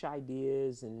do pitch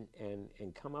ideas and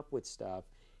come up with stuff.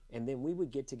 And then we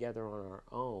would get together on our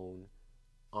own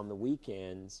on the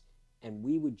weekends, and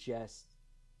we would just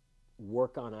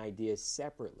work on ideas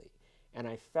separately. And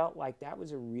I felt like that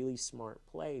was a really smart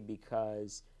play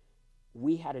because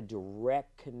we had a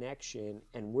direct connection,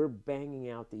 and we're banging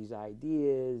out these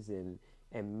ideas and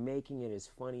making it as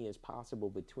funny as possible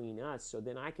between us. So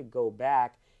then I could go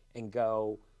back and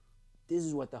go, this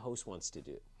is what the host wants to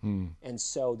do. And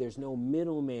so there's no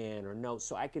middleman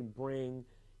so I could bring,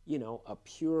 you know, a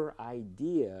pure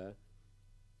idea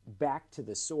back to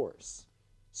the source.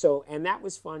 So, and that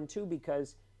was fun too,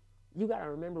 because you got to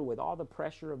remember, with all the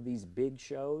pressure of these big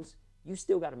shows, you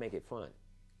still got to make it fun.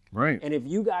 Right. And if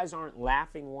you guys aren't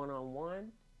laughing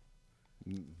one-on-one,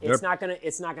 it's not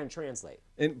gonna translate.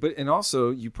 And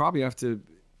also, you probably have to,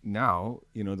 now,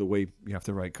 you know, the way you have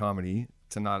to write comedy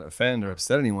to not offend or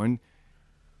upset anyone,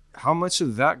 how much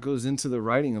of that goes into the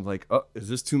writing of like, oh, is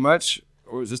this too much?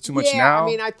 Or is this too much now? Yeah, I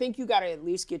mean, I think you got to at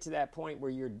least get to that point where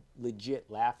you're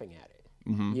legit laughing at it.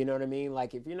 You know what I mean?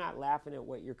 Like, if you're not laughing at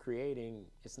what you're creating,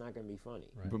 it's not going to be funny.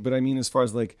 Right. But I mean, as far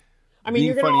as like, I mean,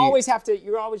 you're always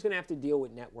going to have to deal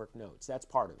with network notes. That's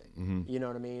part of it. You know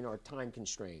what I mean? Or time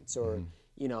constraints. Or,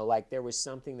 you know, like there was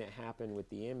something that happened with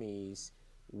the Emmys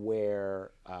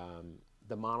where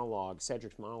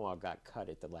Cedric's monologue got cut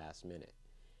at the last minute.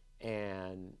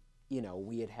 And, you know,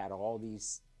 we had all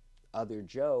these other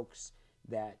jokes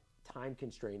that time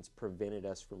constraints prevented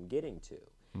us from getting to.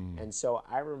 And so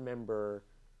I remember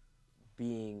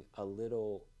being a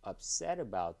little upset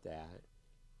about that,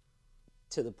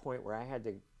 to the point where I had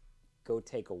to go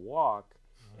take a walk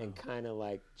and kind of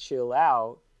like chill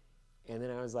out. And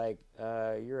then I was like,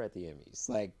 you're at the Emmys.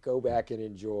 Like, go back and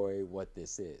enjoy what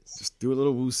this is. Just do a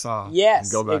little woo-saw.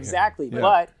 Yes, and go back exactly. Yeah.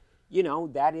 But, you know,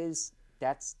 that's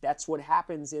what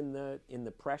happens in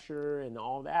the pressure and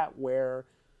all that, where,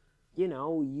 you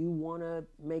know, you want to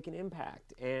make an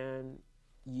impact, and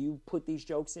you put these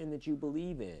jokes in that you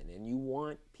believe in, and you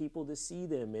want people to see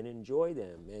them and enjoy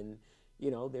them. And,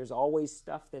 you know, there's always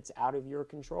stuff that's out of your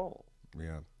control.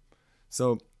 Yeah.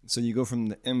 So you go from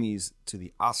the Emmys to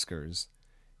the Oscars,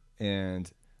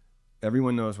 and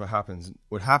everyone knows what happened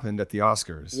at the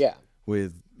Oscars. Yeah.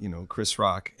 With, you know, Chris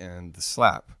Rock and the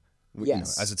slap. Yes. You know,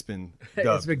 as it's been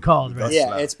dubbed. It's been called, right?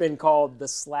 Yeah, it's been called the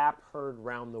slap heard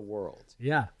round the world.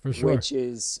 Yeah, for sure. Which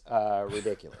is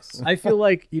ridiculous. I feel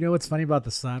like, you know what's funny about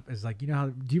the slap is, like, you know how,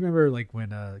 do you remember like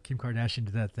when Kim Kardashian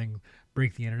did that thing,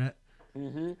 break the internet?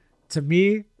 To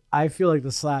me, I feel like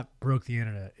the slap broke the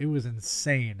internet. It was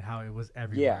insane how it was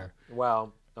everywhere. Yeah,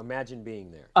 well, imagine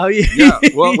being there. Oh yeah,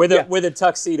 well, with a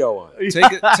tuxedo on.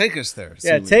 Take us there.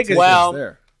 Yeah, Suli. take us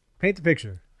there. Paint the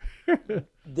picture.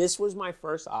 This was my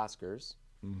first Oscars.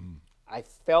 I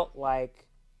felt like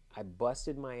I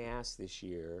busted my ass this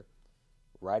year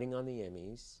writing on the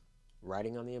Emmys,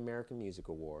 writing on the American Music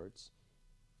Awards,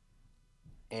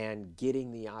 and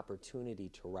getting the opportunity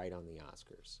to write on the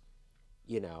Oscars.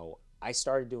 You know, I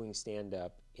started doing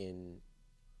stand-up in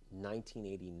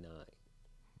 1989.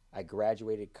 I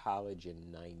graduated college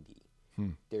in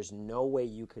 90. There's no way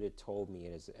you could have told me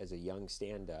as a young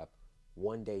stand-up,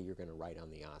 one day you're going to write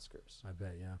on the Oscars. I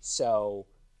bet, yeah. So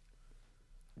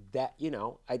that, you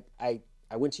know, I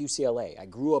went to UCLA. I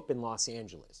grew up in Los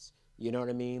Angeles. You know what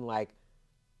I mean? Like,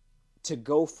 to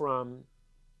go from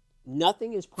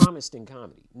nothing is promised in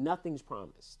comedy. Nothing's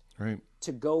promised. Right.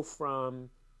 To go from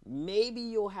maybe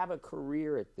you'll have a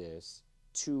career at this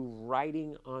to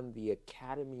writing on the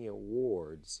Academy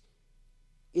Awards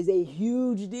is a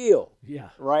huge deal. Yeah.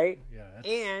 Right? Yeah.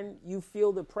 And you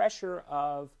feel the pressure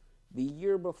of the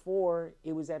year before,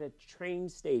 it was at a train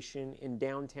station in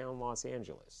downtown Los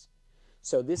Angeles.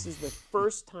 So this is the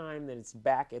first time that it's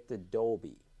back at the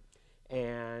Dolby,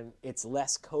 and it's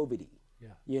less COVID-y.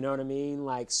 Yeah. You know what I mean?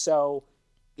 Like, so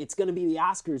it's going to be the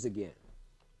Oscars again,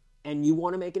 and you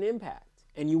want to make an impact,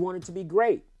 and you want it to be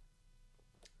great.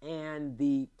 And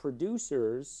the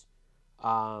producers,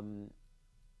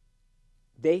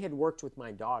 they had worked with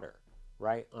my daughter,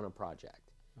 right, on a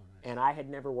project. And I had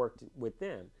never worked with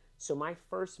them. So my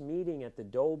first meeting at the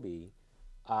Dolby,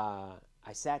 I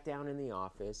sat down in the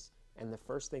office, And the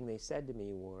first thing they said to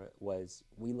me was,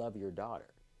 "We love your daughter."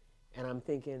 And I'm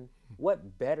thinking,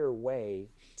 what better way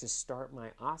to start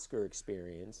my Oscar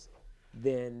experience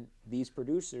than these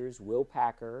producers, Will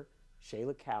Packer,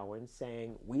 Shayla Cowan,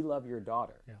 saying, "We love your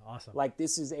daughter." Yeah, awesome. Like,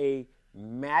 this is a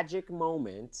magic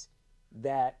moment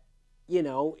that, you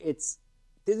know, this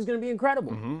is going to be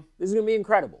incredible. This is going to be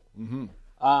incredible.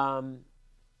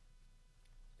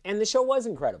 And the show was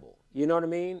incredible. You know what I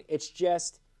mean? It's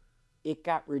just, it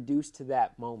got reduced to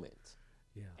that moment.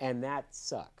 Yeah. And that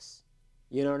sucks.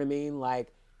 You know what I mean?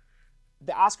 Like,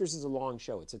 the Oscars is a long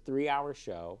show. It's a 3-hour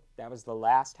show. That was the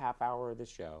last half hour of the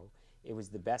show. It was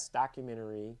the best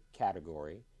documentary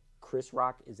category. Chris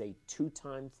Rock is a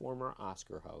 2-time former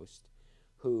Oscar host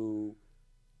who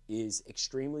is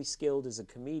extremely skilled as a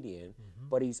comedian,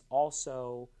 but he's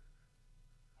also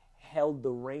held the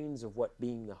reins of what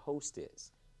being the host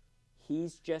is.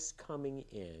 He's just coming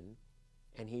in,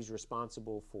 and he's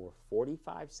responsible for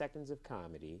 45 seconds of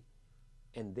comedy,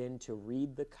 and then to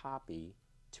read the copy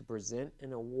to present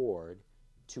an award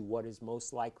to what is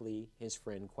most likely his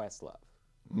friend Questlove.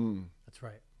 That's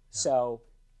right. Yeah. So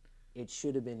it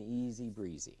should have been easy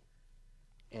breezy,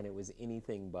 and it was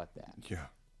anything but that. Yeah.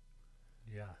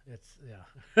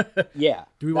 Yeah.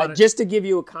 Do we want just to give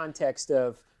you a context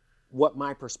of what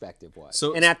my perspective was.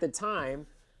 So- and at the time,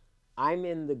 I'm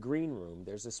in the green room.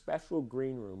 There's a special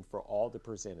green room for all the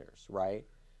presenters, right?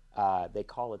 They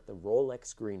call it the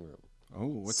Rolex green room. Oh,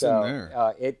 what's in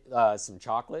there? Some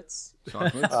chocolates.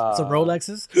 Chocolates? Some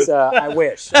Rolexes? I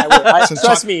wish.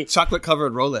 Trust me. Chocolate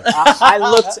covered Rolex. I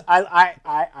looked.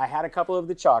 I had a couple of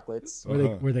the chocolates, Were they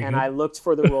and good? I looked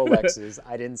for the Rolexes.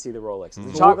 I didn't see the Rolexes.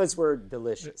 The chocolates were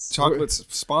delicious. Chocolates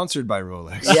sponsored by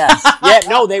Rolex. Yes. Yeah.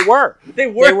 No, they were. They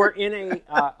were? They were in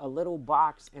a little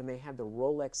box, and they had the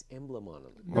Rolex emblem on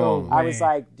them. No I way. was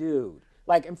like, dude.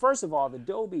 Like, and first of all, the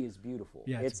Dolby is beautiful.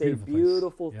 Yeah, it's a a beautiful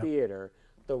beautiful place. Yep. theater.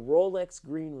 The Rolex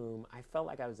green room, I felt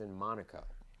like I was in Monaco.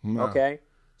 Okay?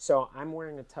 So I'm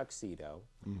wearing a tuxedo,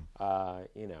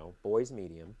 boys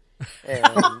medium. And,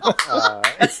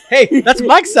 Hey, that's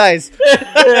Mike's size.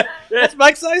 That's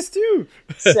Mike's size too.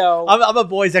 so I'm a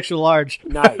boy's extra large.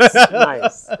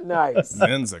 nice.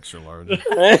 Men's extra large.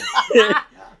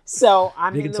 So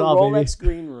I'm Big in and the tall, Rolex baby.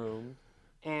 green room,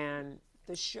 and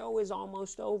the show is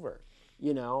almost over.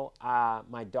 You know, I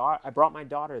brought my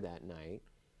daughter that night,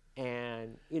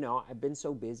 and, you know, I've been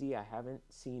so busy, I haven't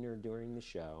seen her during the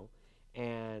show.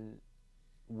 And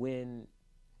when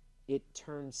it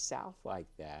turns south like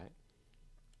that,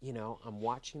 you know, I'm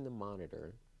watching the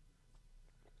monitor,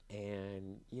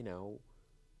 and, you know,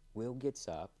 Will gets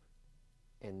up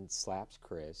and slaps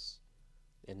Chris,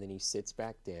 and then he sits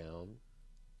back down,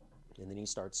 and then he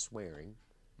starts swearing.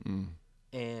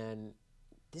 And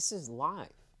this is live.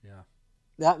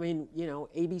 Yeah. I mean, you know,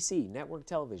 ABC, network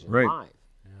television, Right. live.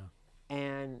 Yeah.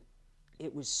 And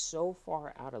it was so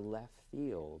far out of left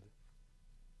field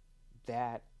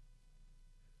that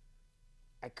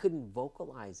I couldn't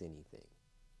vocalize anything.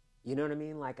 You know what I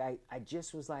mean? Like, I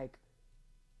just was like,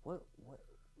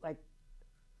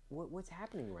 what's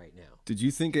happening right now? Did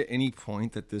you think at any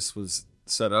point that this was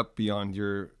set up beyond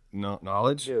your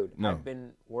knowledge? Dude, No. I've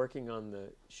been working on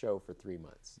the show for 3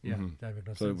 months. Yeah. That made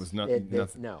no So it sense. was not, It-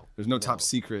 nothing. no. There's no top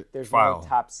secret There's file. no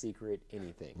top secret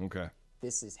anything. Okay.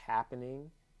 This is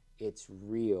happening. It's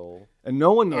real. And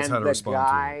no one knows And how to the respond to it.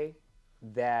 guy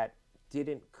that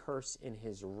didn't curse in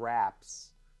his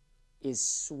raps is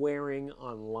swearing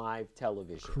on live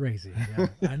television. Crazy. Yeah.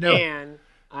 I know. And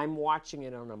I'm watching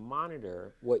it on a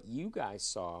monitor. What you guys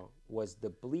saw was the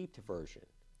bleeped version.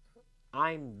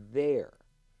 I'm there.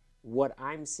 What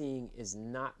I'm seeing is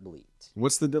not bleeped.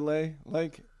 What's the delay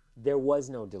like? There was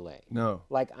no delay. No.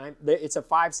 Like, it's a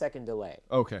 5-second delay.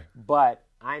 Okay. But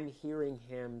I'm hearing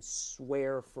him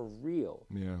swear for real.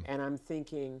 Yeah. And I'm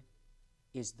thinking,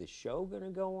 is the show going to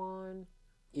go on?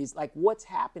 Is, like, what's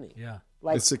happening? Yeah.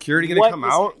 Like, Is security gonna what come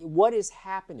is- out? What is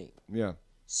happening? Yeah.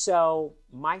 So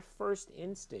my first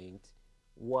instinct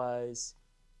was,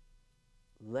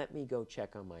 let me go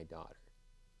check on my daughter.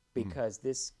 Because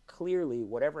this clearly,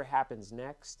 whatever happens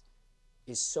next,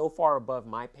 is so far above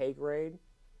my pay grade,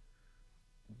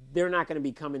 they're not going to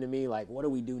be coming to me like, what do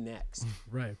we do next?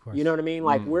 Right, of course. You know what I mean?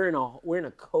 Like, we're in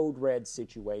a code red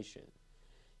situation.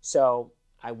 So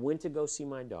I went to go see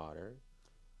my daughter,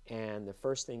 and the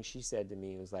first thing she said to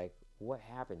me was like, what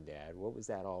happened, Dad? What was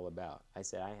that all about? I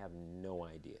said, I have no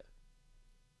idea.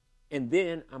 And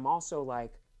then I'm also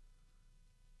like,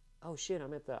 oh shit,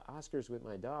 I'm at the Oscars with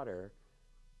my daughter.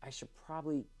 I should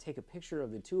probably take a picture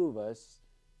of the two of us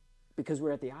because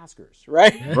we're at the Oscars,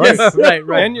 right? Right.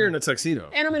 Right. And you're in a tuxedo.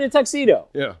 And I'm in a tuxedo.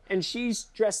 Yeah. And she's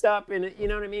dressed up, and you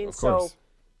know what I mean? Of course. So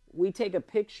we take a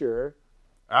picture.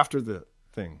 After the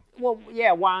thing. Well,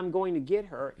 yeah, while I'm going to get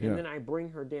her, and Yeah. then I bring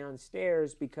her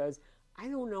downstairs because I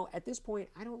don't know, at this point,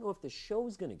 I don't know if the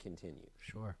show's going to continue.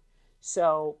 Sure.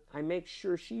 So I make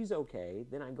sure she's okay.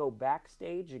 Then I go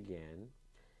backstage again.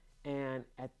 And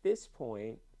at this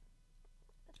point,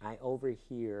 I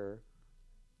overhear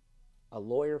a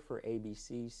lawyer for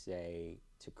ABC say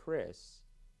to Chris,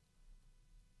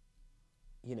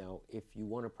 you know, if you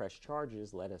want to press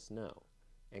charges, let us know.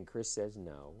 And Chris says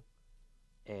no.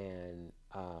 And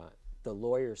the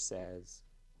lawyer says,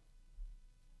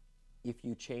 if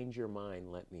you change your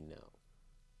mind, let me know.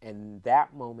 And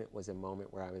that moment was a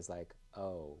moment where I was like,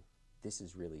 oh, this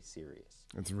is really serious.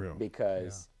 It's real.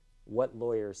 Because what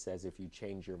lawyer says, if you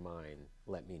change your mind,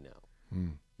 let me know?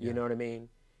 You know what I mean?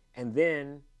 And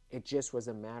then it just was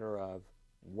a matter of,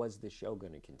 was the show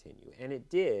going to continue? And it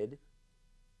did.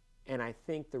 And I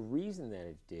think the reason that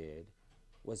it did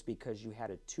was because you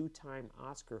had a 2-time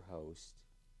Oscar host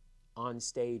on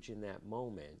stage in that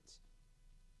moment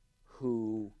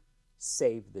who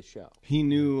saved the show. He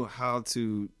knew how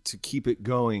to keep it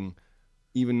going,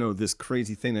 even though this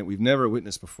crazy thing that we've never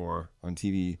witnessed before on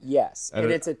TV. Yes,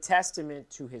 and it's a testament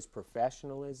to his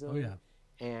professionalism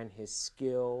and his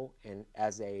skill, and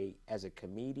as a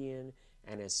comedian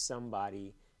and as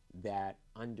somebody that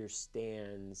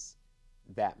understands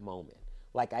that moment.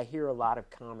 Like, I hear a lot of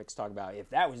comics talk about, if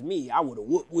that was me, I would have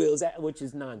whooped Will's ass, which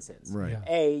is nonsense. Right. Yeah.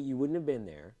 A, you wouldn't have been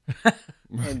there.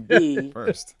 And B,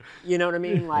 First. you know what I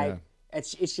mean? Like,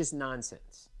 it's just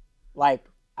nonsense. Like,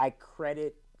 I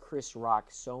credit Chris Rock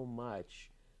so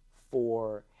much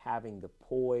for having the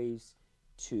poise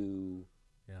to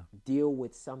deal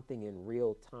with something in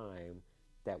real time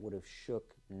that would have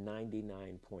shook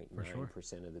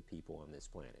 99.9% of the people on this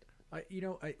planet.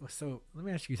 So let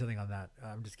me ask you something on that.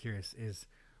 I'm just curious. Is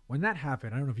when that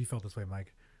happened, I don't know if you felt this way,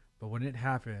 Mike, but when it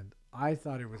happened, I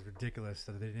thought it was ridiculous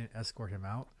that they didn't escort him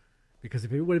out, because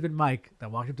if it would have been Mike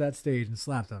that walked up to that stage and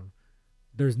slapped him,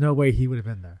 there's no way he would have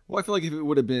been there. Well, I feel like if it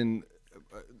would have been...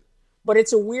 But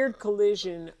it's a weird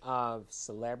collision of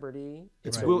celebrity.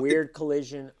 It's a weird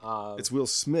collision of... It's Will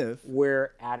Smith.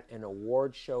 We're at an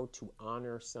award show to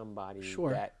honor somebody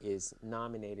that is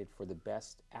nominated for the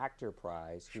Best Actor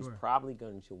prize, who's probably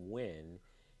going to win,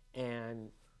 and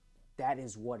that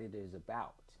is what it is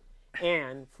about.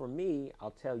 And for me, I'll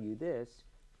tell you this,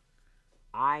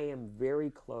 I am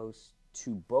very close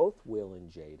to both Will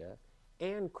and Jada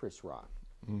and Chris Rock.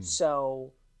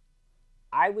 So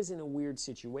I was in a weird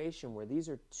situation where these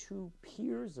are two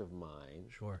peers of mine.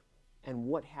 And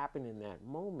what happened in that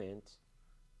moment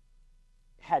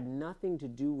had nothing to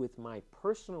do with my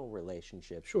personal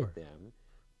relationships with them,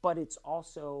 but it's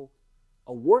also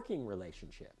a working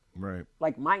relationship. Right.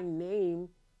 Like, my name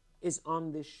is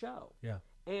on this show. Yeah.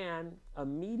 And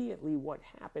immediately what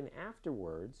happened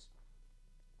afterwards,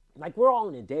 like, we're all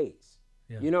in a daze.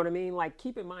 You know what I mean? Like,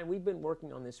 keep in mind, we've been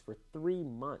working on this for 3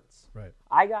 months. Right.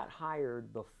 I got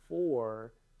hired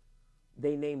before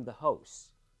they named the hosts.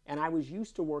 And I was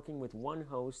used to working with one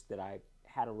host that I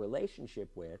had a relationship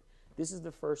with. This is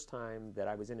the first time that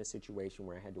I was in a situation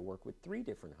where I had to work with 3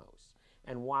 different hosts.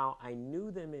 And while I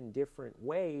knew them in different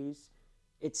ways,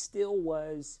 it still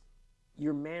was,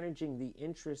 you're managing the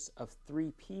interests of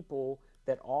 3 people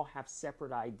that all have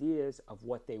separate ideas of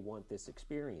what they want this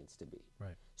experience to be.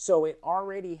 Right. So it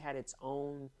already had its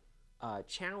own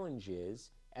challenges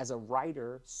as a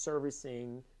writer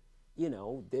servicing, you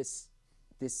know, this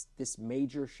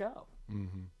major show.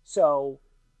 So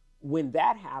when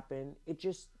that happened, it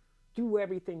just threw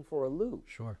everything for a loop.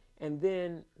 And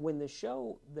then when the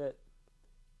show,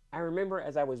 I remember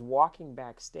as I was walking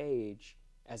backstage,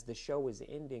 as the show was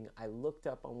ending, I looked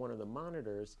up on one of the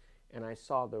monitors and I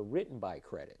saw the written by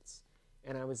credits.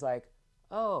 And I was like,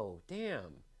 oh,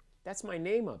 damn, that's my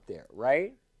name up there,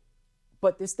 right?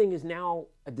 But this thing is now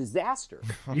a disaster.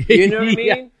 You know what I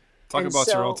mean? Talk about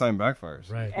your all-time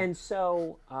backfires. Right. And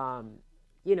so,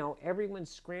 you know, everyone's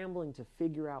scrambling to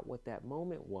figure out what that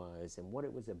moment was and what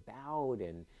it was about,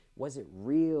 and was it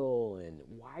real, and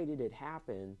why did it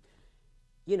happen?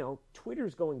 You know,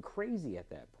 Twitter's going crazy at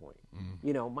that point.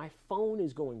 You know, my phone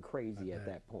is going crazy at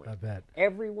that point. I bet.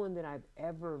 Everyone that I've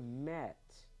ever met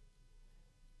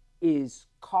is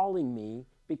calling me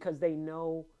because they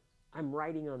know I'm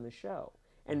writing on the show.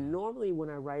 And normally when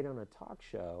I write on a talk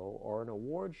show or an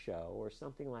award show or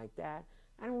something like that,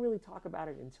 I don't really talk about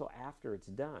it until after it's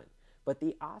done. But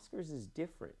the Oscars is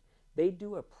different. They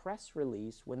do a press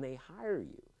release when they hire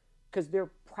you because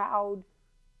they're proud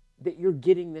that you're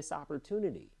getting this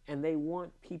opportunity, and they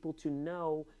want people to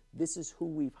know this is who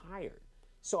we've hired.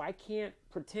 So I can't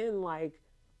pretend like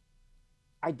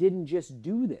I didn't just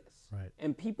do this. Right.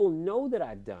 And people know that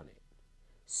I've done it.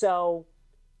 So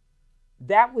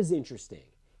that was interesting.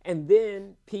 And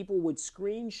then people would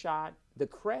screenshot the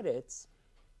credits,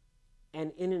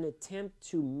 and in an attempt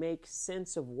to make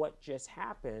sense of what just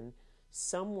happened,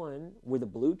 someone with a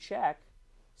blue check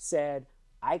said,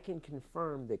 I can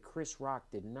confirm that Chris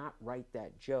Rock did not write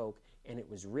that joke, and it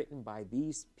was written by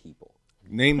these people.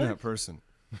 Name that person.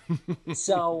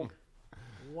 So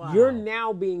Wow. you're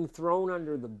now being thrown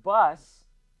under the bus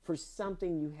for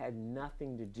something you had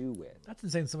nothing to do with. That's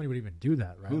insane. Somebody would even do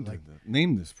that, right? Who Like, did that?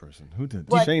 Name this person. Who did that?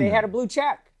 But Shame they them. had a blue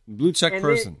check. blue check And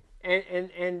person.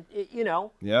 And you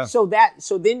know. Yeah. So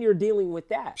then you're dealing with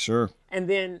that. Sure. And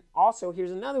then also,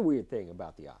 here's another weird thing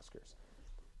about the Oscars.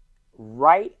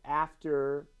 Right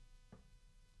after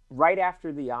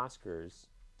the Oscars,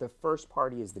 the first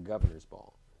party is the Governor's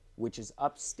Ball, which is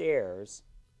upstairs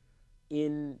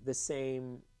in the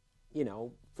same,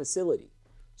 facility.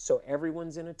 So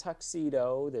everyone's in a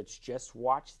tuxedo that's just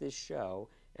watched this show,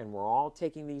 and we're all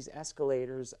taking these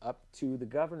escalators up to the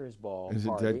Governor's Ball Is it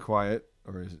party. dead quiet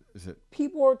or is it?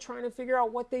 People are trying to figure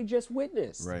out what they just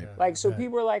witnessed. Right. Yeah.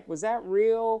 People are like, was that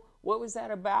real? What was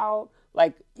that about?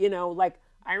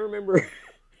 I remember,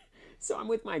 so I'm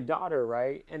with my daughter,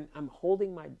 right? And I'm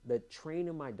holding the train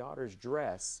of my daughter's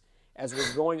dress as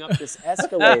we're going up this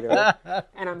escalator.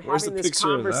 And I'm Where's having the this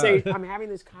picture of that? conversation. I'm having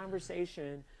this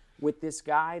conversation with this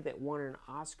guy that won an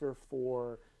Oscar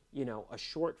for, a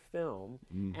short film.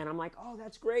 And I'm like, oh,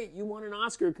 that's great. You won an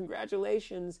Oscar.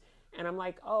 Congratulations. And I'm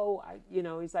like, oh,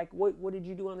 he's like, what did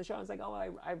you do on the show? I was like, oh,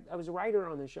 I was a writer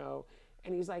on the show.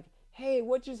 And he's like, hey,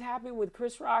 what just happened with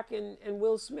Chris Rock and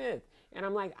Will Smith? And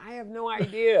I'm like, I have no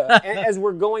idea. As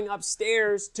we're going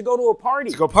upstairs to go to a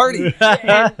party. Let's go party.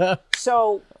 And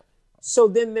so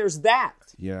then there's that.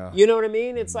 Yeah. You know what I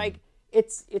mean? It's like,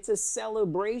 it's a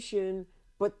celebration,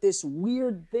 but this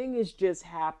weird thing has just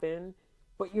happened,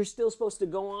 but you're still supposed to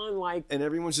go on like. And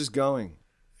everyone's just going.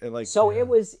 And like. So it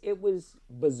was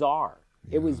bizarre.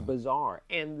 Yeah. It was bizarre.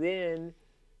 And then,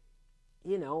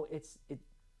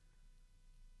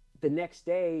 the next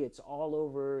day it's all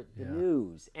over the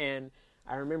news. And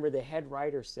I remember the head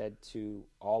writer said to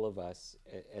all of us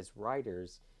as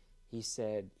writers, he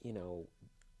said,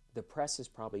 the press is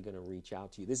probably going to reach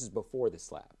out to you. This is before the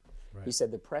slap. Right. He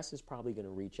said, the press is probably going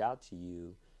to reach out to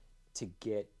you to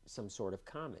get some sort of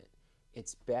comment.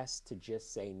 It's best to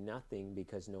just say nothing,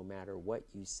 because no matter what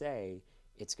you say,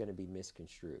 it's going to be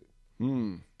misconstrued.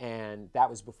 And that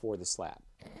was before the slap.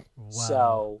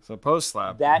 Wow. So post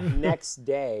slap. That next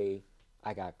day,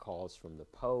 I got calls from the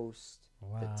Post,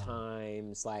 Wow. the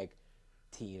Times, like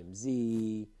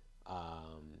TMZ.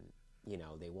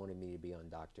 They wanted me to be on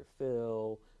Dr.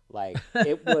 Phil. Like,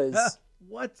 it was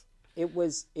What? It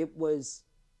was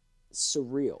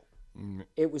surreal.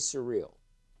 It was surreal.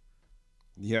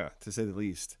 Yeah, to say the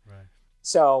least. Right.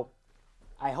 So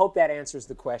I hope that answers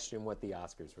the question what the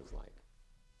Oscars was like.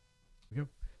 Yep.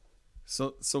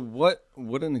 So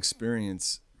what an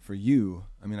experience for you.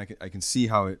 I mean, I can see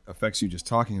how it affects you just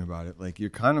talking about it. Like, you're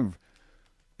kind of,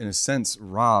 in a sense,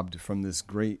 robbed from this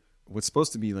great, what's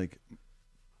supposed to be like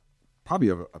probably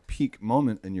a peak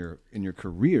moment in your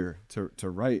career to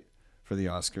write for the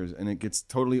Oscars, and it gets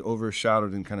totally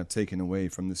overshadowed and kind of taken away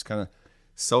from this kind of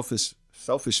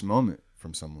selfish moment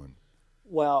from someone.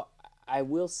 Well, I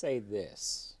will say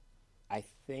this. I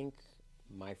think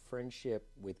my friendship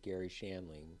with Gary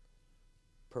Shandling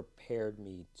prepared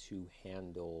me to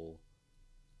handle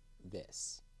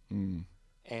this.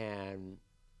 And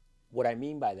what I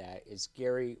mean by that is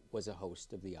Gary was a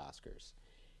host of the Oscars.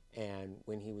 And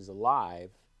when he was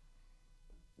alive,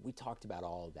 we talked about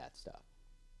all of that stuff.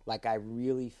 Like, I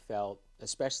really felt,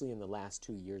 especially in the last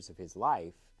 2 years of his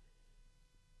life,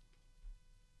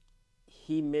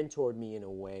 he mentored me in a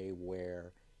way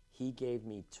where he gave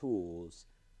me tools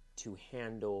to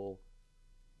handle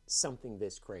something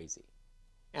this crazy.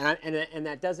 And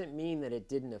that doesn't mean that it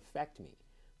didn't affect me.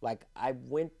 Like, I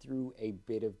went through a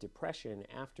bit of depression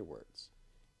afterwards,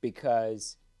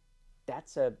 because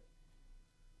that's a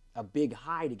big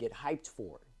high to get hyped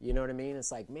for. You know what I mean?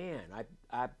 It's like, man,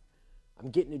 I'm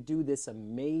getting to do this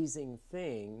amazing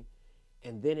thing,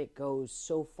 and then it goes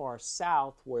so far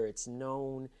south where it's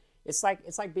known. It's like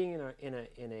being in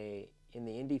the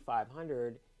Indy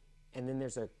 500, and then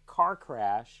there's a car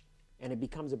crash, and it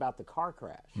becomes about the car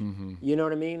crash. Mm-hmm. You know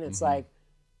what I mean? It's like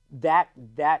that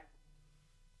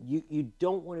you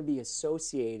don't want to be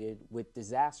associated with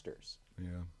disasters.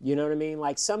 Yeah. You know what I mean?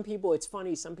 Like, some people, it's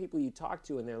funny, some people you talk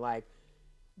to and they're like,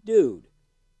 dude,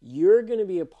 you're going to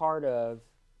be a part of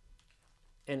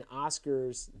an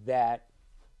Oscars that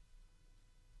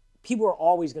people are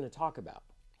always going to talk about.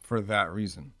 for that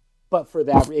reason. But for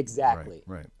that, exactly.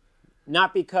 Right.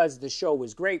 Not because the show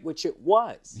was great, which it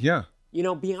was. Yeah. You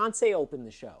know, Beyonce opened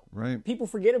the show. Right. People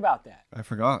forget about that. I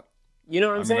forgot. You know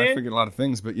what I'm saying? I forget a lot of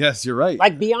things, but yes, you're right.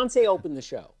 Like Beyonce opened the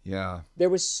show. Yeah. There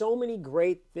was so many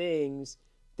great things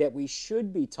that we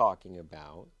should be talking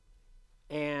about,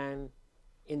 and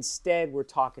instead we're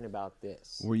talking about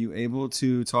this. Were you able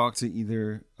to talk to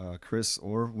either Chris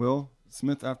or Will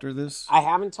Smith after this? I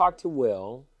haven't talked to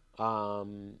Will.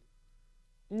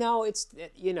 No, it's,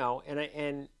 you know,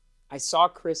 and I saw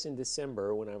Chris in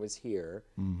December when I was here,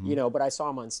 you know, but I saw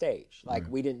him on stage. Like,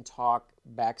 we didn't talk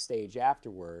backstage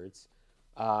afterwards.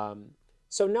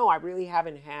 So, no, I really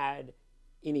haven't had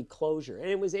any closure. And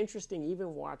it was interesting,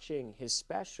 even watching his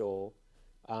special,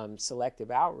 Selective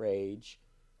Outrage,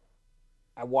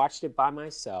 I watched it by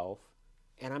myself,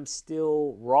 and I'm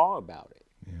still raw about it.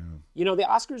 Yeah. You know, the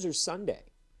Oscars are Sunday.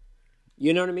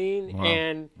 You know what I mean? Wow.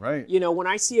 And, Right. you know, when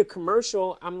I see a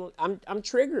commercial, I'm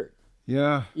triggered.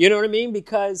 Yeah. You know what I mean?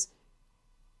 Because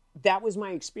that was my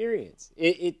experience.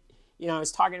 You know, I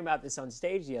was talking about this on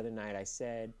stage the other night. I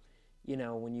said, you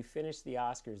know, when you finish the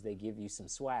Oscars, they give you some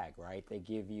swag, right? They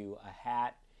give you a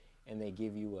hat and they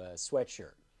give you a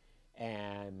sweatshirt.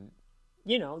 And,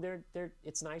 you know,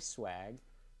 it's nice swag,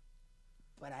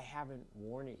 but I haven't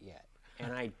worn it yet.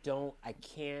 And I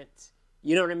can't,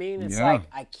 you know what I mean? It's like,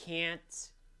 I can't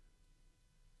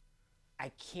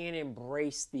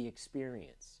embrace the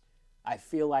experience. I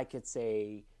feel like it's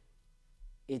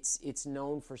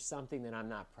known for something that I'm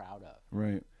not proud of.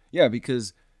 Right. Yeah,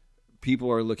 because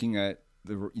people are looking at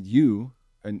you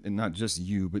and not just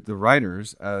you, but the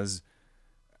writers as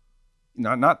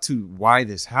not to why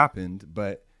this happened,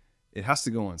 but it has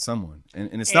to go on someone,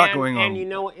 and it's not going on. And you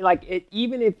know, like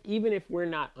even if we're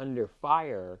not under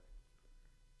fire,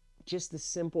 just the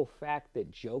simple fact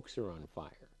that jokes are on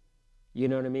fire. You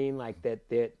know what I mean? Like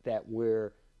that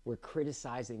we're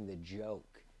criticizing the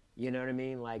joke. You know what I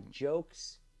mean? Like,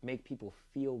 jokes make people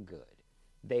feel good.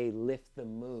 They lift the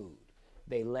mood.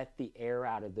 They let the air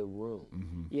out of the room.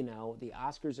 Mm-hmm. You know, the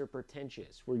Oscars are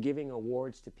pretentious. We're giving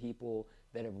awards to people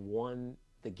that have won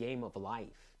the game of life.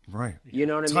 Right. You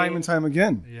know what I mean? Time and time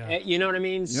again. Yeah. You know what I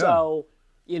mean? Yeah. So,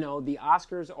 you know, the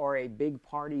Oscars are a big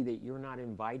party that you're not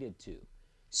invited to.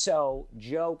 So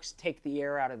jokes take the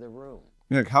air out of the room.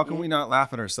 Like, how can we not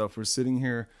laugh at ourselves? We're sitting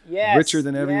here Yes, richer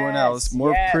than everyone else,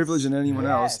 more yes, privileged than anyone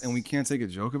else, yes. and we can't take a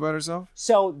joke about ourselves?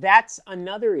 So that's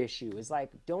another issue, is like,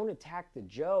 don't attack the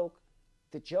joke.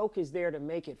 The joke is there to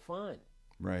make it fun.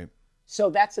 Right. So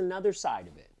that's another side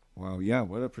of it. Wow. Yeah.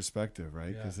 What a perspective,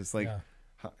 right? Because it's like, yeah.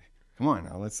 come on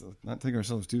now, let's not take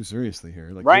ourselves too seriously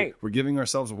here. Like, Right. We're giving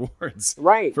ourselves awards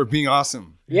Right. for being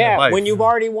awesome. Yeah, in life. when you've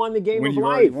already won the game when of you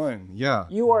life. already won. Yeah.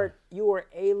 You are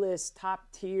A-list,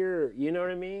 top tier, you know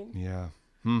what I mean? Yeah.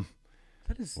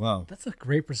 That is, Wow. That's a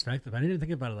great perspective. I didn't even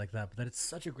think about it like that, but that is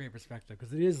such a great perspective,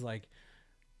 because it is like,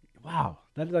 wow,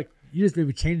 that, like, you just made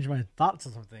me change my thoughts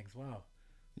on some things. Wow.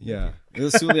 Yeah,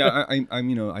 Suli, I'm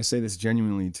you know, I say this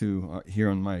genuinely too here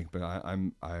on Mike, but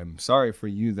I'm sorry for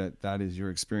you that is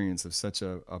your experience of such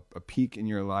a peak in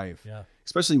your life, Yeah.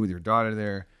 especially with your daughter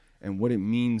there, and what it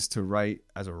means to write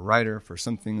as a writer for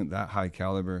something that high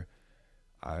caliber.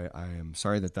 I am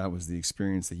sorry that was the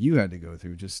experience that you had to go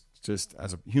through, just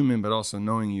as a human, but also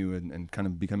knowing you and kind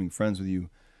of becoming friends with you.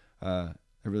 It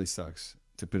really sucks,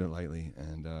 to put it lightly,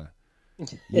 and.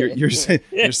 You're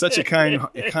such a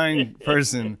kind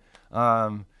person.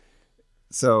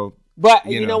 So, but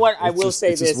you know what? I will just,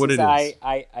 say this: what is it is.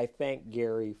 I thank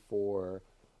Gary for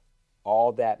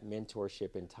all that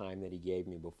mentorship and time that he gave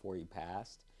me before he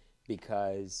passed,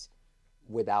 because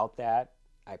without that,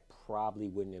 I probably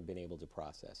wouldn't have been able to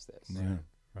process this. Yeah.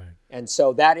 Right. And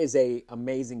so that is a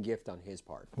amazing gift on his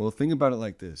part. Well, think about it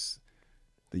like this: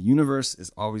 the universe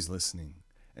is always listening,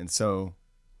 and so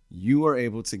you are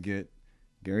able to get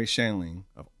Gary Shandling,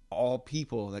 of all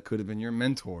people that could have been your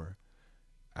mentor,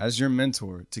 as your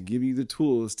mentor, to give you the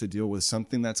tools to deal with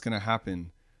something that's going to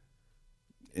happen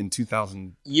in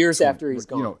 2000 years after he's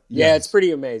gone. You know, Yeah, yes. it's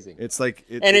pretty amazing. It's like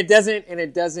it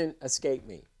doesn't escape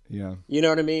me. Yeah. You know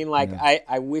what I mean? Like, Yeah.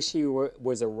 I wish he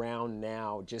was around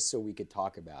now just so we could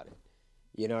talk about it.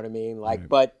 You know what I mean? Like,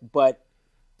 Right. but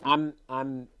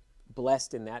I'm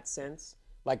blessed in that sense.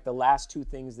 Like, the last two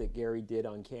things that Gary did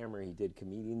on camera, he did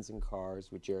Comedians in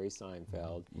Cars with Jerry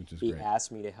Seinfeld. Which is he great.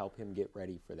 asked me to help him get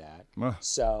ready for that. Ah.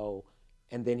 So,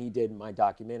 and then he did my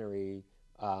documentary,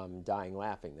 Dying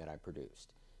Laughing, that I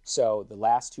produced. So the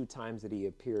last two times that he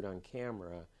appeared on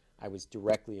camera, I was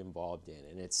directly involved in,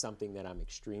 and it's something that I'm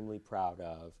extremely proud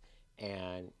of,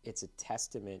 and it's a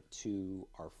testament to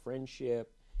our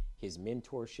friendship, his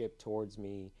mentorship towards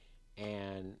me,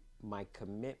 and my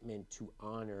commitment to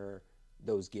honor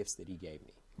those gifts that he gave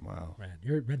me. Wow. Man,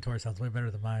 your mentor sounds way better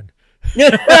than mine.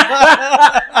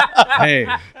 Hey,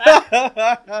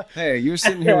 hey, you're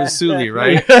sitting here with Suli,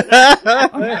 right?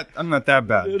 I'm not that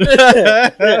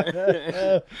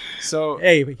bad. So,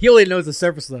 Hey, he only knows the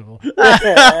surface level. all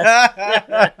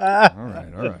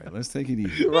right, let's take it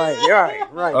easy. Right.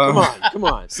 Come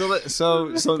on. So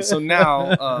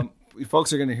now,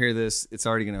 folks are going to hear this. It's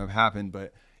already going to have happened,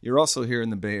 but you're also here in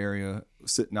the Bay Area,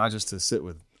 not just to sit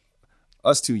with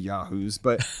us two yahoos,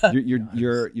 but you're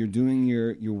doing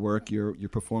your work. You're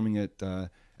performing at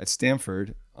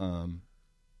Stanford.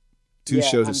 Two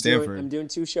shows at Stanford. I'm doing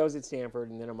 2 shows at Stanford,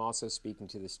 and then I'm also speaking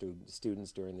to the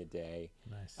students during the day.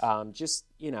 Nice. Just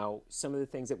some of the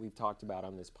things that we've talked about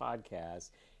on this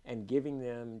podcast, and giving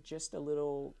them just a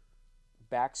little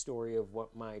backstory of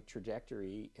what my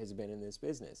trajectory has been in this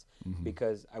business. Mm-hmm.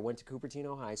 Because I went to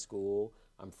Cupertino High School.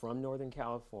 I'm from Northern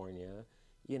California.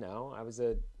 I was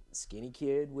a skinny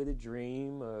kid with a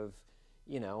dream of,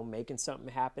 making something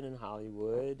happen in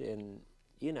Hollywood, and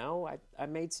I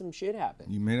made some shit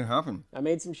happen. You made it happen. I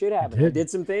made some shit happen. I did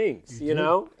some things,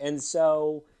 and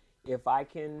so if I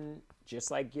can, just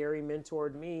like Gary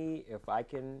mentored me, if I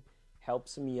can help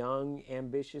some young,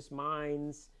 ambitious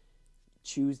minds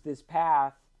choose this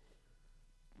path,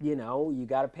 you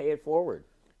got to pay it forward.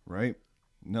 Right.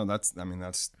 No, that's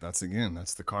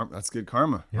the karma. That's good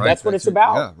karma, Yeah. right? That's what it's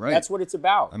about. Yeah, right. That's what it's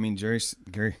about. I mean, Gary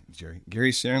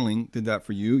Shandling did that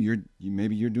for you.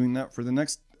 Maybe you're doing that for the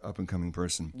next up and coming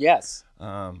person. Yes.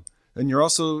 And you're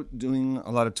also doing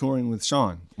a lot of touring with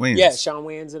Sean Wayans. Yes, Sean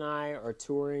Wayans and I are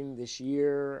touring this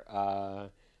year.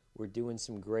 We're doing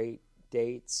some great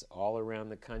dates all around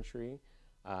the country.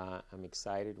 I'm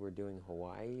excited. We're doing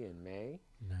Hawaii in May.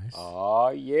 Nice. Oh,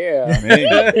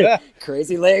 yeah.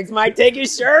 Crazy Legs might take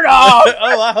his shirt off.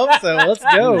 Oh, I hope so. Let's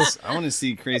go. I want to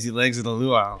see Crazy Legs at the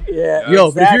luau. Yeah. Yo,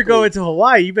 exactly. but if you're going to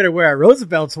Hawaii, you better wear a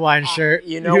Roosevelt's Hawaiian shirt.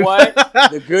 You know what?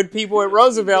 The good people at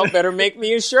Roosevelt better make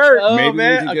me a shirt. Oh, Maybe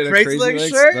man, we can get a Crazy Legs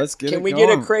shirt? Let's get Can it we going.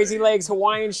 get a Crazy Legs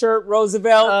Hawaiian shirt,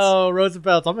 Roosevelt? Oh,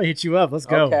 Roosevelt's. I'm going to hit you up. Let's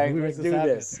go. Okay, We let's make do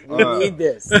happen. this. We need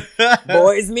this.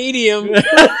 Boys medium.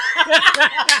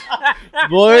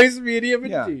 Boys, medium,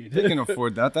 Yeah, indeed. they can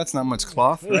afford that. That's not much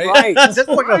cloth, right? Right. That's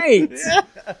right.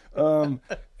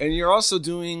 And you're also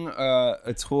doing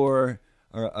a tour,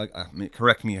 or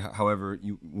correct me, however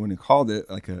you want to call it,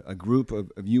 like a group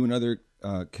of you and other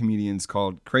comedians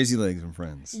called Crazy Legs and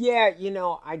Friends. Yeah,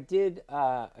 I did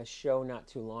a show not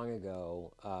too long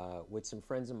ago with some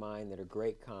friends of mine that are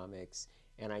great comics,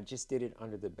 and I just did it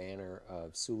under the banner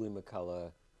of Suli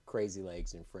McCullough, Crazy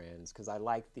Legs and Friends, because I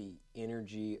like the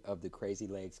energy of the Crazy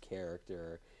Legs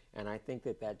character, and I think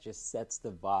that just sets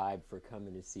the vibe for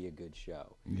coming to see a good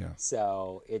show. Yeah.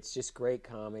 So it's just great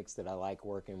comics that I like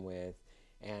working with,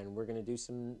 and we're going to do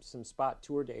some spot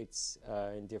tour dates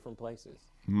in different places.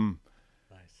 Mm.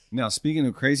 Nice. Now, speaking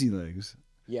of Crazy Legs,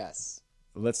 Yes.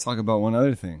 let's talk about one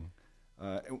other thing.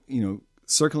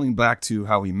 Circling back to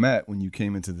how we met when you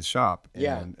came into the shop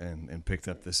and picked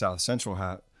up the South Central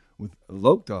hat with a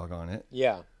Loke Dog on it.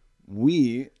 Yeah.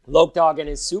 Loke Dog and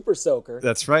his Super Soaker.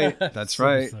 That's right. That's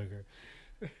right. Sugar.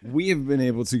 We have been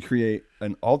able to create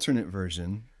an alternate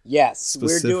version. Yes,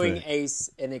 Specific. we're doing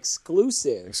an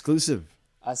exclusive,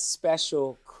 a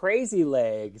special Crazy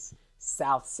Legs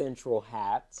South Central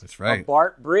hat. That's right. A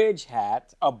Bart Bridge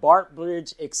hat, a Bart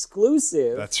Bridge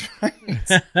exclusive. That's right.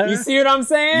 You see what I'm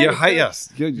saying? Yeah.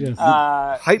 Yes.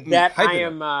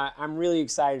 I'm really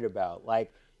excited about.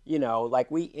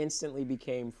 We instantly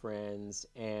became friends,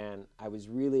 and I was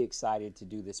really excited to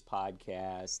do this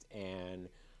podcast, and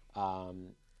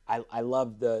I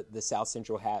love the South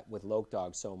Central hat with Loke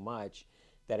Dog so much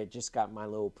that it just got my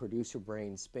little producer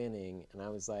brain spinning, and I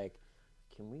was like,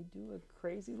 can we do a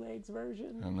Crazy Legs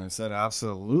version? And I said,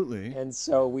 absolutely. And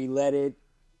so we let it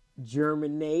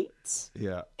germinate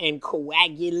Yeah. and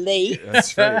coagulate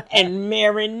That's right. and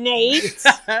marinate,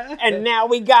 and now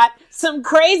we got some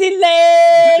Crazy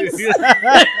Legs.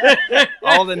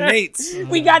 All the Nates.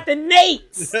 We got the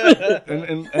Nates.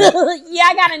 And Yeah,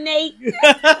 I got a Nate.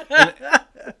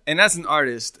 And as an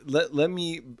artist, let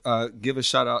me give a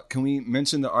shout out. Can we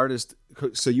mention the artist?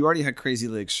 So you already had Crazy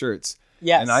Legs shirts.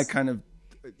 Yes. And I kind of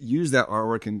used that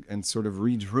artwork and sort of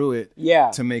redrew it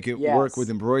to make it work with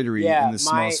embroidery in this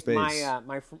small space.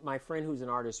 My friend who's an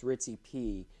artist, Ritzy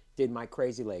P, did my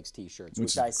Crazy Legs t-shirts,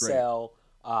 which is I great. sell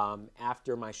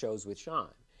after my shows with Sean.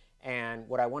 And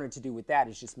what I wanted to do with that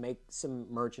is just make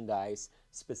some merchandise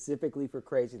specifically for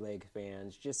Crazy Legs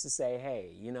fans, just to say,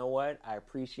 hey, you know what? I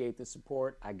appreciate the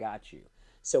support. I got you.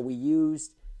 So we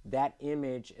used that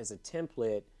image as a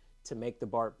template to make the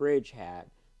Bart Bridge hat.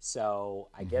 So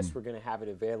I guess we're going to have it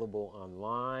available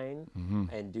online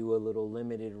and do a little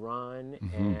limited run.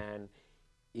 And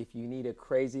if you need a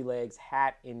Crazy Legs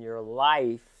hat in your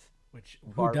life, Which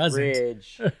who Bar doesn't?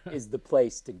 Bridge is the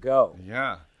place to go.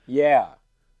 Yeah. Yeah.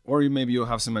 Or maybe you'll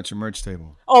have some at your merch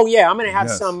table. Oh, yeah. I'm going to have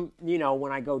Yes. some,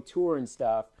 when I go tour and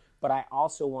stuff. But I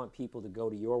also want people to go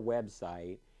to your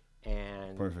website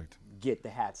and Perfect. get the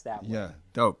hats that way. Yeah,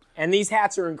 dope. And these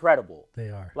hats are incredible. They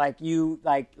are. Like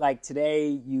today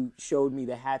you showed me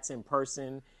the hats in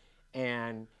person,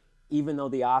 and even though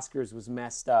the Oscars was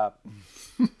messed up,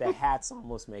 the hats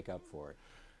almost make up for it.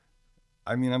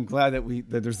 I mean, I'm glad that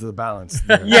there's the balance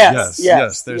there.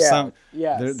 Yes. There's some.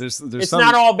 Yes. There's It's some,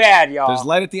 not all bad, y'all. There's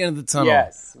light at the end of the tunnel.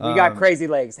 Yes, we got Crazy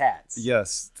Legs hats.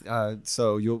 Yes.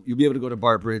 So you'll be able to go to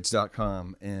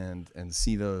barbridge.com and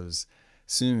see those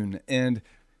soon. And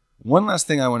one last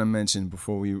thing I want to mention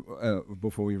before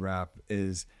we wrap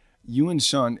is you and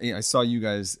Sean. I saw you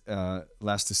guys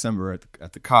last December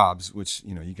at the Cobbs, which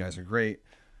you guys are great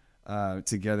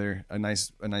together. A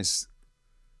nice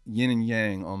yin and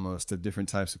yang almost of different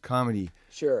types of comedy.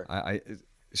 Sure.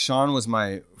 Sean was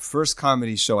my first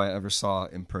comedy show I ever saw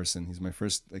in person. He's my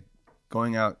first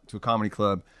going out to a comedy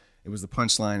club. It was the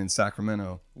Punchline in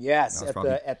Sacramento. Yes,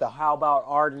 at the How About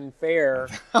Arden Fair,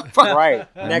 right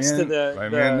next to the. My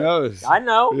man knows. I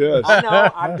know. Yes. I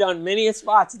know. I've done many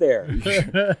spots there.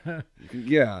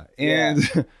 Yeah, and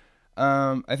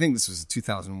I think this was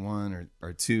 2001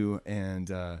 or 2,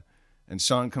 and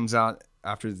Sean comes out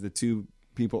after the two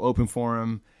people open for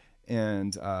him,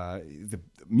 and the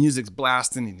music's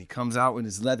blasting, and he comes out with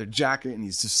his leather jacket, and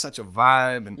he's just such a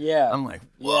vibe, and I'm like,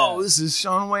 whoa, this is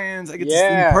Sean Wayans. I get to see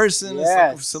him in person. It's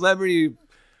like a celebrity,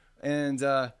 and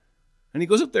he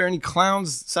goes up there and he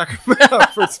clowns Sacramento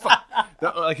for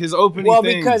his opening thing. Well,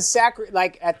 because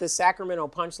at the Sacramento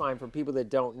Punchline, for people that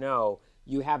don't know,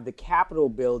 you have the Capitol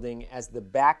building as the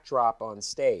backdrop on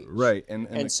stage. Right,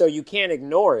 and so you can't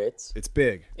ignore it. It's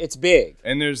big. It's big.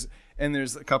 And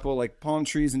there's a couple palm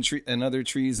trees and other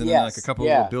trees, and then a couple of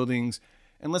little buildings.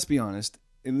 And let's be honest,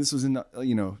 and this was in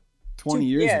 20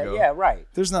 years ago. Yeah, right.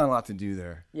 There's not a lot to do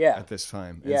there at this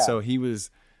time. And so he was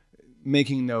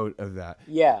making note of that.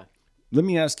 Yeah. Let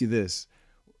me ask you this.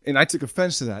 And I took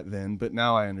offense to that then, but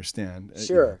now I understand.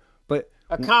 Sure. But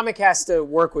a comic has to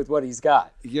work with what he's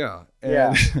got. Yeah.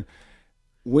 And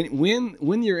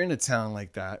when you're in a town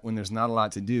like that, when there's not a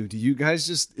lot to do you guys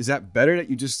is that better that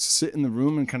you just sit in the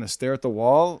room and kind of stare at the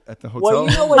wall at the hotel?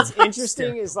 Well, what's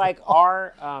interesting is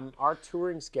our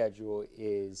touring schedule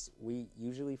is we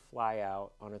usually fly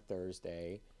out on a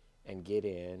Thursday and get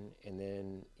in, and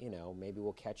then maybe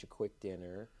we'll catch a quick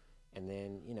dinner, and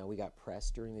then we got press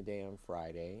during the day on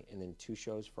Friday, and then 2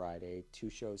 shows Friday, 2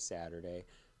 shows Saturday,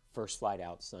 first flight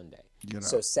out Sunday.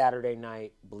 So Saturday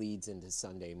night bleeds into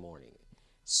Sunday morning.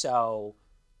 So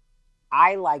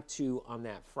I like to, on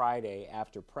that Friday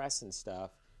after press and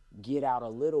stuff, get out a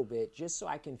little bit just so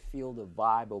I can feel the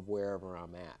vibe of wherever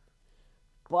I'm at.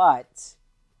 But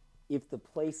if the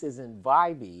place isn't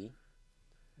vibey,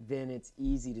 then it's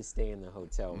easy to stay in the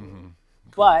hotel room. Mm-hmm.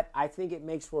 Okay. But I think it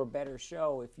makes for a better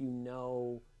show if you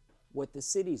know what the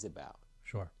city's about.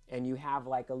 Sure. And you have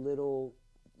a little,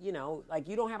 you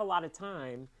don't have a lot of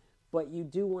time, but you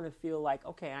do want to feel like,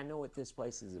 okay, I know what this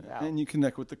place is about. And you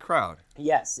connect with the crowd.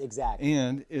 Yes, exactly.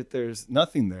 And if there's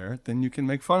nothing there, then you can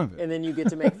make fun of it. And then you get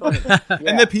to make fun of it. Yeah.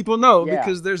 And then people know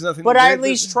because there's nothing but there. I at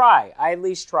least try. I at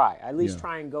least try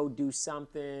and go do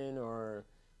something, or,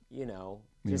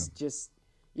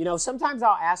 sometimes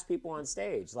I'll ask people on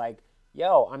stage,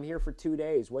 yo, I'm here for 2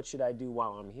 days. What should I do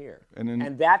while I'm here?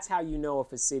 And that's how you know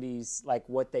if a city's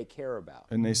what they care about.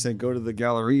 And they say, go to the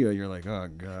Galleria. You're like, oh,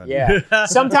 God. Yeah.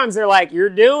 Sometimes they're like, you're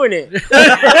doing it.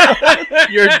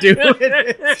 You're doing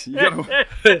it.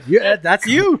 That's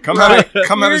you. Come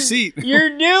have a seat. You're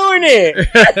doing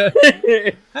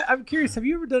it. I'm curious. Have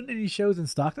you ever done any shows in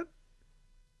Stockton?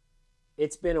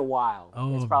 It's been a while.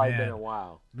 It's probably been a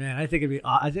while. Man, I think it'd be.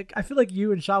 I feel like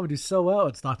you and Sean would do so well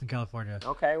in Stockton, California.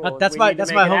 Okay, well, that's my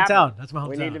hometown. That's my hometown.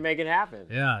 We need to make it happen.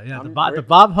 Yeah. The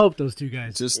Bob Hope, those two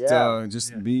guys. Just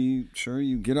be sure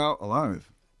you get out alive.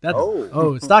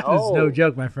 Stockton is no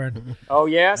joke, my friend. Oh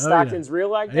yeah, Stockton's real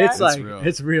like that.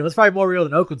 It's real. It's probably more real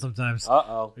than Oakland sometimes.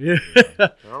 Yeah.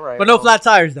 All right. But no flat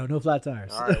tires though. No flat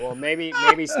tires. All right. Well, maybe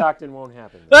Stockton won't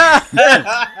happen.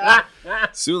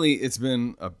 Suli, it's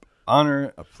been a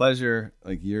honor, a pleasure.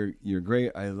 You're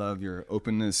great. I love your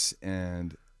openness,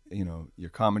 and your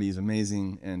comedy is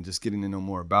amazing, and just getting to know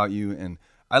more about you. And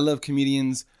I love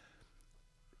comedians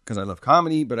because I love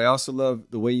comedy, but I also love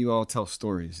the way you all tell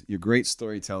stories. You're great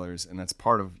storytellers, and that's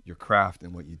part of your craft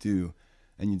and what you do.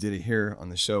 and you did it here on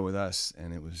the show with us,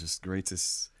 and it was just great to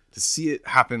see it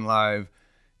happen live.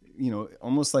 You know,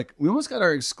 almost like we almost got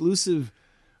our exclusive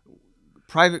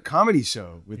private comedy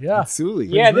show with Suli.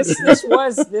 Yeah, this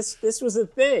was a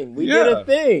thing. We did a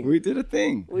thing. We did a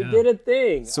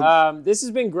thing. So, this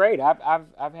has been great.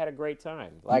 I've had a great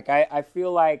time. Like I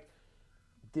feel like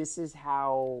this is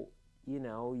how, you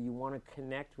know, you want to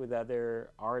connect with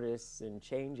other artists and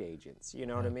change agents. You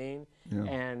know what I mean? Yeah.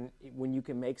 And when you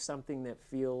can make something that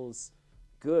feels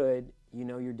good, you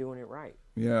know you're doing it right.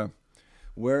 Yeah.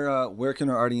 Where can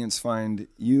our audience find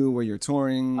you? Where you're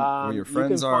touring? Where your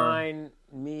friends are? You can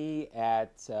find me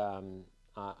at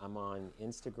I'm on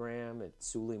Instagram at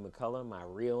Suli McCullough, my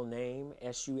real name,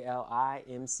 SuliMcCullough,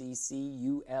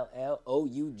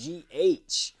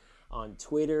 on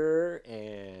Twitter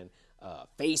and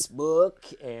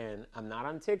Facebook, and I'm not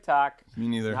on TikTok. Me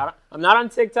neither. I'm not on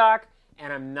TikTok,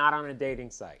 and I'm not on a dating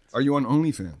site. Are you on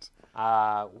OnlyFans?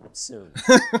 Soon.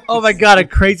 Oh my God, a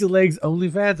Crazy Legs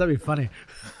OnlyFans? That'd be funny.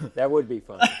 That would be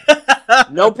funny.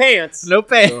 No pants. No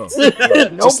pants. No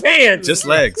pants. Just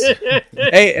legs.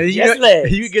 Hey, and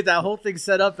legs. You can get that whole thing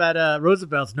set up at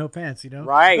Roosevelt's, no pants, you know?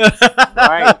 Right.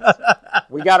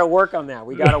 We got to work on that.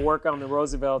 We got to work on the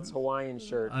Roosevelt's Hawaiian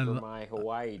shirt for my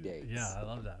Hawaii dates. Yeah, I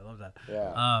love that.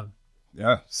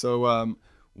 Yeah. So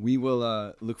we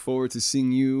will look forward to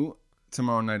seeing you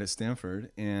tomorrow night at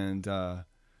Stanford, and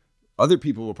other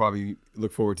people will probably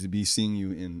look forward to seeing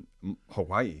you in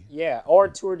Hawaii. Yeah, or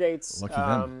tour dates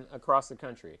across the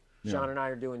country. Yeah. Sean and I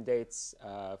are doing dates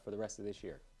for the rest of this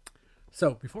year.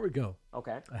 So before we go,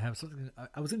 okay, I have something.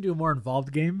 I was going to do a more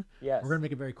involved game. Yes. We're going to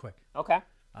make it very quick. Okay.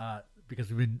 Because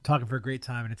we've been talking for a great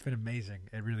time, and it's been amazing.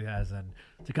 It really has. And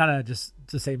to kind of just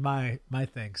to say my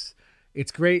thanks,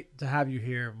 it's great to have you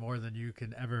here more than you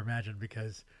can ever imagine,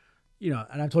 because, you know,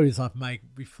 and I've told you this off mic,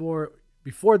 before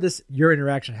this, your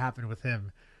interaction happened with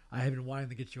him, I have been wanting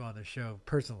to get you on the show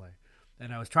personally.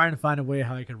 And I was trying to find a way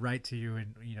how I could write to you,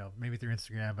 and, you know, maybe through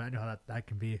Instagram, but I know how that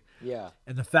can be. Yeah.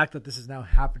 And the fact that this is now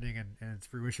happening and it's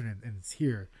fruition and it's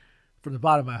here, from the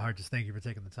bottom of my heart, just thank you for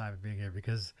taking the time and being here,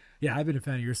 because, yeah, I've been a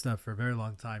fan of your stuff for a very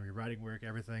long time, your writing work,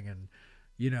 everything. And,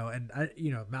 you know,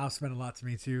 Mouse meant a lot to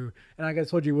me too. And like I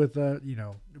told you with Don't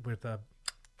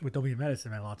Be Menace, it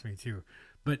meant a lot to me too.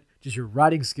 But just your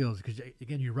writing skills, because,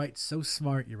 again, you write so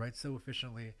smart, you write so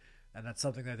efficiently, and that's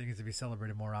something that I think needs to be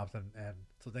celebrated more often. And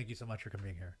so thank you so much for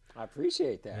coming here. I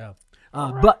appreciate that. Yeah.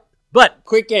 Right. But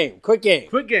quick game.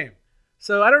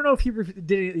 So I don't know if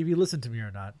you listened to me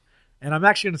or not, and I'm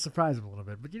actually going to surprise him a little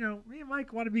bit. But, you know, me and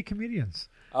Mike want to be comedians.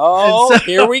 Oh,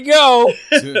 here we go.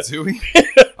 Do we?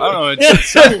 I don't know.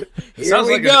 It sounds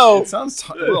like it sounds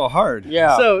a little hard.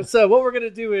 Yeah. So what we're going to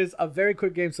do is a very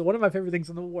quick game. So one of my favorite things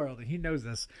in the world, and he knows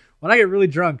this, when I get really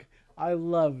drunk, I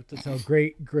love to tell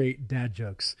great dad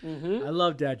jokes. Mm-hmm. I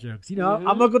love dad jokes. You know,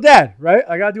 I'm Uncle Dad, right?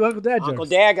 I got to do Uncle Dad jokes. Uncle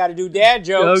Dad got to do dad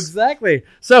jokes. Oh, exactly.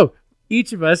 So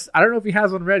each of us, I don't know if he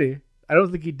has one ready. I don't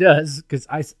think he does, because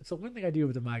so one thing I do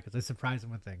with the mic is I surprise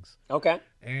him with things. Okay.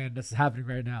 And this is happening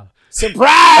right now.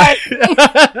 Surprise!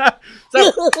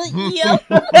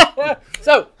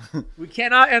 So we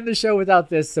cannot end the show without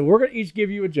this. So we're going to each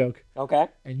give you a joke. Okay.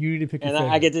 And you need to pick your favorite.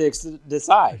 favorite. I get to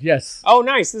decide. Yes. Oh,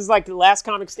 nice. This is like the last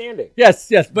comic standing.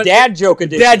 Yes. But Dad joke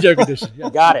edition. Dad joke edition.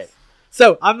 Yes. Got it.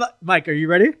 So Mike, are you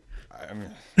ready? I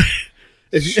mean,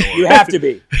 sure. You have to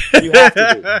be.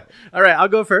 All right, I'll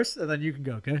go first, and then you can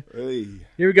go, okay? Really?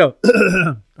 Here we go.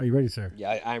 Are you ready, sir?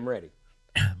 Yeah, I'm ready.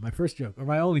 My first joke, or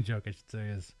my only joke, I should say,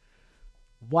 is,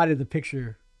 why did the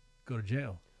picture go to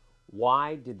jail?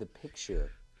 Why did the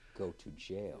picture go to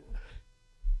jail?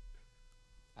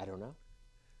 I don't know.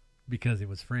 Because it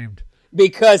was framed.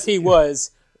 Because he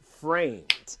was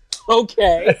framed.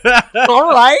 Okay.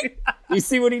 All right. You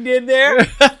see what he did there?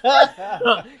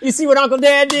 You see what Uncle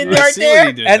Dad did right there?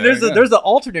 And there's the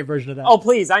alternate version of that. Oh,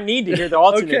 please. I need to hear the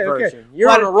alternate version. Okay. You're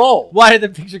on a roll. Why did the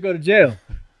picture go to jail?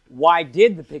 Why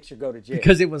did the picture go to jail?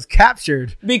 Because it was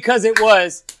captured. Because it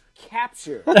was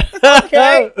captured.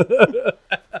 Okay.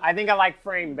 I think I like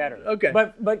frame better. Okay.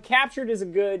 But captured is a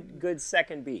good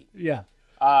second beat. Yeah.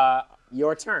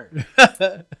 Your turn.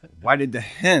 Why did the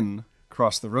hen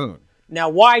cross the road? Now,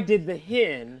 why did the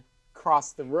hen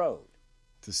cross the road?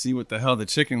 To see what the hell the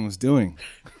chicken was doing.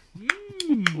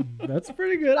 That's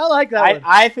pretty good. I like that one.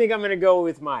 I think I'm going to go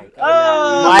with Mike.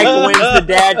 Mike wins the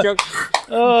dad joke.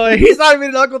 Oh, he's not even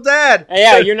an Uncle Dad.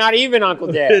 Yeah, you're not even Uncle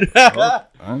Dad. Well,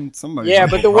 I'm somebody. Yeah,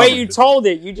 but the way you told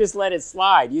it, you just let it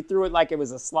slide. You threw it like it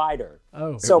was a slider.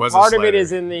 Oh, So was a part of it slider.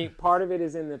 is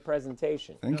in the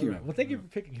presentation. Thank you. Alright. Well, thank you for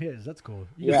picking his. That's cool.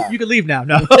 Yeah. You can leave now.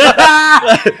 No.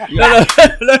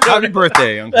 Happy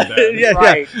birthday, Uncle Dad. Yeah,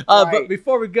 Right, yeah. right. But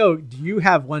before we go, do you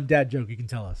have one dad joke you can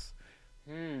tell us?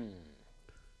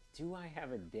 Do I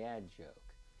have a dad joke?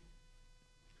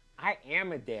 I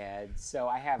am a dad, so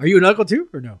I have. Are you an uncle too,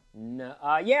 or no? No,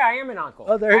 yeah, I am an uncle.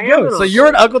 Oh, there I you am go. an So uncle. you're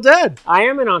an Uncle Dad. I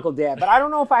am an Uncle Dad, but I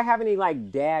don't know if I have any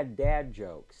like dad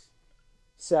jokes.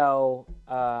 So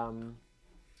I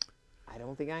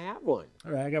don't think I have one.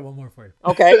 All right, I got one more for you.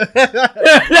 Okay,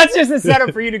 that's just a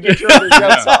setup for you to get your other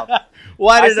jokes off.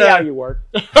 Why I did see how you work.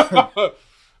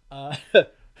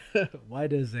 Why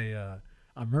does a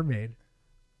mermaid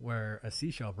wear a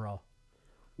seashell bra?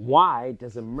 Why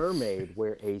does a mermaid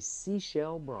wear a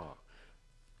seashell bra?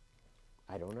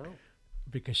 I don't know.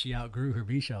 Because she outgrew her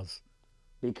bee shells.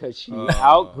 Because she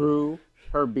outgrew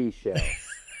her bee shell.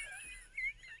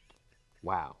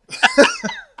 Wow.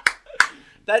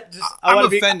 that? Just I'm wanna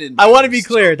offended Be, by I want to be this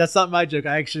clear. joke. That's not my joke.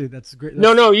 That's great.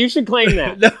 No, you should claim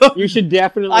that. No. You should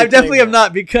definitely. I definitely claim am that.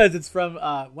 not, because it's from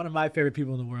one of my favorite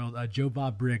people in the world, Joe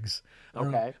Bob Briggs. I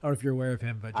don't know if you're aware of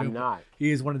him, but I'm not.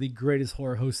 He is one of the greatest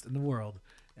horror hosts in the world,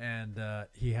 and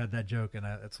he had that joke, and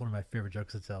it's one of my favorite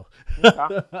jokes to tell. All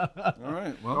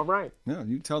right. Well, All right. yeah,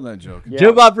 you tell that joke. Yeah.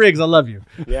 Joe Bob Briggs, I love you.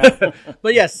 Yeah.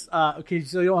 But yes, okay.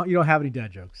 So you don't have any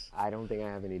dad jokes. I don't think I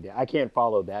have any. I can't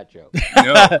follow that joke.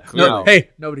 No, clearly. Hey,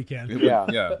 nobody can.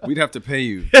 Yeah. We'd have to pay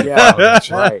you. Yeah.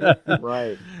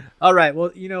 Right. All right.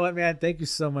 Well, you know what, man? Thank you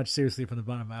so much, seriously, from the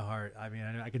bottom of my heart. I mean,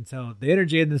 I can tell the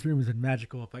energy in this room has been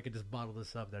magical. If I could just bottle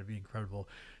this up, that'd be incredible.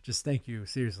 Just thank you,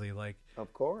 seriously. Like,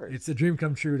 Of course. it's a dream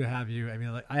come true to have you. I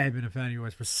mean, like, I have been a fan of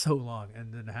yours for so long,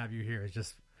 and then to have you here is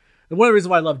just one of the reasons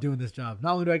why I love doing this job.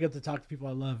 Not only do I get to talk to people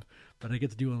I love, but I get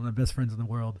to do it with one of my best friends in the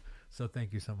world. So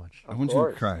thank you so much. I want you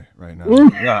course. to cry right now.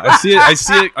 Yeah, I see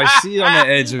it. I see it on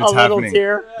the edge of a it's little happening.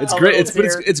 tear. It's a great.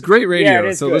 little It's great radio. Yeah, it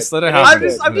is so good. let's let it It is happen.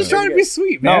 good. I'm just trying to be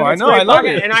sweet, No, man. I It's know. great I love fun.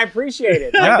 it. And I appreciate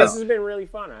it. Like, Yeah. this has been really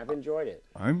fun. I've enjoyed it.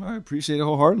 I appreciate it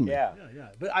wholeheartedly. Yeah. Yeah.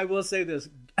 But I will say this.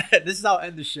 This is how I'll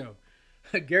end the show.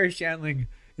 Gary Shandling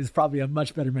is probably a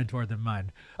much better mentor than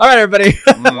mine. All right, everybody.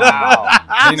 Wow.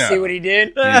 You You know. see what he did?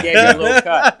 He gave you a little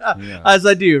cut. Yeah. As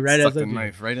I do, right? Stuck As I the do.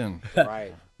 knife right in.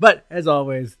 Right. But as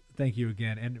always, thank you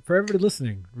again. And for everybody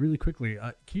listening, really quickly,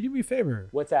 can you do me a favor?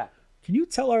 What's that? Can you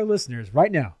tell our listeners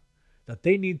right now that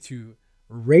they need to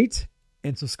rate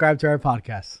and subscribe to our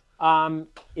podcast?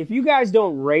 If you guys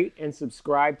don't rate and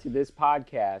subscribe to this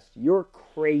podcast, you're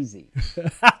crazy.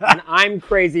 And I'm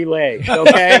crazy legs,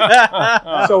 okay?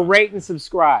 So rate and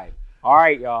subscribe. All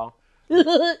right, y'all.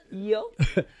 Yo. All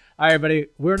right, everybody.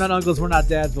 We're not uncles, we're not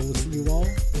dads, but we'll see you all